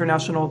no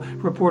international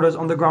reporters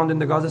on the ground in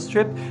the Gaza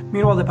Strip.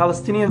 Meanwhile, the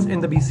Palestinians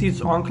in the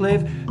besieged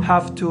enclave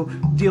have to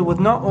deal with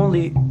not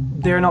only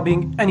there not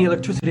being any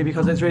electricity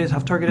because the Israelis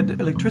have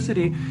targeted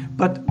electricity,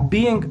 but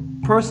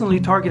being personally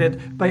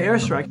targeted by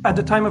airstrike. At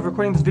the time of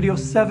recording this video,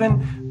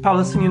 7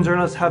 Palestinian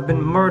journalists have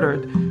been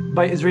murdered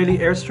by Israeli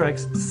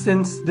airstrikes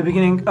since the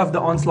beginning of the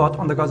onslaught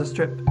on the Gaza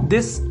Strip.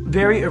 This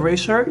very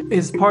erasure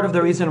is part of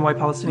the reason why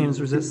Palestinians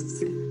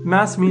resist.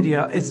 Mass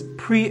media is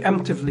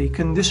preemptively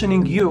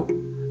conditioning you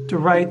to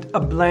write a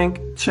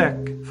blank check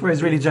for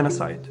Israeli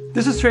genocide.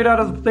 This is straight out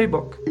of the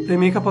playbook. They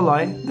make up a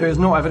lie, there is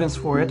no evidence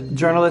for it,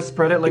 journalists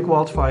spread it like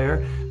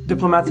wildfire,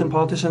 diplomats and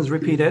politicians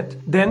repeat it,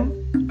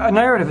 then a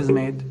narrative is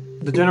made.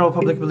 The general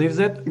public believes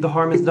it, the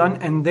harm is done,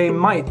 and they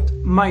might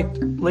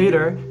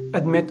later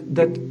admit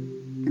that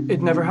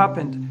it never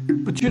happened.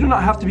 But you do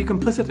not have to be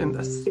complicit in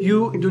this.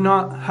 You do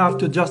not have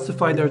to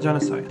justify their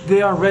genocide.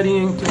 They are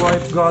readying to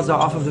wipe Gaza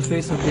off of the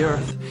face of the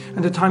earth,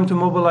 and the time to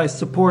mobilize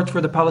support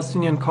for the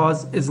Palestinian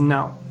cause is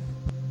now.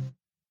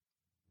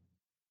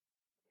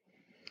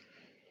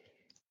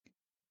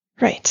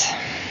 Right.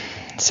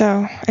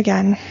 So,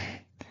 again,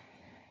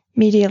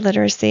 media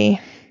literacy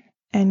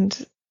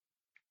and,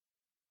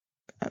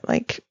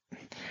 like,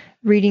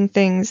 reading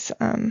things,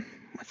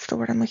 what's the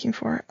word I'm looking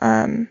for?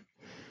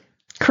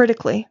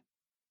 Critically,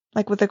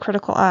 like with a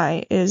critical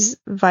eye, is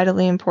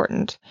vitally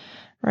important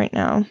right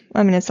now.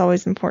 I mean, it's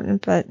always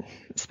important, but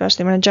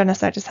especially when a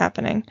genocide is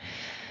happening.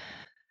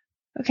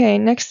 Okay,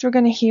 next we're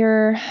going to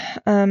hear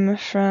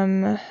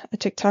from a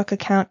TikTok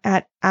account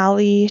at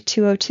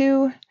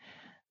Ali202.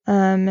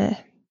 Her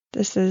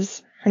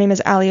name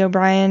is Ali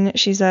O'Brien.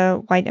 She's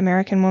a white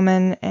American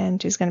woman, and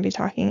she's going to be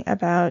talking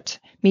about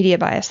media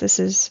bias. This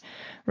is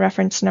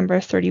reference number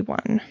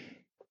 31.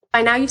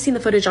 By now, you've seen the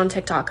footage on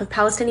TikTok of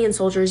Palestinian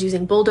soldiers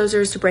using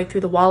bulldozers to break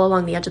through the wall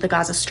along the edge of the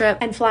Gaza Strip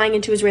and flying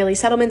into Israeli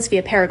settlements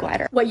via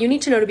paraglider. What you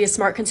need to know to be a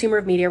smart consumer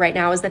of media right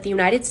now is that the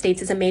United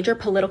States is a major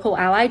political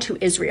ally to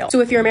Israel. So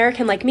if you're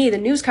American like me, the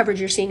news coverage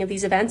you're seeing of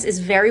these events is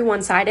very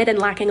one-sided and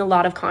lacking a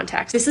lot of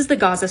context. This is the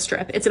Gaza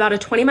Strip. It's about a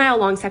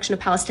 20-mile-long section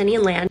of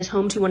Palestinian land. It's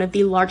home to one of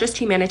the largest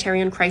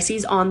humanitarian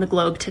crises on the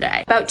globe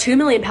today. About 2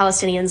 million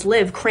Palestinians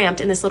live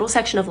cramped in this little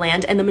section of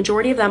land, and the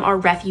majority of them are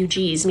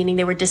refugees, meaning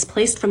they were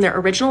displaced from their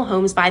original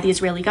homes by the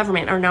Israeli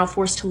government, are now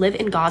forced to live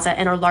in Gaza,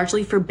 and are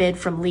largely forbid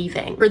from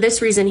leaving. For this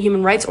reason,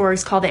 human rights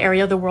orgs call the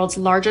area the world's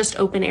largest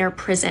open-air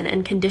prison,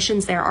 and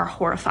conditions there are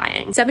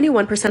horrifying.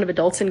 71% of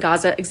adults in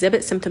Gaza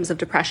exhibit symptoms of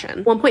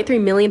depression.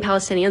 1.3 million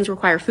Palestinians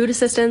require food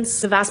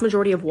assistance. The vast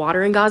majority of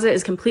water in Gaza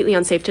is completely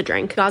unsafe to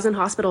drink. Gazan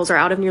hospitals are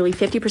out of nearly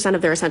 50%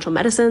 of their essential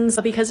medicines.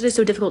 But because it is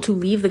so difficult to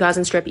leave the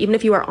Gazan Strip, even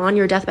if you are on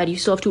your deathbed, you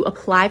still have to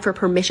apply for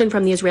permission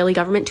from the Israeli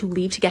government to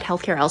leave to get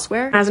healthcare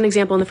elsewhere. As an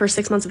example, in the first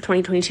 6 months of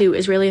 2022,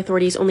 Israeli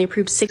authorities only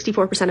approved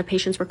 64% of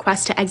patients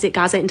request to exit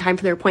Gaza in time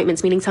for their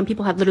appointments, meaning some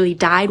people have literally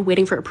died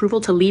waiting for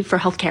approval to leave for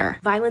healthcare.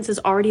 Violence is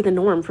already the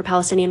norm for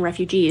Palestinian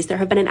refugees. There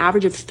have been an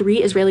average of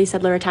 3 Israeli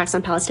settler attacks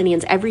on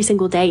Palestinians every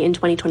single day in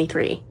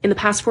 2023. In the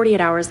past 48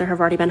 hours, there have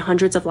already been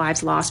hundreds of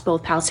lives lost,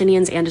 both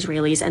Palestinians and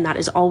Israelis, and that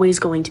is always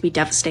going to be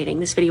devastating.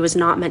 This video is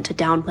not meant to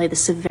downplay the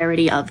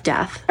severity of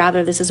death.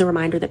 Rather, this is a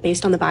reminder that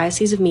based on the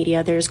biases of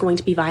media, there's going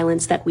to be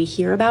violence that we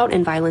hear about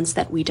and violence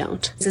that we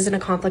don't. This isn't a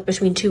conflict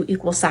between two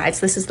equal sides.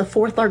 This is the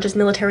 4th largest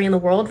military in the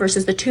world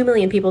versus the 2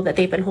 million people that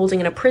they've been holding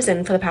in a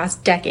prison for the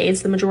past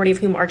decades, the majority of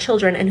whom are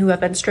children and who have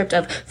been stripped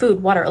of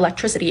food, water,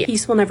 electricity.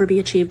 Peace will never be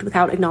achieved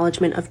without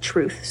acknowledgement of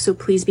truth. So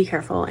please be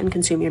careful and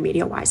consume your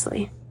media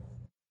wisely.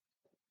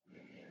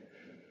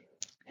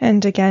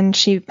 And again,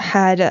 she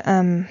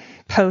had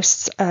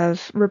posts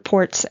of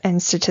reports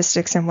and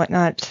statistics and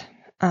whatnot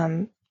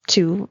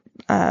to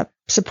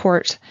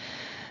support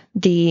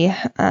the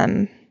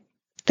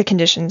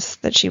conditions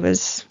that she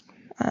was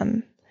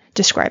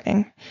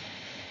describing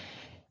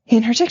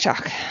in her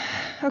TikTok.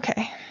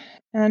 Okay.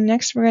 And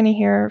next we're going to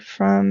hear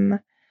from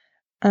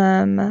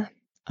a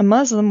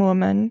Muslim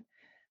woman.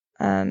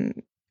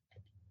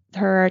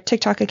 Her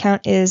TikTok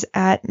account is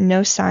at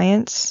No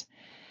Science.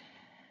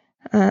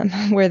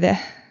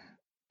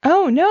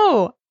 Oh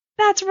no,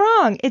 that's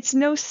wrong. It's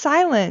No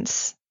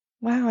Silence.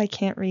 Wow, I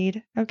can't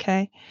read.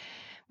 Okay.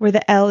 Where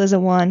the L is a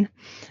 1.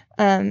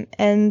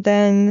 And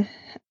then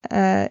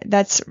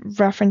that's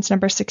reference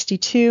number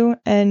 62.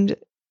 And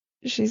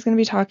she's going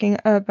to be talking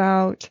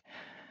about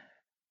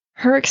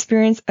her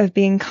experience of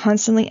being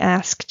constantly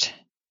asked,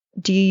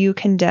 do you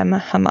condemn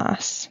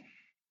Hamas?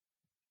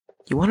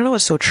 You want to know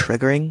what's so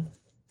triggering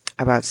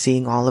about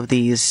seeing all of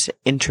these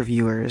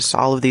interviewers,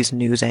 all of these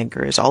news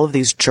anchors, all of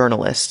these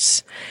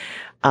journalists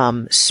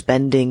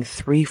spending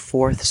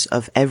 3/4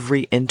 of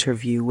every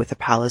interview with a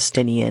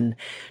Palestinian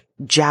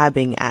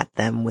jabbing at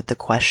them with the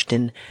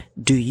question,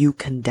 do you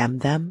condemn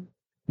them?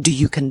 Do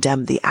you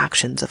condemn the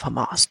actions of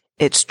Hamas?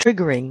 It's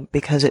triggering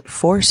because it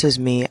forces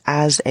me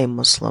as a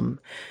Muslim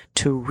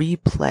to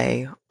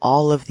replay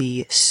all of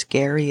the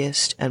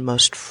scariest and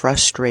most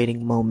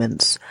frustrating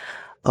moments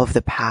of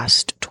the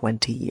past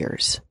 20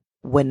 years.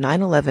 When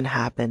 9/11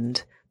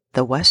 happened,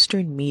 the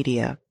Western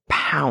media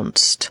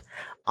pounced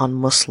on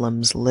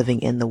Muslims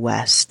living in the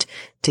West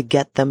to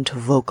get them to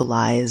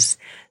vocalize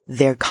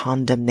their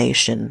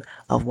condemnation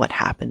of what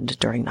happened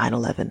during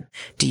 9/11.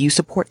 Do you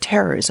support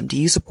terrorism? Do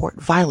you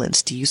support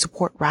violence? Do you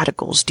support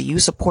radicals? Do you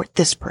support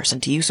this person?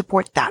 Do you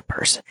support that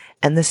person?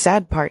 And the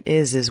sad part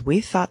is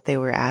we thought they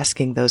were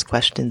asking those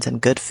questions in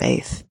good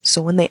faith.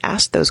 So when they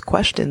asked those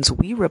questions,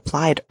 we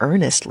replied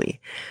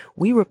earnestly.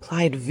 We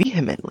replied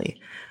vehemently.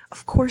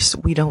 Of course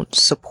we don't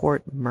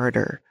support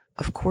murder.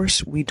 Of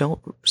course we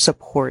don't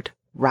support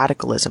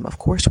radicalism. Of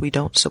course we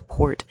don't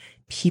support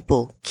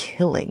people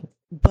killing.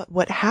 But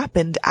what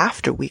happened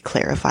after we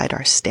clarified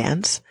our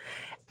stance,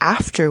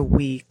 after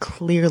we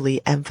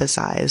clearly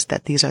emphasized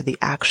that these are the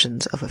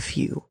actions of a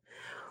few,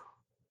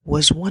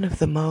 was one of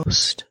the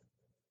most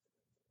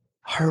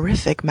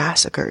horrific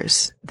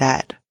massacres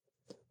that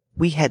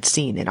we had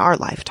seen in our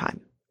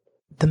lifetime.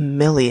 The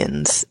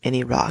millions in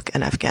Iraq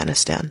and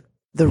Afghanistan,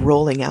 the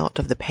rolling out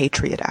of the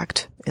Patriot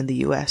Act in the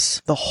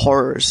US, the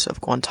horrors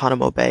of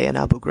Guantanamo Bay and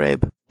Abu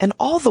Ghraib. And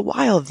all the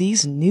while,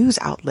 these news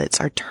outlets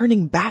are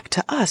turning back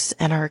to us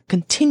and are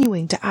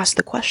continuing to ask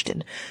the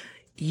question,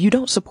 you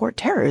don't support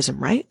terrorism,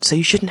 right? So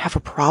you shouldn't have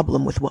a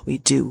problem with what we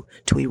do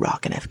to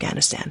Iraq and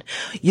Afghanistan.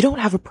 You don't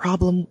have a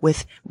problem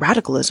with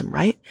radicalism,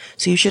 right?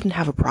 So you shouldn't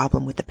have a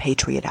problem with the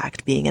Patriot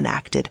Act being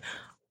enacted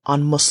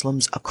on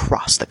Muslims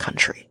across the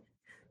country.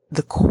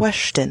 The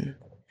question,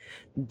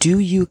 do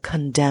you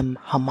condemn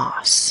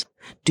Hamas?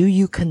 Do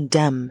you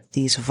condemn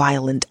these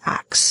violent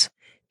acts?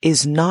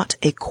 Is not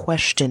a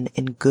question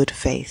in good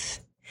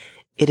faith.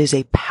 It is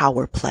a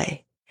power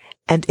play.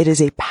 And it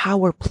is a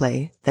power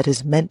play that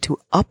is meant to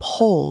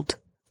uphold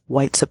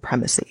white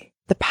supremacy.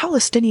 The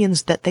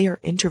Palestinians that they are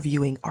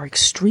interviewing are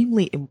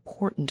extremely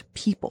important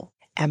people.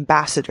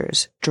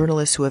 Ambassadors,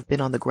 journalists who have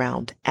been on the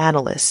ground,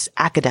 analysts,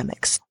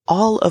 academics,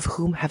 all of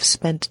whom have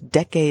spent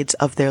decades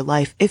of their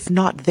life, if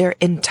not their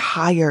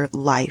entire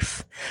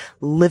life,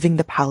 living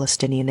the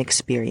Palestinian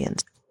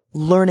experience,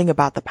 learning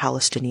about the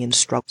Palestinian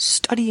struggle,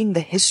 studying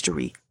the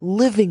history,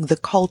 living the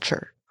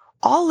culture.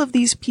 All of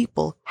these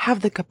people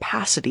have the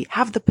capacity,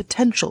 have the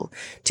potential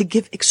to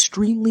give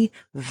extremely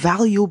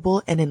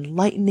valuable and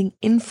enlightening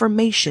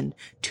information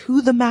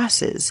to the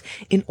masses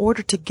in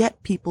order to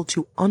get people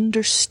to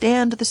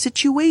understand the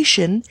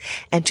situation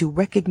and to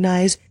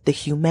recognize the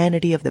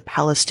humanity of the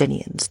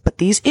Palestinians. But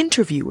these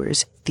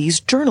interviewers, these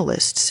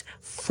journalists,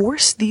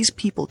 force these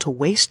people to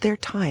waste their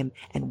time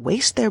and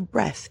waste their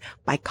breath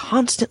by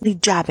constantly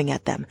jabbing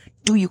at them.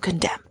 Do you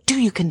condemn? Do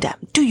you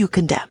condemn? Do you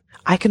condemn?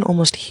 I can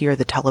almost hear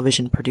the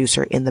television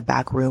producer in the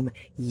back room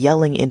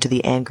yelling into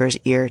the anchor's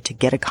ear to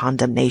get a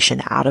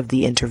condemnation out of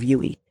the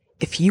interviewee.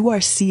 If you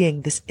are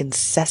seeing this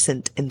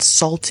incessant,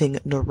 insulting,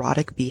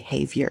 neurotic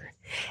behavior,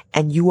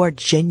 and you are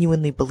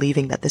genuinely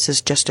believing that this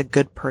is just a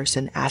good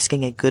person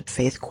asking a good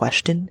faith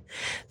question,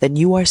 then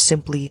you are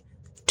simply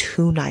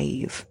too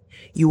naive.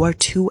 You are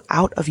too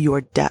out of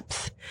your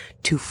depth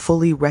to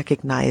fully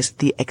recognize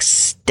the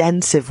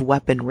extensive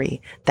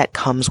weaponry that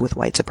comes with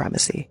white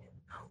supremacy.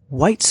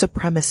 White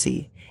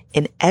supremacy,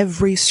 in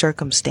every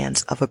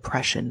circumstance of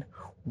oppression,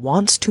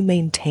 wants to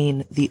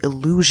maintain the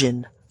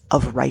illusion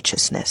of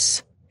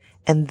righteousness.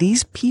 And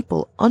these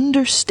people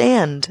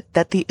understand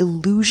that the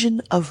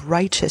illusion of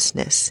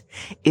righteousness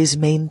is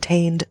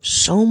maintained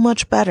so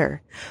much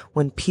better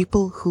when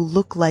people who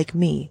look like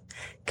me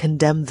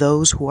condemn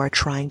those who are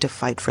trying to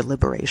fight for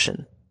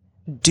liberation.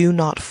 Do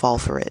not fall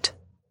for it.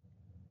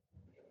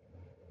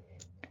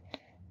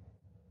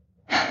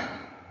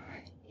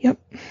 Yep.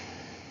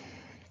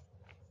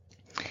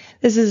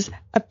 This is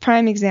a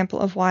prime example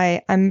of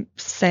why I'm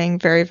saying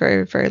very,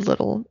 very, very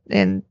little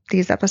in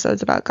these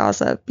episodes about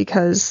Gaza,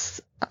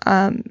 because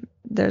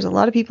there's a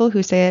lot of people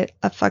who say it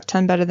a fuck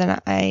ton better than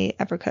I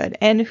ever could,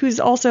 and whose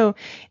also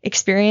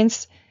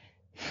experience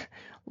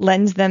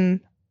lends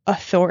them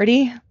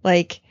authority.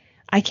 Like,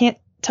 I can't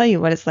tell you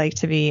what it's like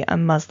to be a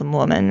Muslim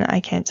woman. I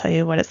can't tell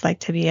you what it's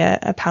like to be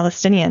a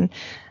Palestinian.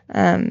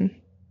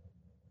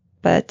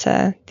 But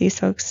these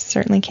folks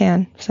certainly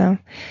can. So,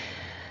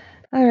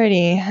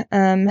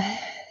 alrighty.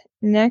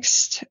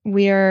 Next,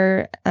 we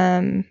are,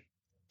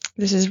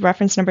 this is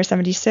reference number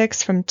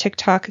 76 from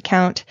TikTok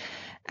account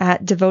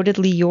at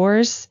Devotedly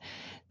Yours.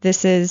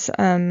 This is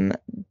the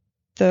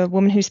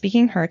woman who's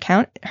speaking, her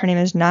account. Her name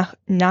is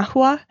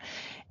Nahua,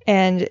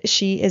 and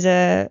she is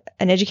an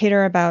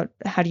educator about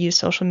how to use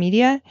social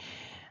media.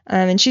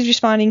 And she's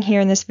responding here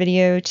in this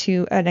video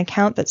to an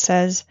account that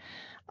says,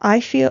 a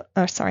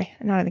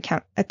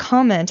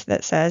comment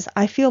that says,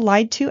 I feel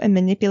lied to and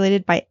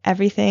manipulated by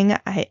everything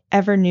I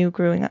ever knew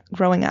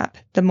growing up.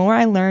 The more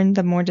I learn,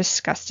 the more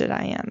disgusted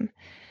I am.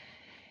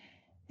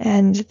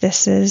 And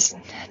this is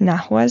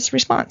Nahua's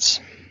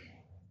response.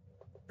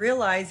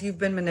 Realize you've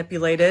been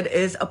manipulated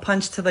is a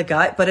punch to the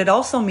gut, but it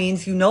also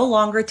means you no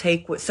longer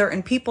take what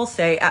certain people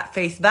say at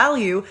face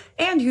value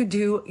and you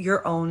do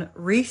your own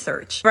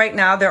research. Right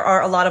now, there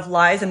are a lot of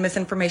lies and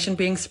misinformation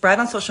being spread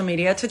on social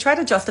media to try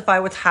to justify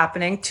what's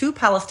happening to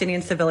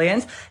Palestinian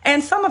civilians,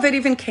 and some of it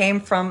even came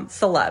from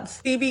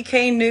celebs.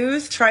 BBK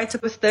News tried to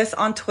post this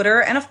on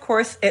Twitter, and of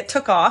course, it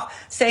took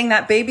off, saying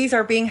that babies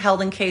are being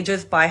held in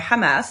cages by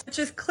Hamas, which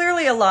is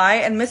clearly a lie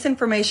and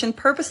misinformation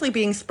purposely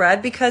being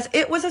spread because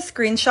it was a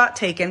screenshot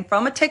taken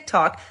from a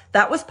TikTok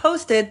that was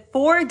posted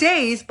 4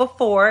 days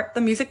before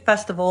the music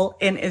festival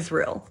in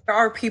Israel. There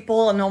are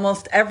people in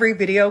almost every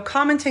video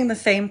commenting the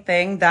same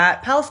thing,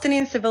 that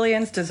Palestinian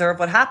civilians deserve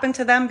what happened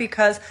to them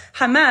because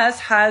Hamas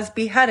has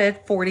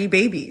beheaded 40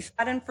 babies.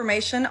 That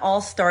information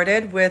all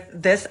started with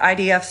this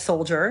IDF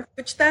soldier,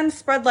 which then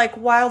spread like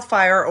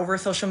wildfire over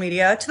social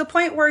media to the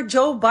point where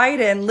Joe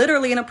Biden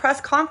literally in a press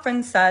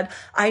conference said,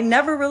 I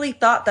never really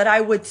thought that I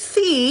would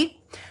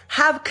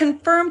have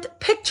confirmed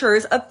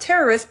pictures of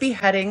terrorists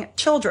beheading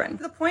children.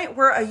 To the point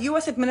where a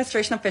U.S.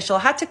 administration official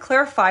had to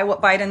clarify what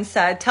Biden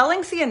said, telling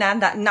CNN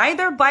that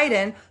neither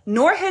Biden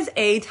nor his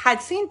aides had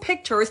seen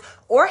pictures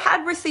or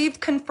had received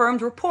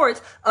confirmed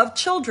reports of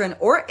children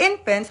or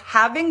infants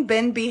having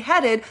been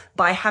beheaded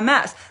by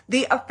Hamas.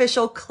 The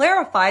official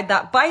clarified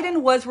that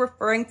Biden was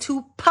referring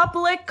to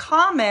public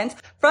comments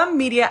from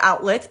media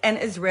outlets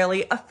and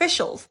Israeli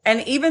officials.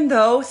 And even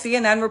though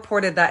CNN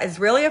reported that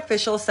Israeli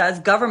officials says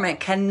government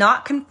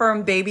cannot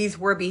confirm babies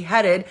were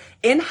beheaded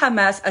in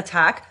Hamas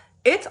attack,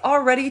 it's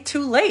already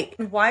too late.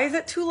 And why is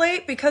it too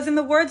late? Because in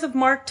the words of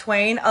Mark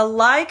Twain, a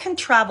lie can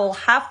travel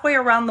halfway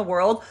around the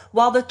world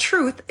while the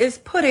truth is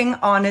putting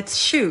on its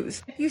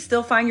shoes. If you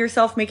still find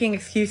yourself making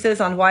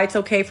excuses on why it's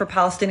okay for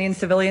Palestinian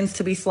civilians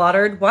to be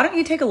slaughtered, why don't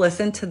you take a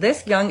listen to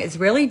this young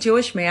Israeli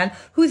Jewish man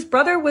whose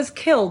brother was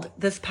killed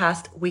this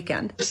past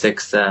weekend.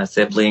 6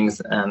 siblings,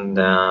 and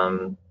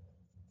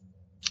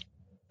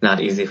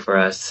not easy for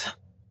us.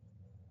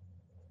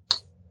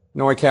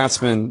 Noah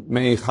Katzman,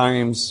 may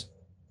Chaim's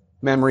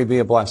memory be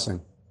a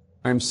blessing.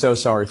 I'm so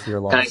sorry for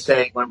your loss. Can I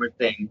say one more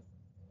thing?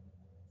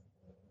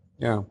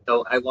 Yeah.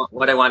 So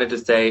what I wanted to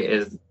say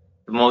is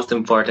the most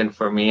important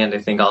for me, and I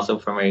think also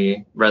for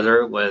my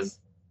brother, was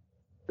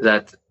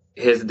that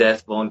his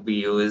death won't be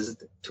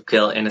used to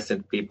kill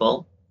innocent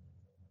people.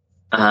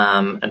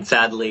 And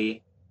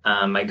sadly,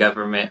 my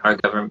government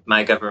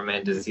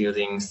is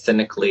using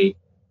cynically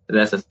the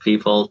death of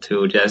people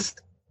to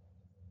just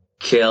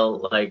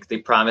kill. Like, they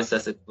promised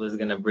us it's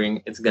gonna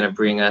bring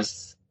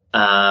us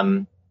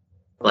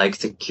like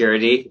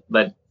security,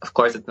 but of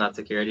course it's not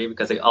security,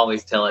 because they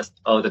always tell us,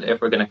 that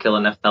if we're gonna kill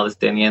enough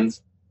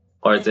Palestinians,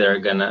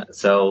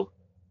 so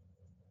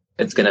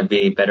it's gonna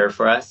be better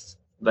for us.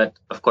 But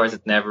of course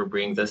it never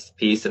brings us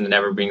peace, and it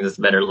never brings us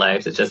better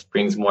lives. It just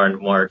brings more and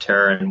more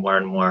terror and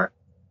more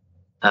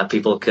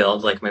people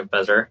killed, like my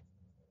brother.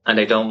 And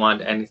I don't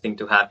want anything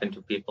to happen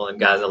to people in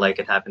Gaza like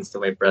it happens to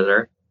my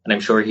brother, and I'm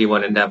sure he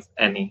wouldn't have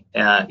any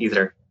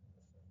either.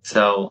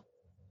 So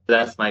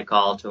that's my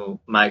call to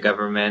my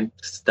government: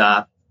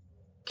 stop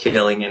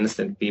killing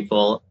innocent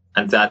people,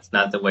 and that's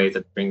not the way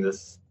that brings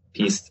us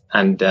peace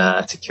and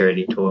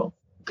security to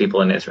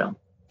people in Israel.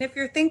 If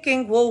you're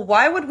thinking, well,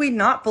 why would we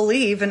not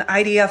believe an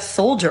IDF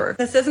soldier?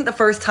 This isn't the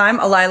first time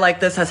a lie like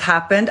this has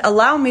happened.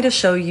 Allow me to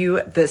show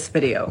you this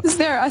video.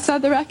 I saw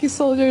the Iraqi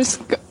soldiers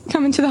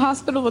come into the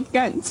hospital with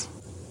guns.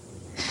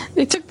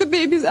 They took the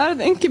babies out of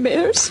the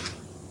incubators.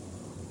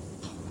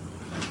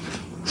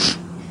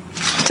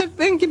 Took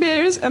the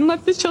incubators and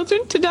left the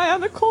children to die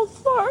on the cold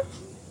floor.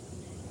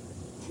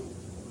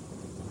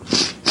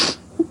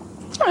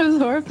 It was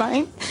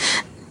horrifying.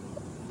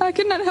 I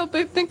could not help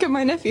but think of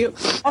my nephew.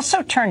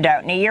 Also turned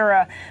out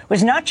Nayirah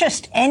was not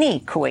just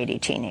any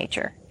Kuwaiti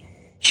teenager.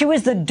 She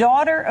was the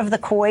daughter of the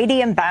Kuwaiti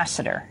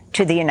ambassador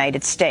to the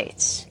United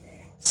States,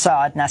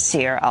 Saad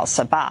Nasir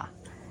al-Sabah.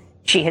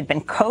 She had been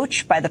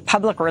coached by the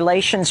public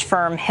relations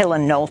firm Hill &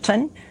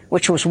 Knowlton,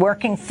 which was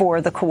working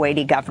for the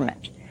Kuwaiti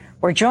government.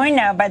 We're joined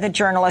now by the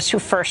journalist who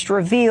first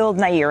revealed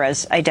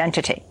Nayirah's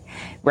identity.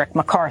 Rick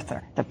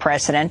MacArthur, the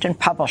president and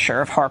publisher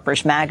of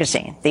Harper's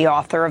Magazine, the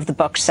author of the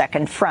book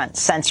Second Front,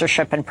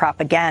 Censorship and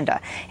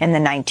Propaganda in the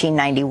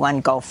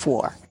 1991 Gulf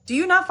War. Do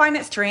you not find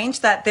it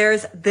strange that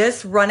there's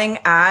this running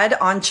ad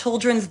on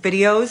children's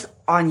videos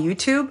on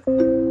YouTube?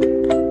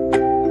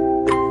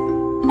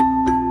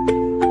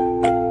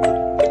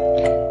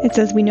 It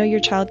says, we know your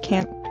child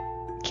can't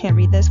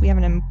read this. We have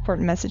an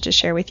important message to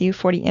share with you.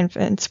 40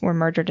 infants were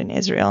murdered in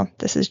Israel.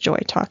 This is Joy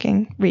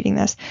talking, reading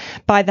this,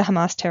 by the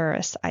Hamas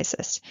terrorists,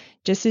 ISIS.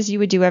 Just as you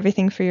would do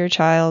everything for your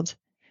child,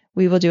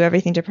 we will do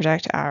everything to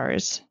protect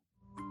ours.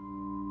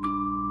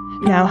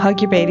 Now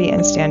hug your baby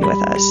and stand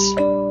with us.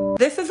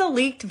 This is a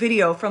leaked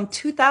video from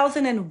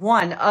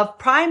 2001 of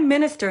Prime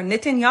Minister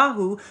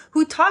Netanyahu,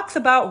 who talks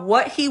about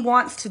what he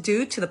wants to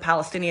do to the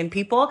Palestinian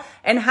people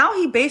and how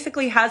he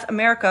basically has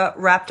America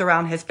wrapped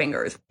around his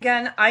fingers.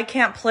 Again, I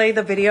can't play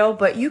the video,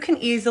 but you can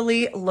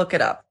easily look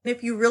it up.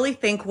 If you really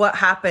think what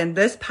happened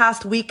this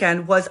past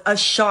weekend was a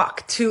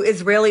shock to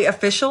Israeli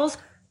officials,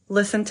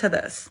 listen to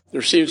this.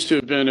 There seems to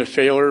have been a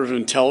failure of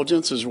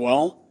intelligence as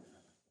well.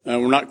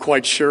 We're not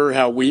quite sure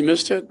how we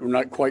missed it. We're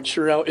not quite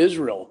sure how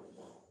Israel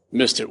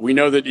missed it. We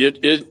know that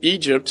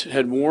Egypt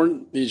had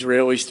warned the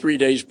Israelis 3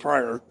 days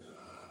prior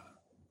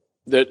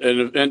that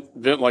an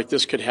event like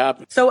this could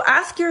happen. So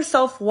ask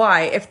yourself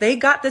why, if they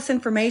got this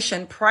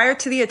information prior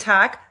to the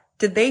attack,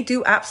 did they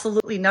do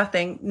absolutely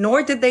nothing,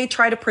 nor did they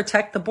try to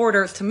protect the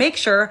borders to make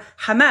sure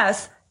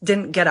Hamas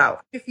didn't get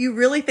out? If you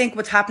really think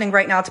what's happening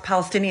right now to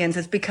Palestinians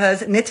is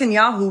because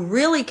Netanyahu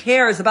really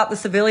cares about the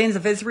civilians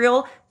of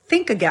Israel,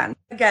 think again.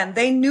 Again,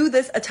 they knew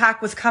this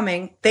attack was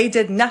coming. They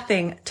did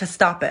nothing to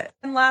stop it.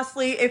 And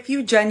lastly, if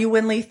you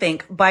genuinely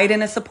think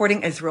Biden is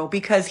supporting Israel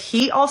because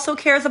he also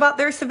cares about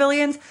their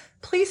civilians,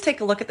 please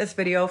take a look at this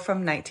video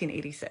from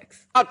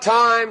 1986. About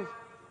time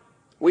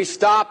we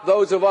stop,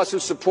 those of us who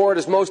support,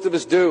 as most of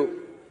us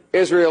do,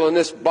 Israel in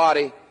this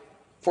body,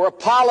 for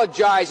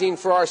apologizing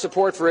for our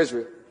support for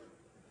Israel.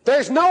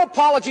 There's no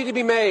apology to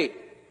be made.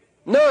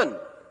 None.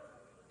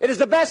 It is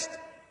the best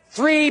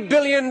 $3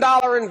 billion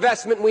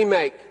investment we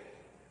make.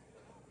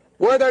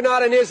 Were there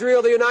not an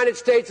Israel, the United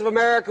States of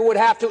America would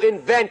have to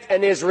invent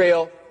an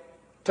Israel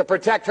to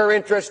protect her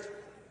interest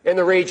in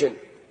the region.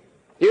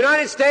 The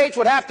United States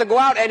would have to go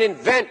out and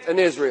invent an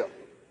Israel.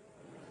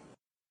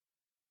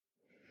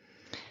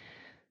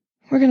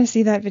 We're going to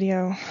see that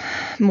video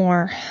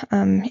more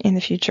in the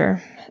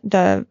future,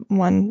 the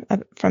one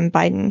from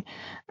Biden.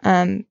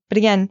 But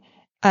again,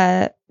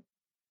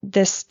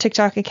 this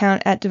TikTok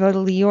account at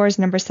Devotedly Yours,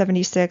 number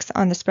 76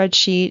 on the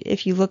spreadsheet.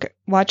 If you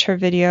watch her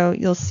video,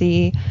 you'll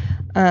see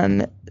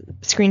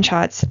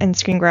screenshots and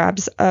screen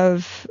grabs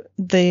of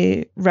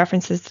the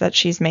references that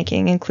she's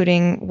making,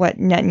 including what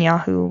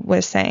Netanyahu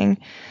was saying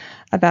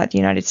about the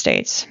United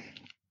States.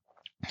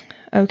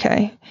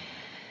 Okay.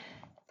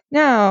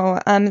 Now,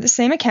 the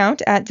same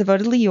account at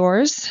Devotedly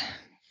Yours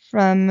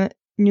from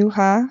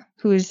Nuha,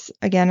 who is,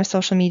 again, a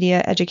social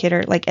media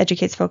educator,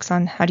 educates folks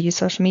on how to use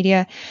social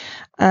media.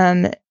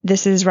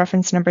 This is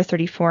reference number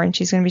 34, and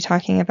she's going to be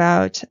talking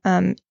about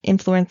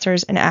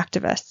influencers and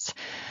activists.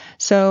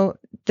 So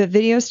the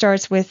video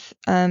starts with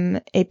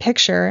a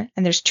picture,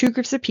 and there's two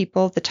groups of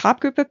people. The top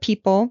group of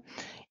people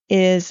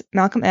is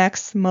Malcolm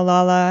X,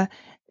 Malala,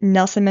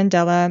 Nelson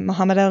Mandela,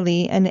 Muhammad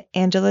Ali, and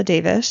Angela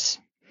Davis.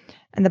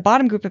 And the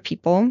bottom group of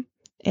people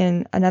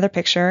in another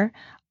picture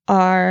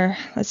are,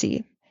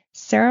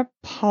 Sarah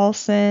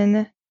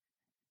Paulson,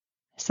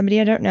 somebody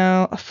I don't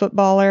know, a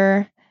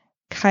footballer,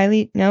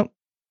 I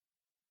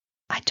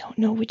don't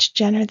know which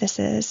Jenner this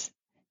is.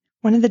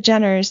 One of the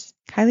Jenners,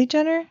 Kylie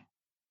Jenner?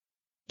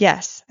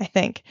 Yes, I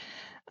think.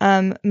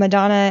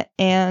 Madonna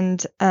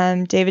and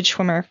David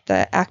Schwimmer,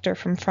 the actor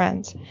from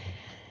Friends.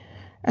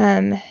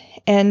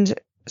 And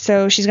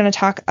so she's going to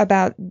talk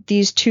about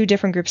these two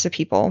different groups of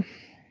people.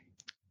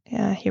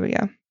 Yeah, here we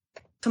go.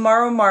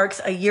 Tomorrow marks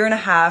a 1.5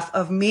 years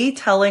of me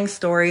telling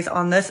stories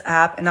on this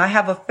app, and I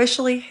have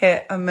officially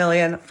hit 1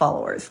 million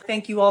followers.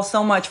 Thank you all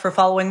so much for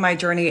following my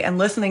journey and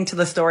listening to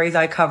the stories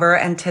I cover,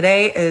 and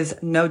today is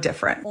no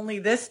different. Only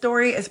this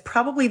story is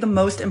probably the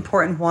most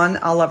important one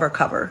I'll ever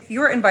cover.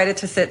 You were invited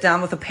to sit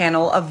down with a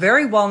panel of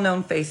very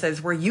well-known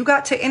faces where you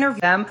got to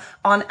interview them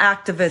on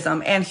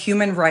activism and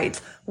human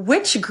rights.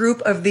 Which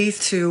group of these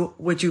two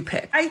would you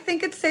pick? I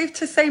think it's safe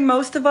to say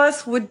most of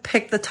us would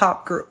pick the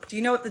top group. Do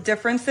you know what the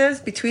difference is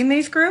between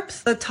these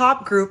groups? The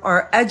top group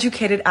are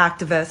educated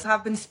activists who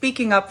have been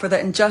speaking up for the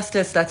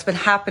injustice that's been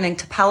happening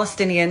to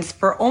Palestinians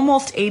for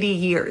almost 80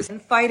 years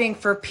and fighting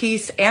for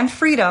peace and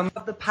freedom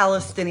of the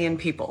Palestinian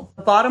people.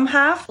 The bottom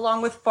half,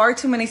 along with far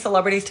too many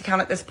celebrities to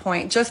count at this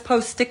point, just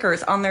post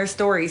stickers on their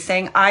stories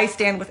saying, I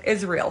stand with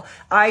Israel,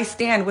 I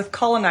stand with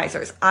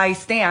colonizers, I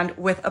stand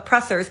with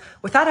oppressors,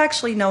 without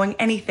actually knowing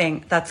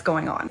anything that's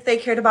going on. If they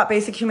cared about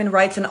basic human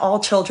rights and all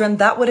children,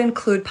 that would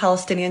include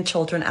Palestinian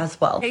children as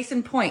well. Case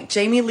in point,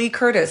 Jamie Lee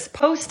Curtis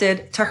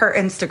posted to her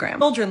Instagram,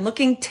 children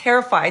looking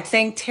terrified,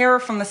 saying terror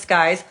from the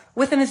skies,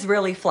 with an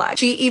Israeli flag.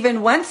 She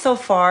even went so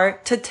far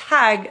to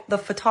tag the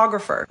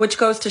photographer, which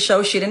goes to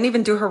show she didn't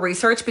even do her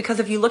research, because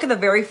if you look at the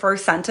very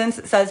first sentence,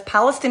 it says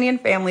Palestinian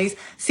families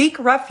seek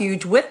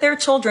refuge with their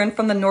children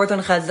from the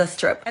northern Gaza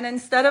Strip. And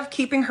instead of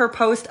keeping her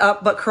post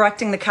up but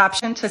correcting the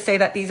caption to say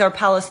that these are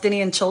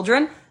Palestinian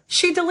children,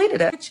 she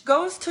deleted it, which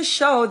goes to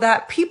show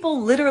that people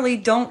literally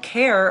don't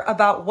care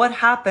about what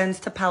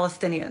happens to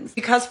Palestinians.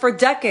 Because for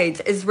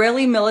decades,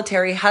 Israeli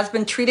military has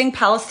been treating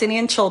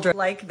Palestinian children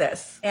like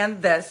this,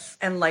 and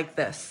like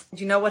this.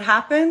 Do you know what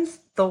happens?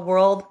 The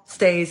world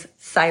stays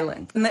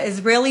silent. And the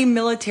Israeli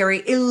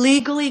military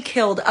illegally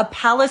killed a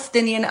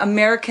Palestinian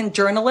American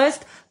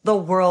journalist. The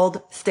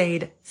world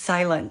stayed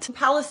silent.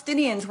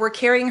 Palestinians were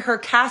carrying her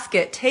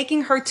casket,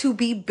 taking her to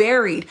be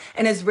buried,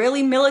 and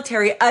Israeli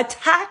military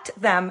attacked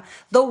them.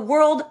 The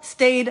world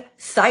stayed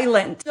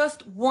silent.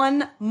 Just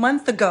 1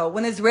 month ago,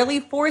 when Israeli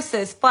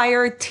forces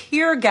fired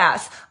tear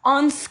gas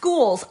on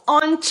schools,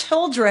 on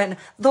children,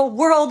 the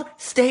world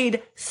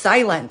stayed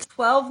silent.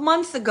 12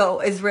 months ago,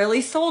 Israeli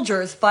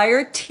soldiers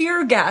fired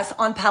tear gas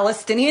on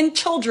Palestinian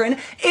children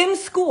in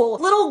school,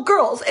 little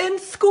girls in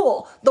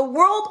school. The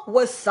world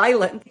was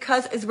silent.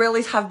 Because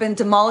Israelis have been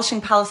demolishing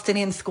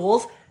Palestinian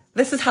schools,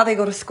 this is how they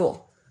go to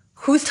school.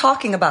 Who's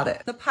talking about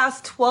it? The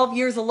past 12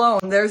 years alone,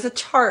 there's a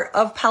chart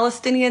of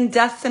Palestinian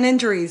deaths and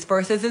injuries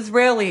versus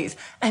Israelis.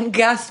 And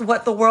guess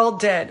what the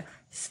world did?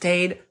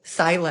 Stayed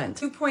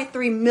silent.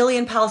 2.3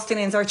 million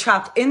Palestinians are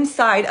trapped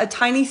inside a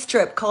tiny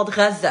strip called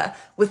Gaza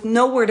with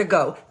nowhere to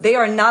go. They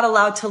are not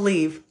allowed to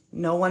leave.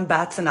 No one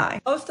bats an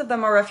eye. Most of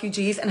them are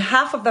refugees and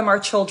half of them are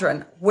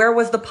children. Where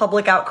was the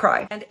public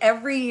outcry? And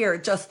every year,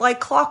 just like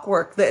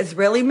clockwork, the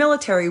Israeli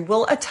military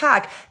will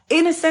attack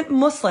innocent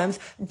Muslims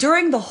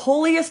during the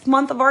holiest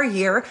month of our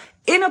year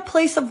in a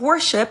place of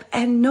worship,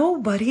 and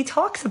nobody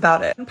talks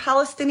about it. And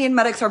Palestinian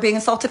medics are being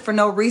assaulted for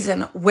no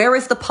reason. Where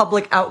is the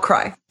public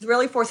outcry?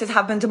 Israeli forces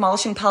have been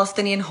demolishing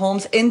Palestinian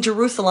homes in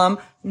Jerusalem.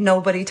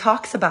 Nobody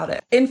talks about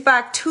it. In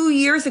fact, 2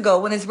 years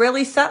ago, when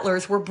Israeli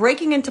settlers were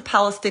breaking into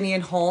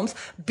Palestinian homes,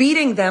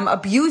 beating them,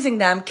 abusing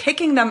them,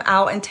 kicking them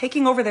out, and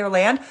taking over their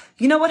land,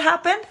 you know what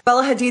happened?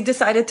 Bella Hadid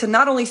decided to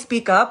not only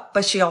speak up,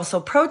 but she also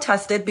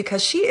protested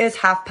because she is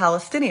half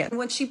Palestinian.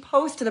 When she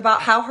posted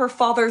about how her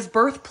father's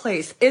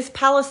birthplace is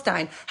Palestine,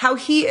 how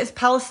he is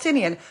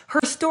Palestinian, her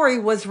story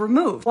was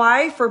removed.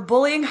 Why? For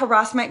bullying,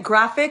 harassment,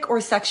 graphic,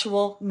 or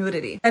sexual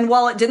nudity. And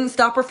while it didn't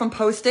stop her from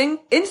posting,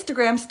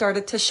 Instagram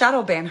started to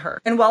shadow ban her.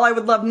 And while I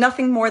would love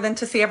nothing more than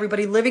to see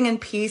everybody living in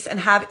peace and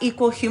have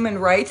equal human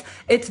rights,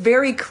 it's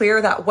very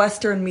clear that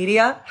Western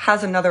media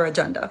has another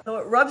agenda. So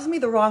it rubs me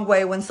the wrong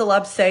way when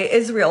celebs say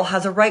Israel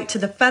has a right to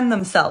defend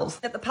themselves.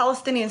 Yet the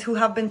Palestinians who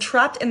have been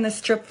trapped in this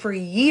strip for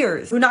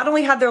years, who not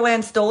only had their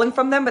land stolen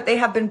from them, but they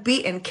have been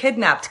beaten,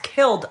 kidnapped,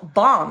 killed,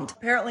 bombed.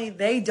 Apparently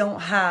they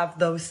don't have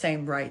those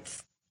same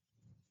rights.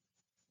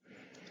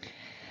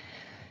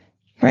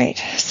 Right.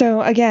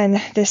 So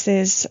again, this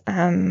is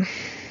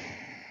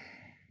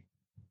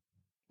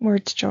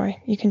words,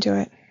 Joy. You can do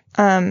it.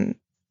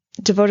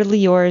 Devotedly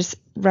Yours,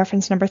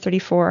 reference number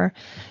 34.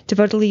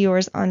 Devotedly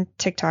Yours on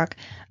TikTok.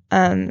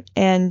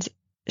 And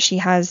she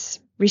has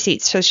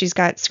receipts. So she's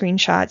got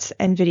screenshots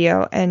and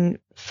video and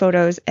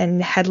photos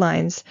and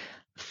headlines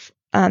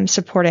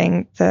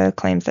supporting the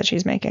claims that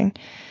she's making.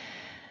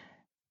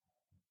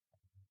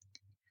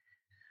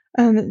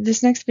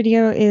 This next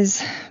video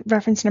is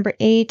reference number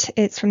 8.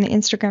 It's from the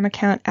Instagram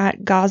account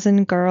at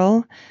Gazan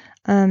Girl.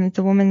 The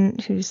woman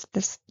who's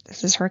this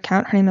is her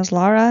account. Her name is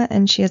Laura,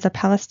 and she is a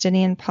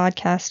Palestinian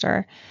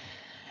podcaster.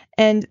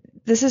 And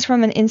this is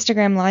from an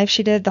Instagram live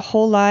she did. The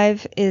whole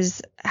live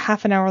is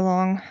half an hour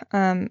long.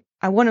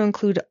 I want to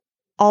include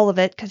all of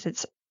it because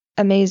it's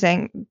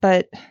amazing.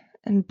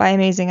 And by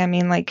amazing, I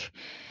mean like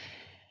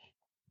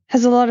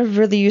has a lot of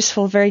really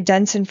useful, very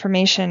dense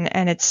information,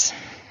 and it's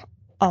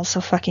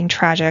also fucking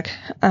tragic.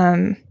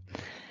 But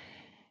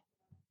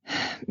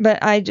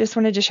I just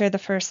wanted to share the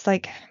first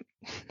of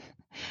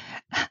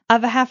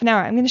a half an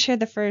hour. I'm going to share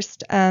the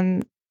first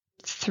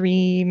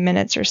 3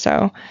 minutes or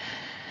so,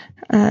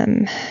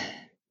 and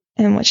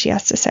what she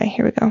has to say.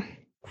 Here we go.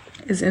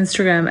 Is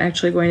Instagram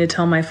actually going to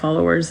tell my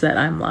followers that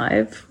I'm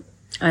live?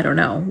 I don't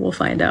know. We'll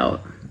find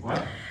out.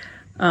 What?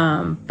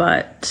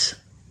 But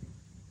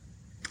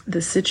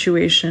the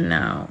situation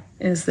now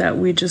is that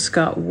we just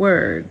got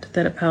word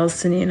that a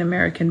Palestinian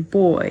American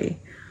boy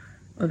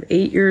of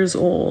 8 years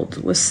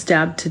old was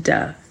stabbed to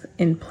death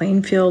in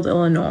Plainfield,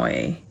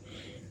 Illinois,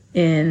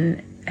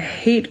 in a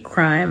hate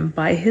crime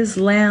by his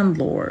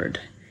landlord,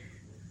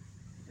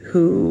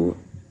 who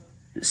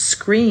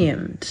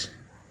screamed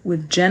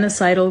with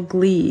genocidal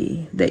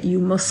glee that you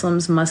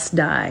Muslims must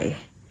die.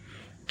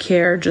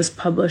 CARE just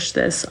published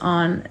this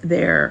on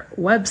their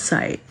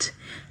website.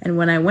 And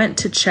when I went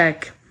to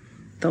check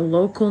the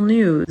local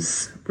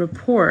news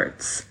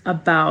reports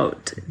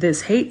about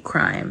this hate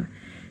crime,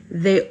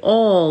 they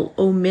all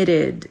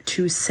omitted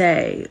to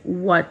say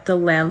what the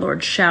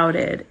landlord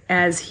shouted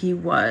as he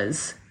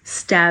was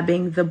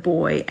stabbing the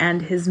boy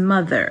and his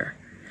mother.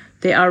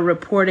 They are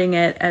reporting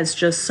it as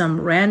just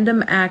some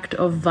random act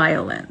of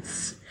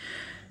violence.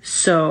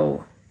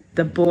 So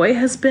the boy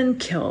has been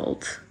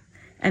killed,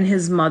 and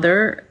his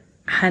mother,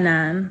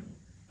 Hanan,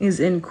 is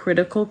in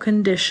critical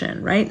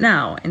condition right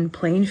now in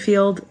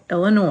Plainfield,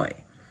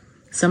 Illinois.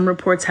 Some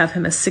reports have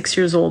him as 6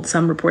 years old.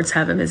 Some reports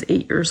have him as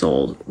 8 years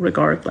old,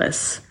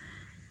 regardless.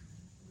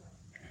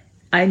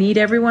 I need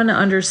everyone to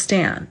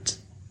understand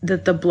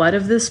that the blood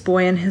of this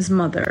boy and his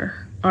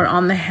mother are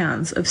on the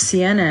hands of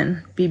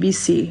CNN,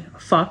 BBC,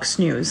 Fox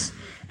News,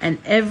 and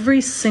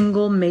every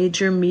single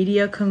major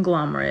media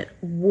conglomerate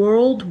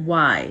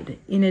worldwide,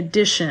 in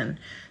addition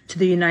to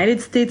the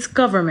United States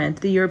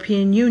government, the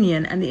European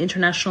Union, and the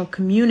international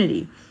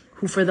community,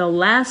 who for the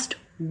last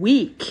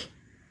week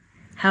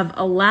have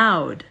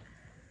allowed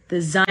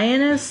the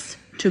Zionists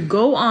to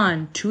go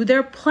on to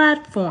their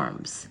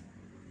platforms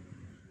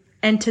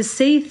and to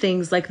say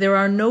things like there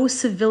are no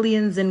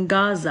civilians in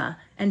Gaza,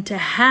 and to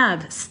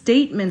have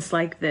statements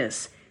like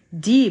this,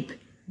 deep,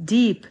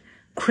 deep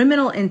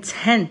criminal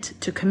intent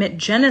to commit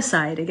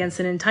genocide against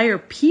an entire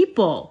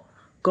people,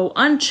 go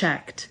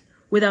unchecked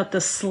without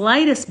the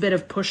slightest bit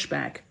of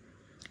pushback.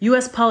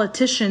 U.S.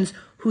 politicians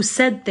who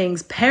said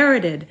things,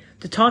 parroted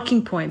the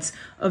talking points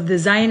of the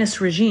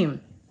Zionist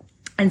regime,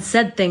 and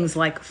said things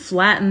like,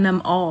 flatten them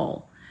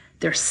all.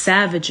 They're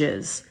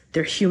savages.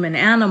 They're human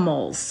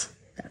animals.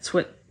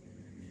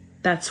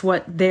 That's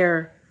what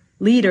their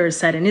leaders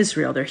said in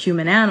Israel. They're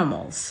human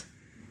animals.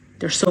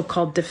 Their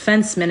so-called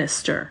defense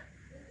minister,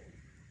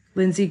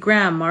 Lindsey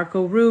Graham,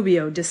 Marco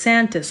Rubio,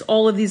 DeSantis,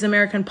 all of these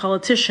American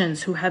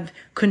politicians who have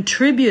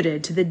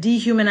contributed to the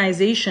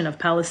dehumanization of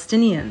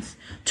Palestinians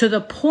to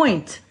the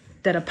point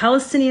that a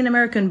Palestinian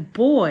American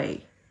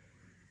boy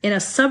in a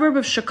suburb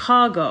of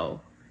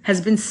Chicago has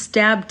been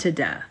stabbed to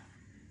death.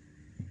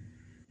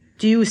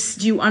 Do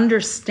you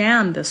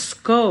understand the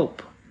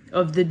scope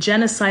of the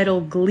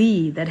genocidal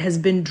glee that has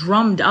been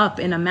drummed up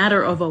in a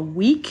matter of a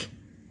week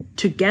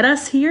to get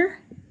us here?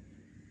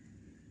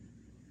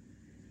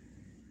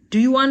 Do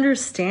you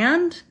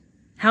understand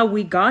how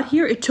we got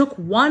here? It took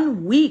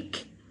 1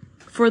 week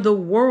for the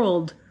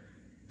world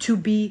to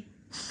be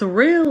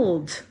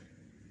thrilled,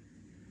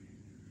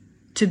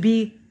 to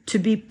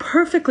be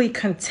perfectly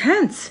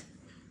content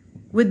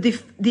with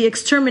the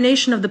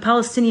extermination of the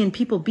Palestinian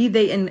people, be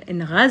they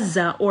in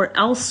Gaza or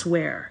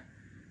elsewhere.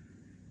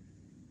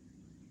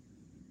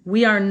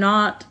 We are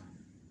not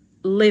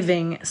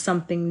living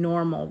something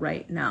normal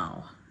right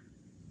now.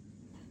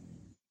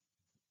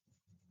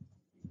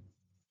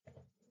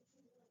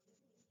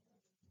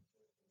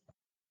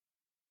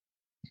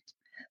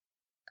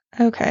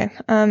 Okay.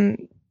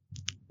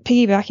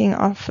 Piggybacking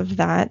off of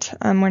that,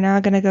 we're now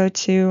going to go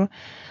to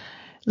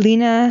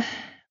Lina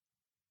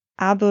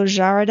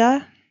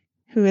Abu-Jarada,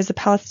 who is a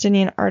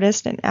Palestinian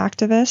artist and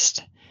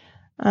activist.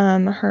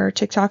 Her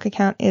TikTok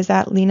account is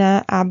at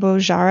Lina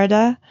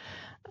Abu-Jarada.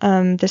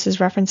 This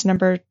is reference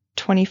number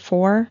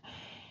 24.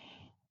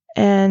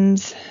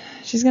 And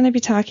she's going to be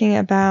talking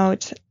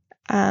about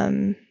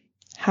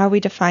how we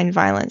define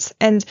violence.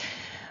 And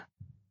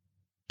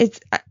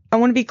I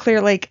want to be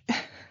clear, like,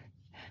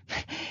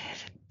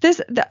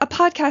 a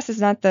podcast is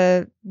not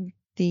the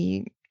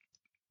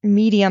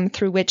medium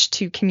through which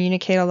to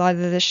communicate a lot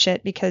of this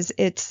shit, because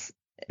it's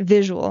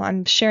visual.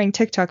 I'm sharing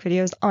TikTok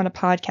videos on a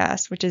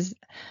podcast, which is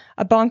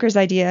a bonkers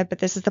idea, but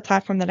this is the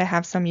platform that I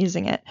have, so I'm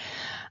using it.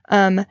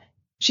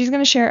 She's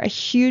going to share a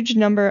huge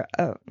number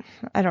of,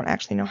 I don't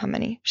actually know how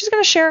many. She's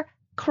going to share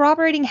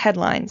corroborating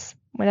headlines.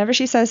 Whenever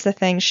she says the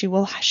thing, she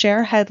will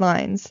share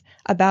headlines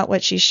about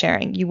what she's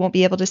sharing. You won't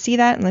be able to see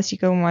that unless you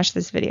go and watch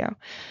this video.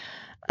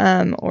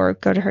 Or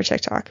go to her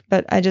TikTok.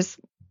 But I just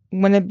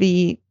want to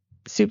be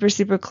super,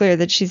 super clear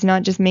that she's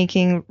not just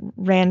making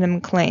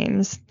random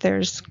claims.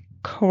 There's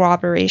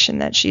corroboration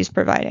that she's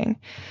providing.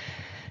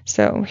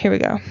 So here we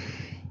go.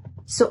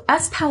 So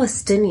as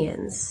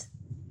Palestinians,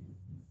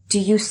 do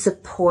you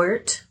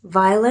support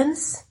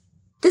violence?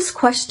 This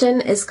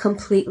question is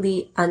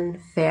completely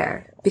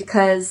unfair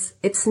because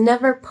it's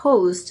never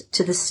posed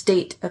to the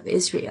state of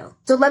Israel.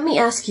 So let me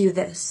ask you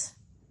this.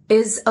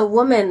 Is a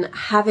woman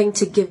having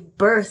to give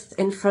birth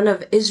in front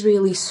of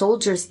Israeli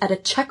soldiers at a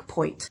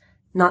checkpoint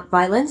not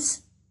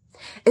violence?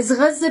 Is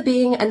Gaza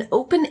being an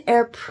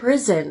open-air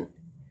prison,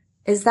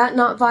 is that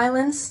not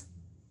violence?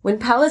 When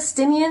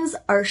Palestinians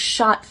are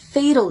shot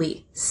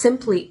fatally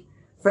simply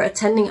for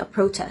attending a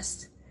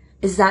protest,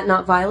 is that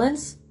not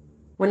violence?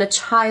 when a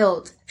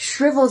child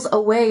shrivels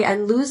away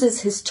and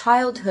loses his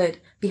childhood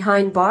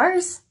behind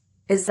bars?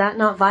 Is that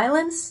not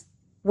violence?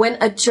 When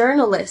a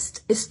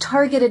journalist is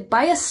targeted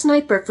by a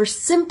sniper for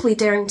simply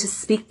daring to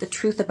speak the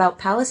truth about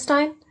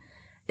Palestine,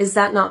 is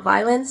that not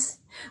violence?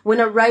 When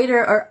a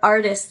writer or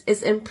artist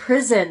is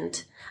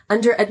imprisoned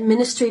under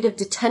administrative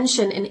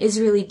detention in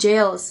Israeli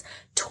jails,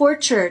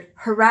 tortured,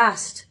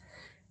 harassed,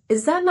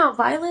 is that not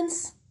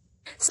violence?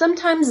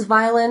 Sometimes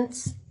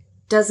violence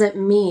doesn't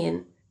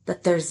mean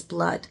that there's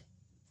blood.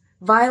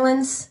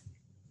 Violence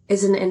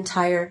is an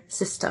entire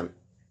system.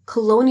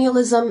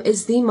 Colonialism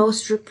is the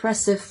most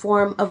repressive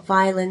form of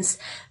violence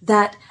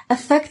that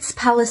affects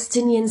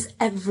Palestinians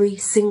every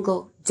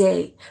single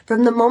day.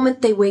 From the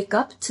moment they wake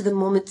up to the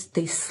moment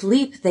they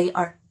sleep, they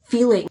are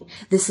feeling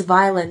this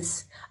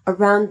violence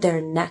around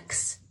their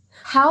necks.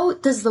 How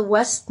does the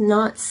West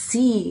not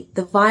see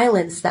the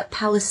violence that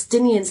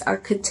Palestinians are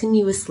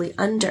continuously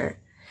under?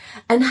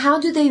 And how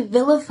do they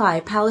vilify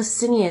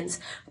Palestinians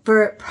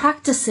for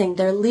practicing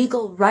their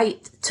legal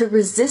right to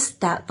resist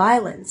that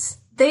violence?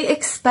 They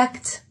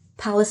expect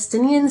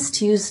Palestinians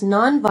to use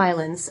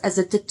nonviolence as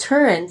a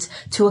deterrent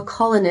to a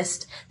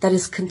colonist that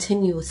is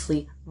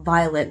continuously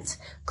violent.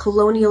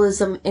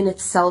 Colonialism in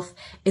itself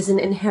is an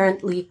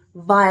inherently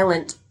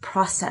violent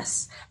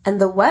process, and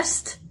the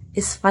West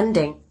is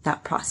funding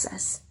that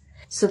process.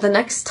 So the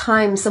next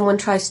time someone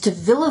tries to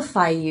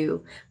vilify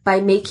you by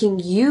making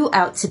you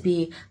out to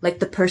be like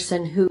the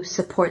person who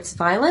supports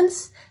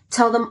violence,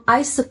 tell them,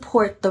 I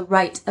support the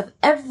right of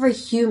every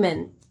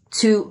human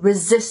to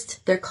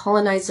resist their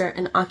colonizer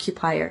and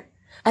occupier.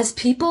 As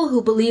people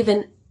who believe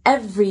in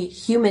every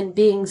human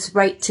being's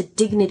right to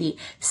dignity,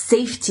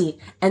 safety,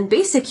 and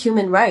basic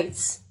human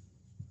rights,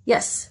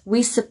 yes,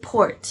 we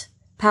support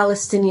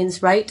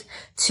Palestinians' right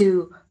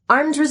to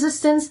armed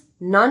resistance,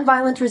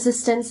 nonviolent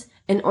resistance,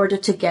 in order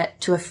to get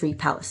to a free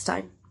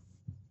Palestine.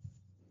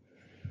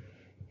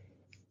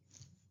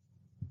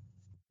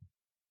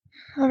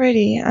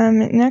 Alrighty.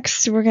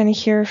 Next, we're going to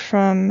hear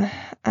from.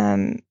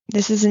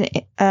 This is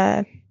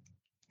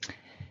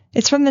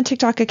it's from the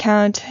TikTok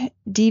account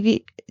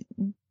I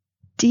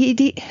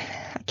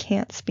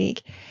can't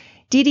speak.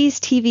 DD's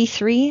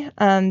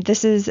TV3.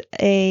 This is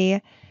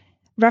a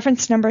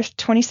reference number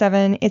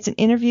 27. It's an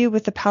interview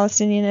with the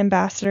Palestinian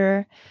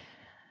ambassador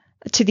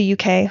to the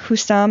UK,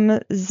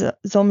 Hussam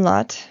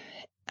Zomlat,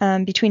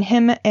 between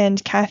him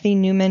and Kathy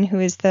Newman,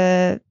 who is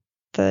the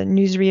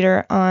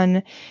newsreader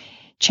on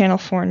Channel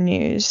 4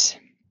 News.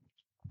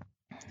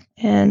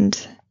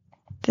 And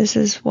this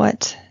is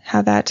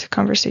how that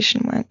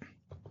conversation went.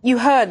 You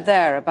heard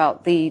there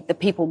about the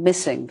people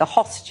missing, the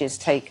hostages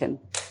taken,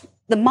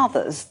 the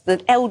mothers, the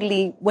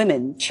elderly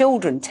women,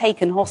 children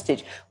taken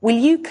hostage. Will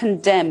you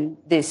condemn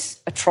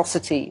this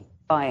atrocity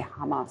by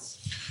Hamas?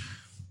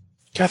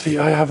 Kathy,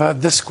 I have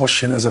had this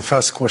question as a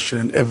first question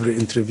in every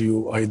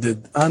interview I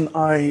did, and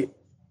I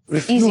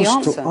refuse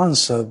to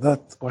answer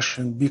that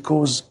question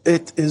because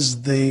it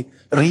is the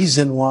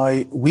reason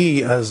why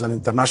we as an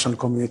international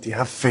community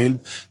have failed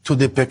to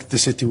depict the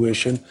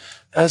situation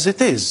as it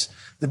is.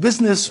 The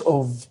business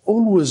of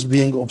always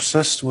being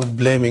obsessed with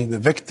blaming the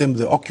victim,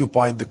 the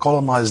occupied, the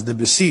colonized, the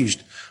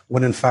besieged,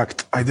 when in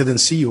fact I didn't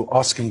see you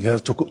asking her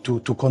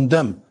to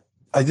condemn.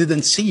 I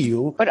didn't see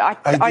you. But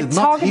I did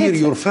not hear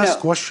your first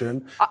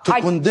question to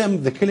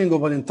condemn the killing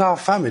of an entire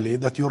family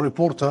that your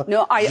reporter.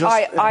 No,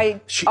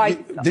 I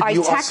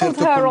tackled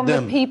her on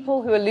the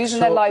people who are losing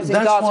their lives in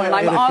Gaza, and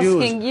I'm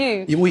asking you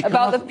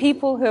about the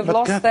people who have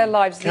lost their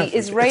lives, the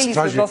Israelis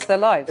who have lost their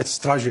lives. It's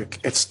tragic.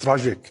 It's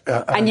tragic.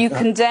 And you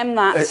condemn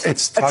that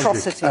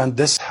atrocity. And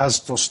this has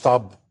to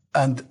stop.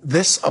 And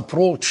this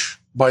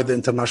approach by the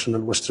international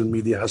Western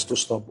media has to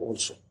stop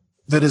also.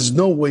 There is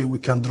no way we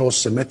can draw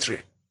symmetry.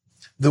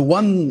 The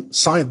one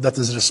side that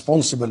is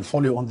responsible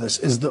fully on this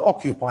is the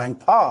occupying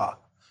power.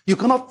 You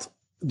cannot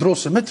draw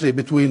symmetry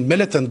between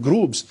militant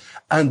groups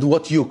and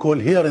what you call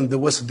here in the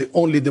West the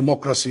only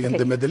democracy in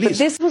the Middle East.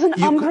 But this was an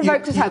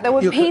unprovoked attack. There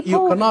were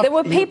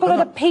people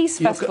at a peace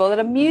festival, at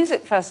a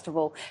music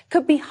festival.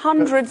 Could be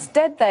hundreds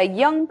dead there,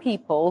 young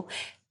people.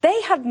 They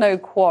had no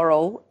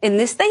quarrel in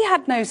this. They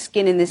had no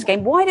skin in this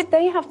game. Why did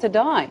they have to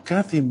die?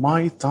 Kathy,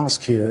 my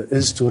task here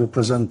is to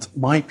represent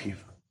my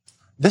people.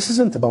 This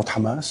isn't about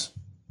Hamas.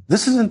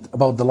 This isn't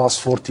about the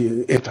last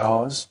 48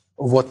 hours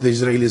of what the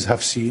Israelis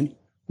have seen.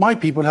 My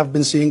people have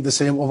been seeing the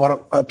same over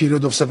a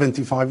period of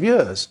 75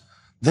 years.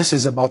 This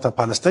is about a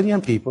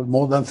Palestinian people,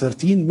 more than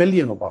 13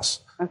 million of us,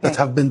 that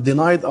have been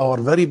denied our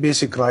very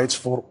basic rights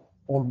for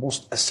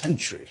almost a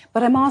century.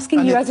 But I'm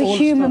asking you, as a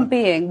human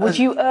being, would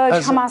you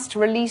urge Hamas to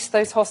release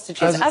those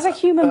hostages? As a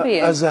human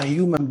being? As a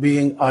human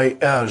being, I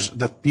urge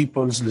that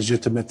people's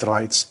legitimate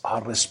rights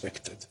are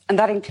respected. And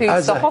that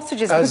includes the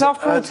hostages, because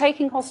after all,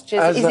 taking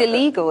hostages is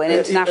illegal in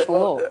international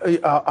law.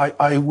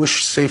 I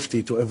wish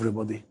safety to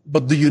everybody.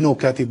 But do you know,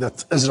 Kathy,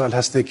 that Israel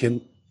has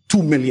taken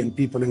 2 million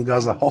people in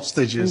Gaza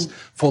hostages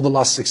for the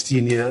last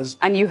 16 years.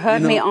 And you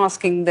heard me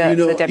asking the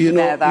Deputy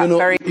Mayor that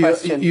very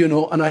question.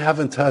 And I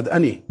haven't heard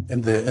any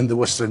in the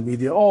Western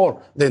media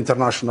or the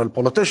international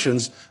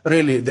politicians,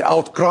 really, the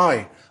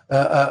outcry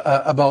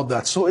about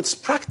that. So it's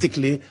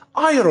practically,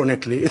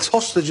 ironically, it's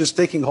hostages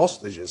taking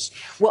hostages.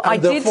 Well, I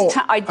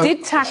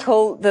did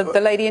tackle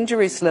the lady in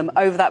Jerusalem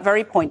over that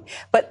very point.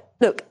 But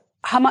look,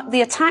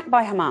 the attack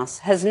by Hamas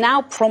has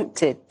now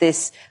prompted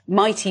this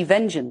mighty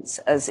vengeance,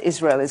 as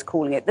Israel is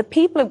calling it. The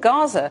people of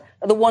Gaza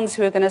are the ones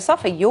who are going to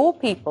suffer. Your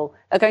people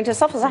are going to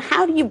suffer. So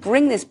how do you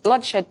bring this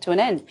bloodshed to an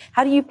end?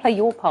 How do you play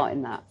your part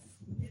in that?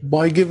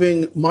 By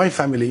giving my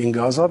family in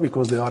Gaza,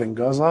 because they are in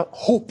Gaza,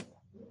 hope,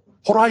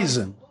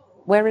 horizon.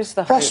 Where is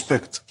the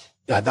prospect?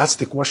 Yeah, that's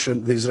the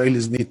question the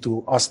Israelis need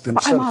to ask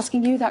themselves. But I'm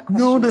asking you that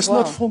question. No, that's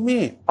not for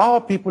me.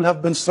 Our people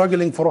have been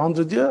struggling for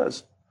 100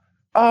 years.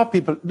 Our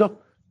people,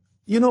 look,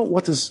 you know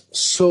what is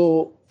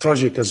so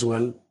tragic as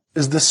well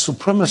is the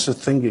supremacist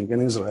thinking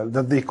in Israel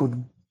that they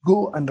could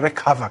go and wreak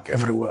havoc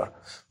everywhere.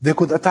 They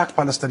could attack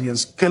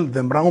Palestinians, kill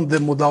them, round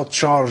them without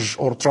charge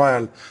or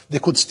trial. They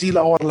could steal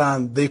our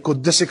land. They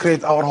could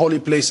desecrate our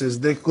holy places.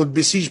 They could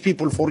besiege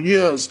people for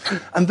years.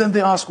 And then they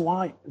ask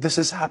why this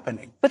is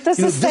happening. But there's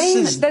the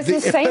same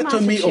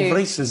epitome attitude of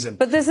racism.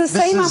 But there's the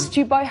same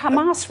attitude by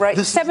Hamas, right?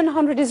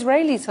 700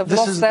 Israelis have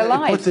lost their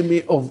lives. This is the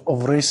epitome of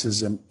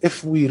racism.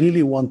 If we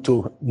really want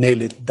to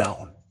nail it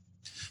down,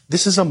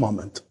 this is a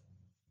moment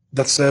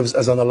that serves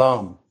as an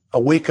alarm, a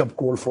wake-up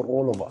call for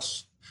all of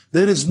us.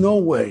 There is no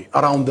way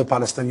around the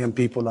Palestinian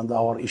people and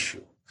our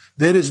issue.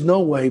 There is no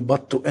way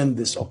but to end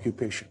this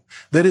occupation.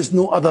 There is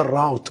no other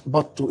route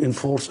but to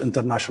enforce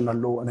international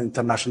law and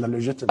international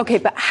legitimacy. Okay,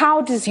 but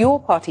how does your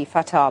party,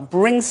 Fatah,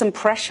 bring some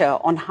pressure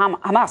on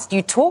Hamas? Do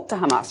you talk to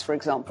Hamas, for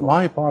example?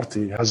 My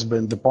party has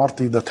been the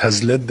party that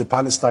has led the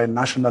Palestine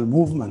national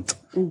movement.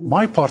 Mm-hmm.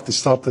 My party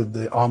started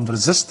the armed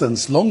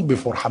resistance long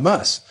before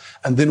Hamas.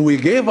 And then we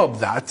gave up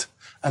that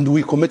and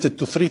we committed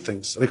to three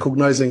things: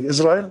 recognizing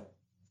Israel,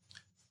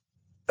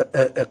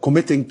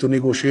 committing to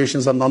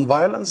negotiations and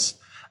non-violence,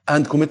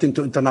 and committing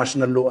to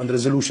international law and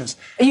resolutions.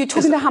 Are you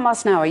talking to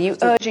Hamas now? Are you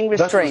urging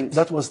restraint?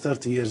 That was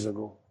 30 years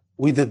ago.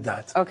 We did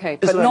that. Okay,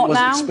 but Israel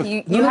not now?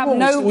 You have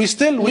no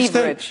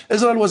leverage.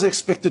 Israel was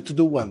expected to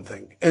do one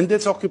thing: end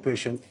its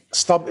occupation,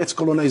 stop its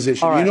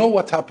colonization. Right. You know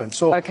what happened.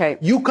 So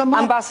you come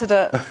up...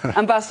 Ambassador,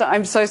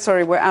 I'm so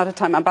sorry, we're out of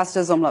time.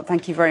 Ambassador Zomlot,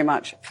 thank you very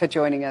much for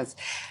joining us.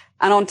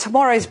 And on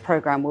tomorrow's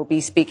programme, we'll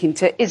be speaking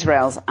to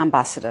Israel's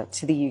ambassador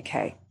to the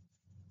UK.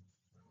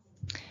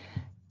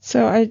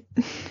 So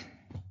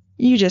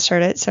you just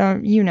heard it, so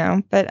you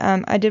know, but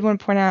I did want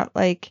to point out,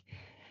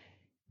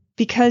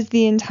 because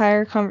the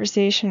entire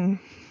conversation,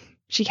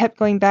 she kept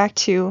going back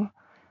to,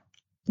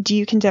 do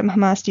you condemn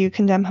Hamas? Do you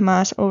condemn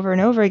Hamas over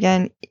and over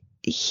again?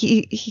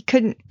 He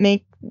couldn't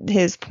make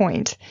his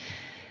point,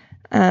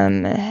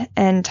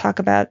 and talk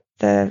about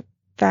the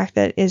fact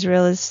that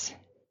Israel has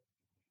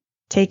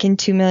taken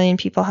 2 million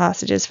people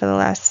hostages for the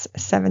last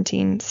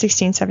 16,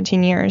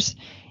 17 years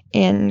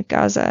in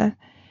Gaza.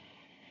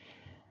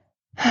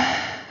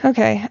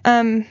 Okay.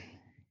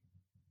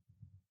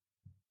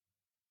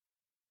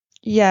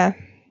 Yeah.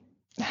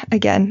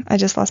 Again, I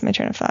just lost my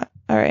train of thought.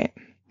 All right.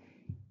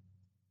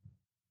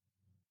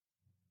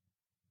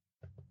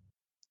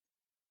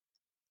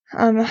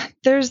 I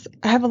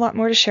have a lot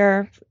more to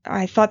share.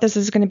 I thought this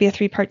was going to be a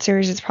 3-part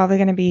series. It's probably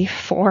going to be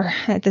 4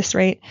 at this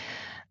rate.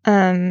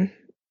 But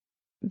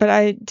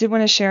I did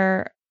want to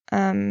share,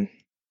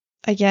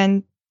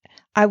 again,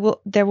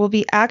 there will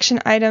be action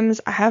items.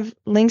 I have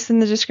links in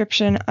the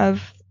description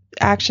of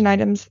action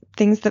items,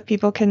 things that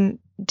people can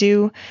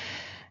do,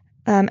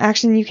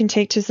 action you can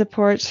take to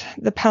support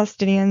the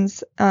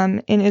Palestinians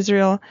in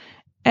Israel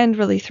and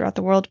really throughout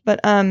the world. But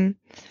a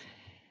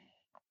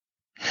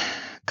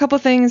couple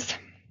things.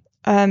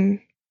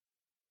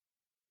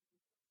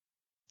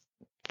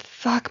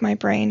 Fuck my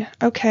brain.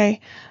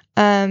 Okay.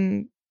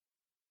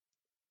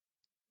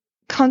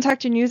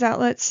 Contact your news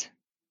outlets.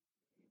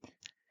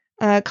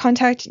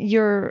 Contact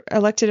your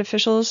elected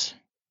officials.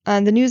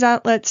 The news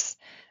outlets,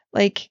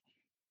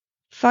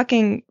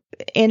 fucking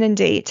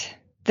inundate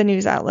the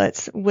news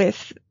outlets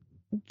with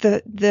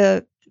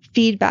the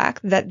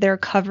feedback that their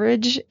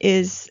coverage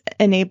is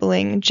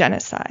enabling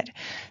genocide.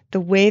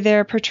 The way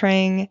they're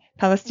portraying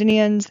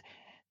Palestinians,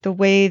 the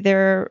way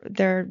they're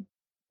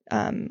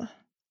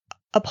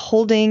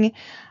upholding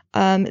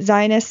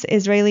Zionist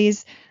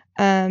Israelis,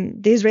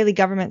 the Israeli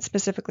government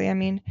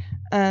specifically,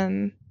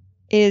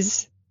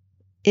 is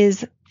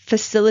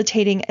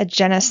facilitating a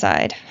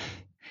genocide.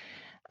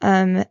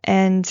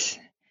 And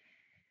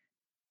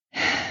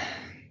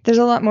there's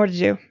a lot more to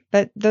do,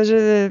 but those are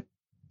the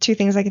 2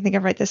 things I can think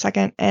of right this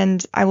second,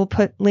 and I will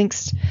put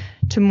links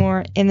to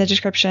more in the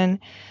description.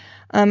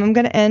 I'm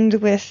going to end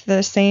with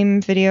the same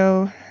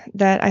video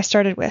that I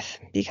started with,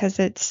 because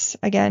it's,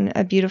 again,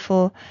 a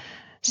beautiful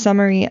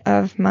summary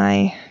of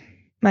my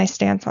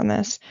stance on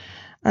this.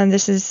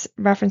 This is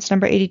reference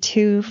number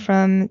 82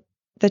 from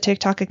the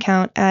TikTok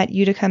account at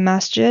Utica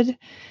Masjid.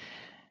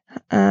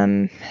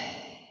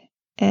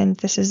 And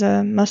this is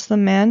a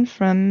Muslim man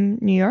from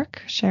New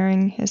York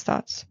sharing his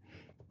thoughts.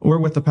 We're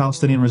with the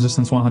Palestinian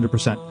resistance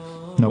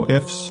 100%. No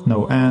ifs,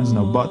 no ands,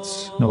 no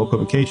buts, no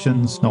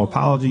equivocations, no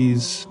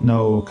apologies,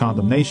 no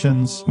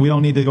condemnations. We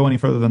don't need to go any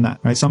further than that,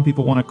 right? Some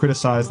people want to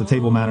criticize the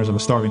table manners of a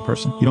starving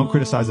person. You don't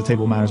criticize the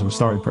table manners of a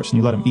starving person.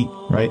 You let them eat,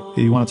 right?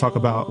 You want to talk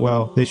about,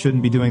 well, they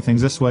shouldn't be doing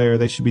things this way or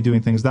they should be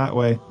doing things that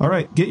way. All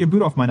right, get your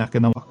boot off my neck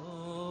and then walk.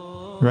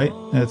 Right?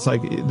 It's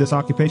like this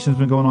occupation has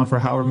been going on for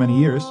however many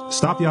years.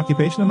 Stop the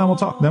occupation and then we'll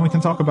talk. Then we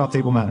can talk about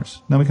table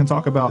manners. Then we can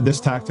talk about this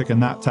tactic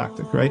and that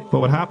tactic, right?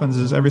 But what happens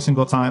is every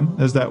single time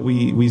is that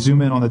we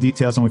zoom in on the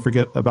details and we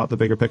forget about the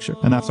bigger picture.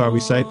 And that's why we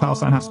say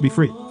Palestine has to be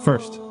free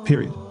first,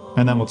 period.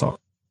 And then we'll talk.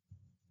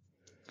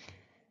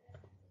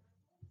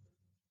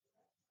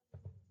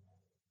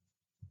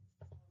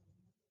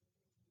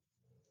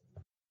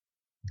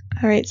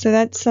 All right, so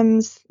that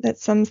sums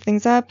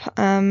things up.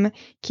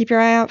 Keep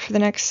your eye out for the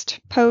next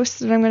post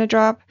that I'm going to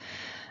drop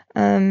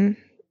on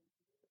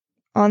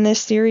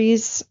this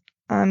series.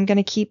 I'm going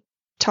to keep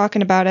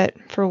talking about it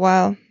for a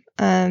while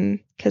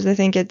because I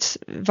think it's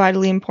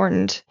vitally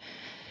important.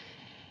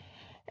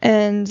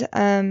 And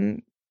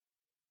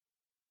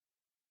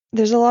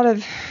there's a lot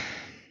of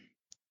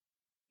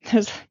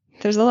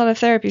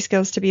therapy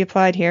skills to be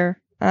applied here,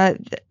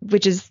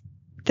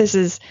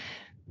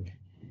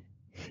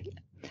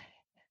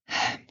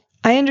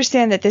 I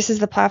understand that this is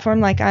the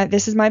platform,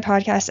 this is my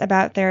podcast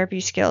about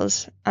therapy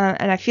skills,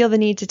 and I feel the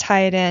need to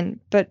tie it in.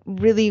 But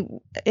really,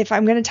 if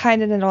I'm going to tie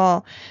it in at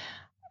all,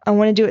 I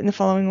want to do it in the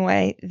following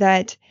way,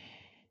 that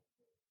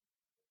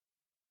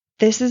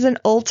this is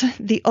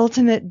the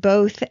ultimate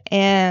both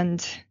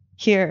and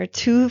here.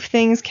 Two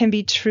things can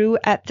be true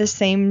at the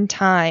same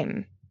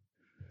time.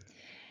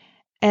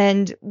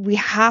 And we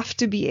have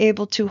to be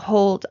able to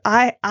hold,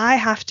 I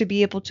have to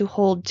be able to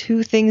hold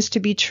two things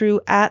to be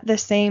true at the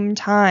same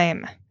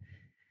time.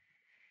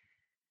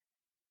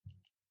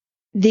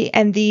 The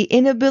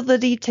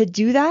inability to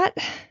do that,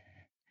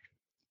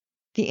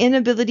 the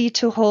inability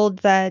to hold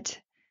that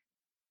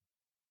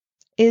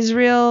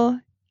Israel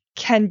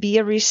can be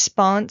a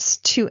response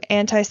to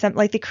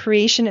the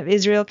creation of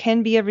Israel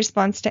can be a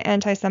response to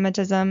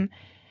anti-Semitism,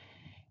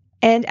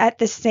 and at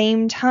the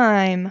same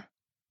time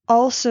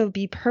also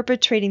be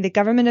perpetrating, the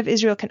government of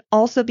Israel can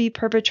also be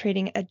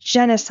perpetrating a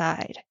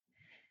genocide.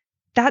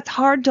 That's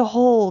hard to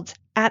hold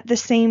at the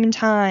same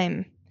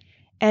time.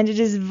 And it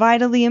is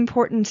vitally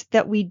important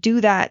that we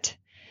do that.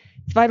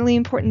 It's vitally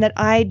important that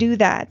I do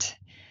that.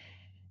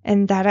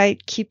 And that I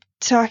keep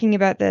talking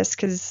about this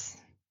because,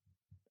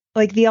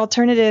 the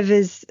alternative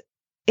is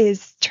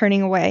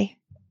turning away.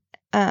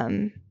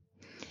 Yeah,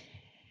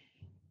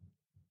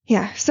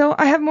 so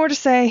I have more to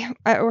say,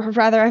 or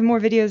rather I have more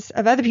videos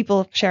of other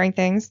people sharing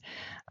things.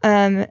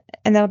 And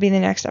that'll be in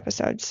the next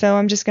episode. So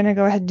I'm just going to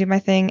go ahead and do my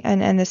thing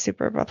and end this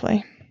super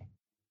abruptly.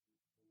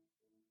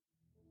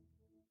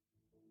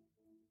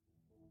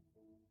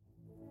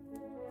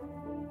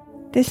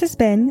 This has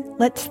been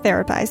Let's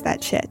Therapize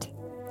That Shit,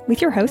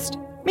 with your host,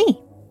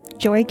 me,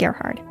 Joy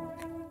Gerhard.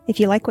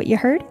 If you like what you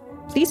heard,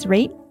 please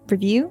rate,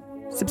 review,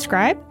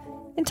 subscribe,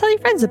 and tell your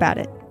friends about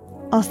it.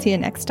 I'll see you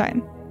next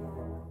time.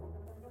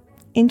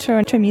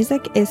 Intro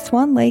music is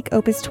Swan Lake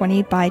Opus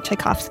 20 by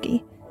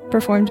Tchaikovsky,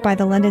 performed by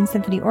the London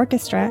Symphony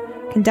Orchestra,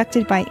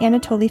 conducted by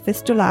Anatoly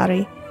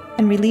Fistulari,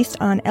 and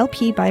released on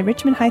LP by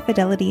Richmond High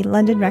Fidelity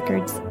London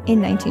Records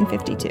in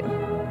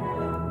 1952.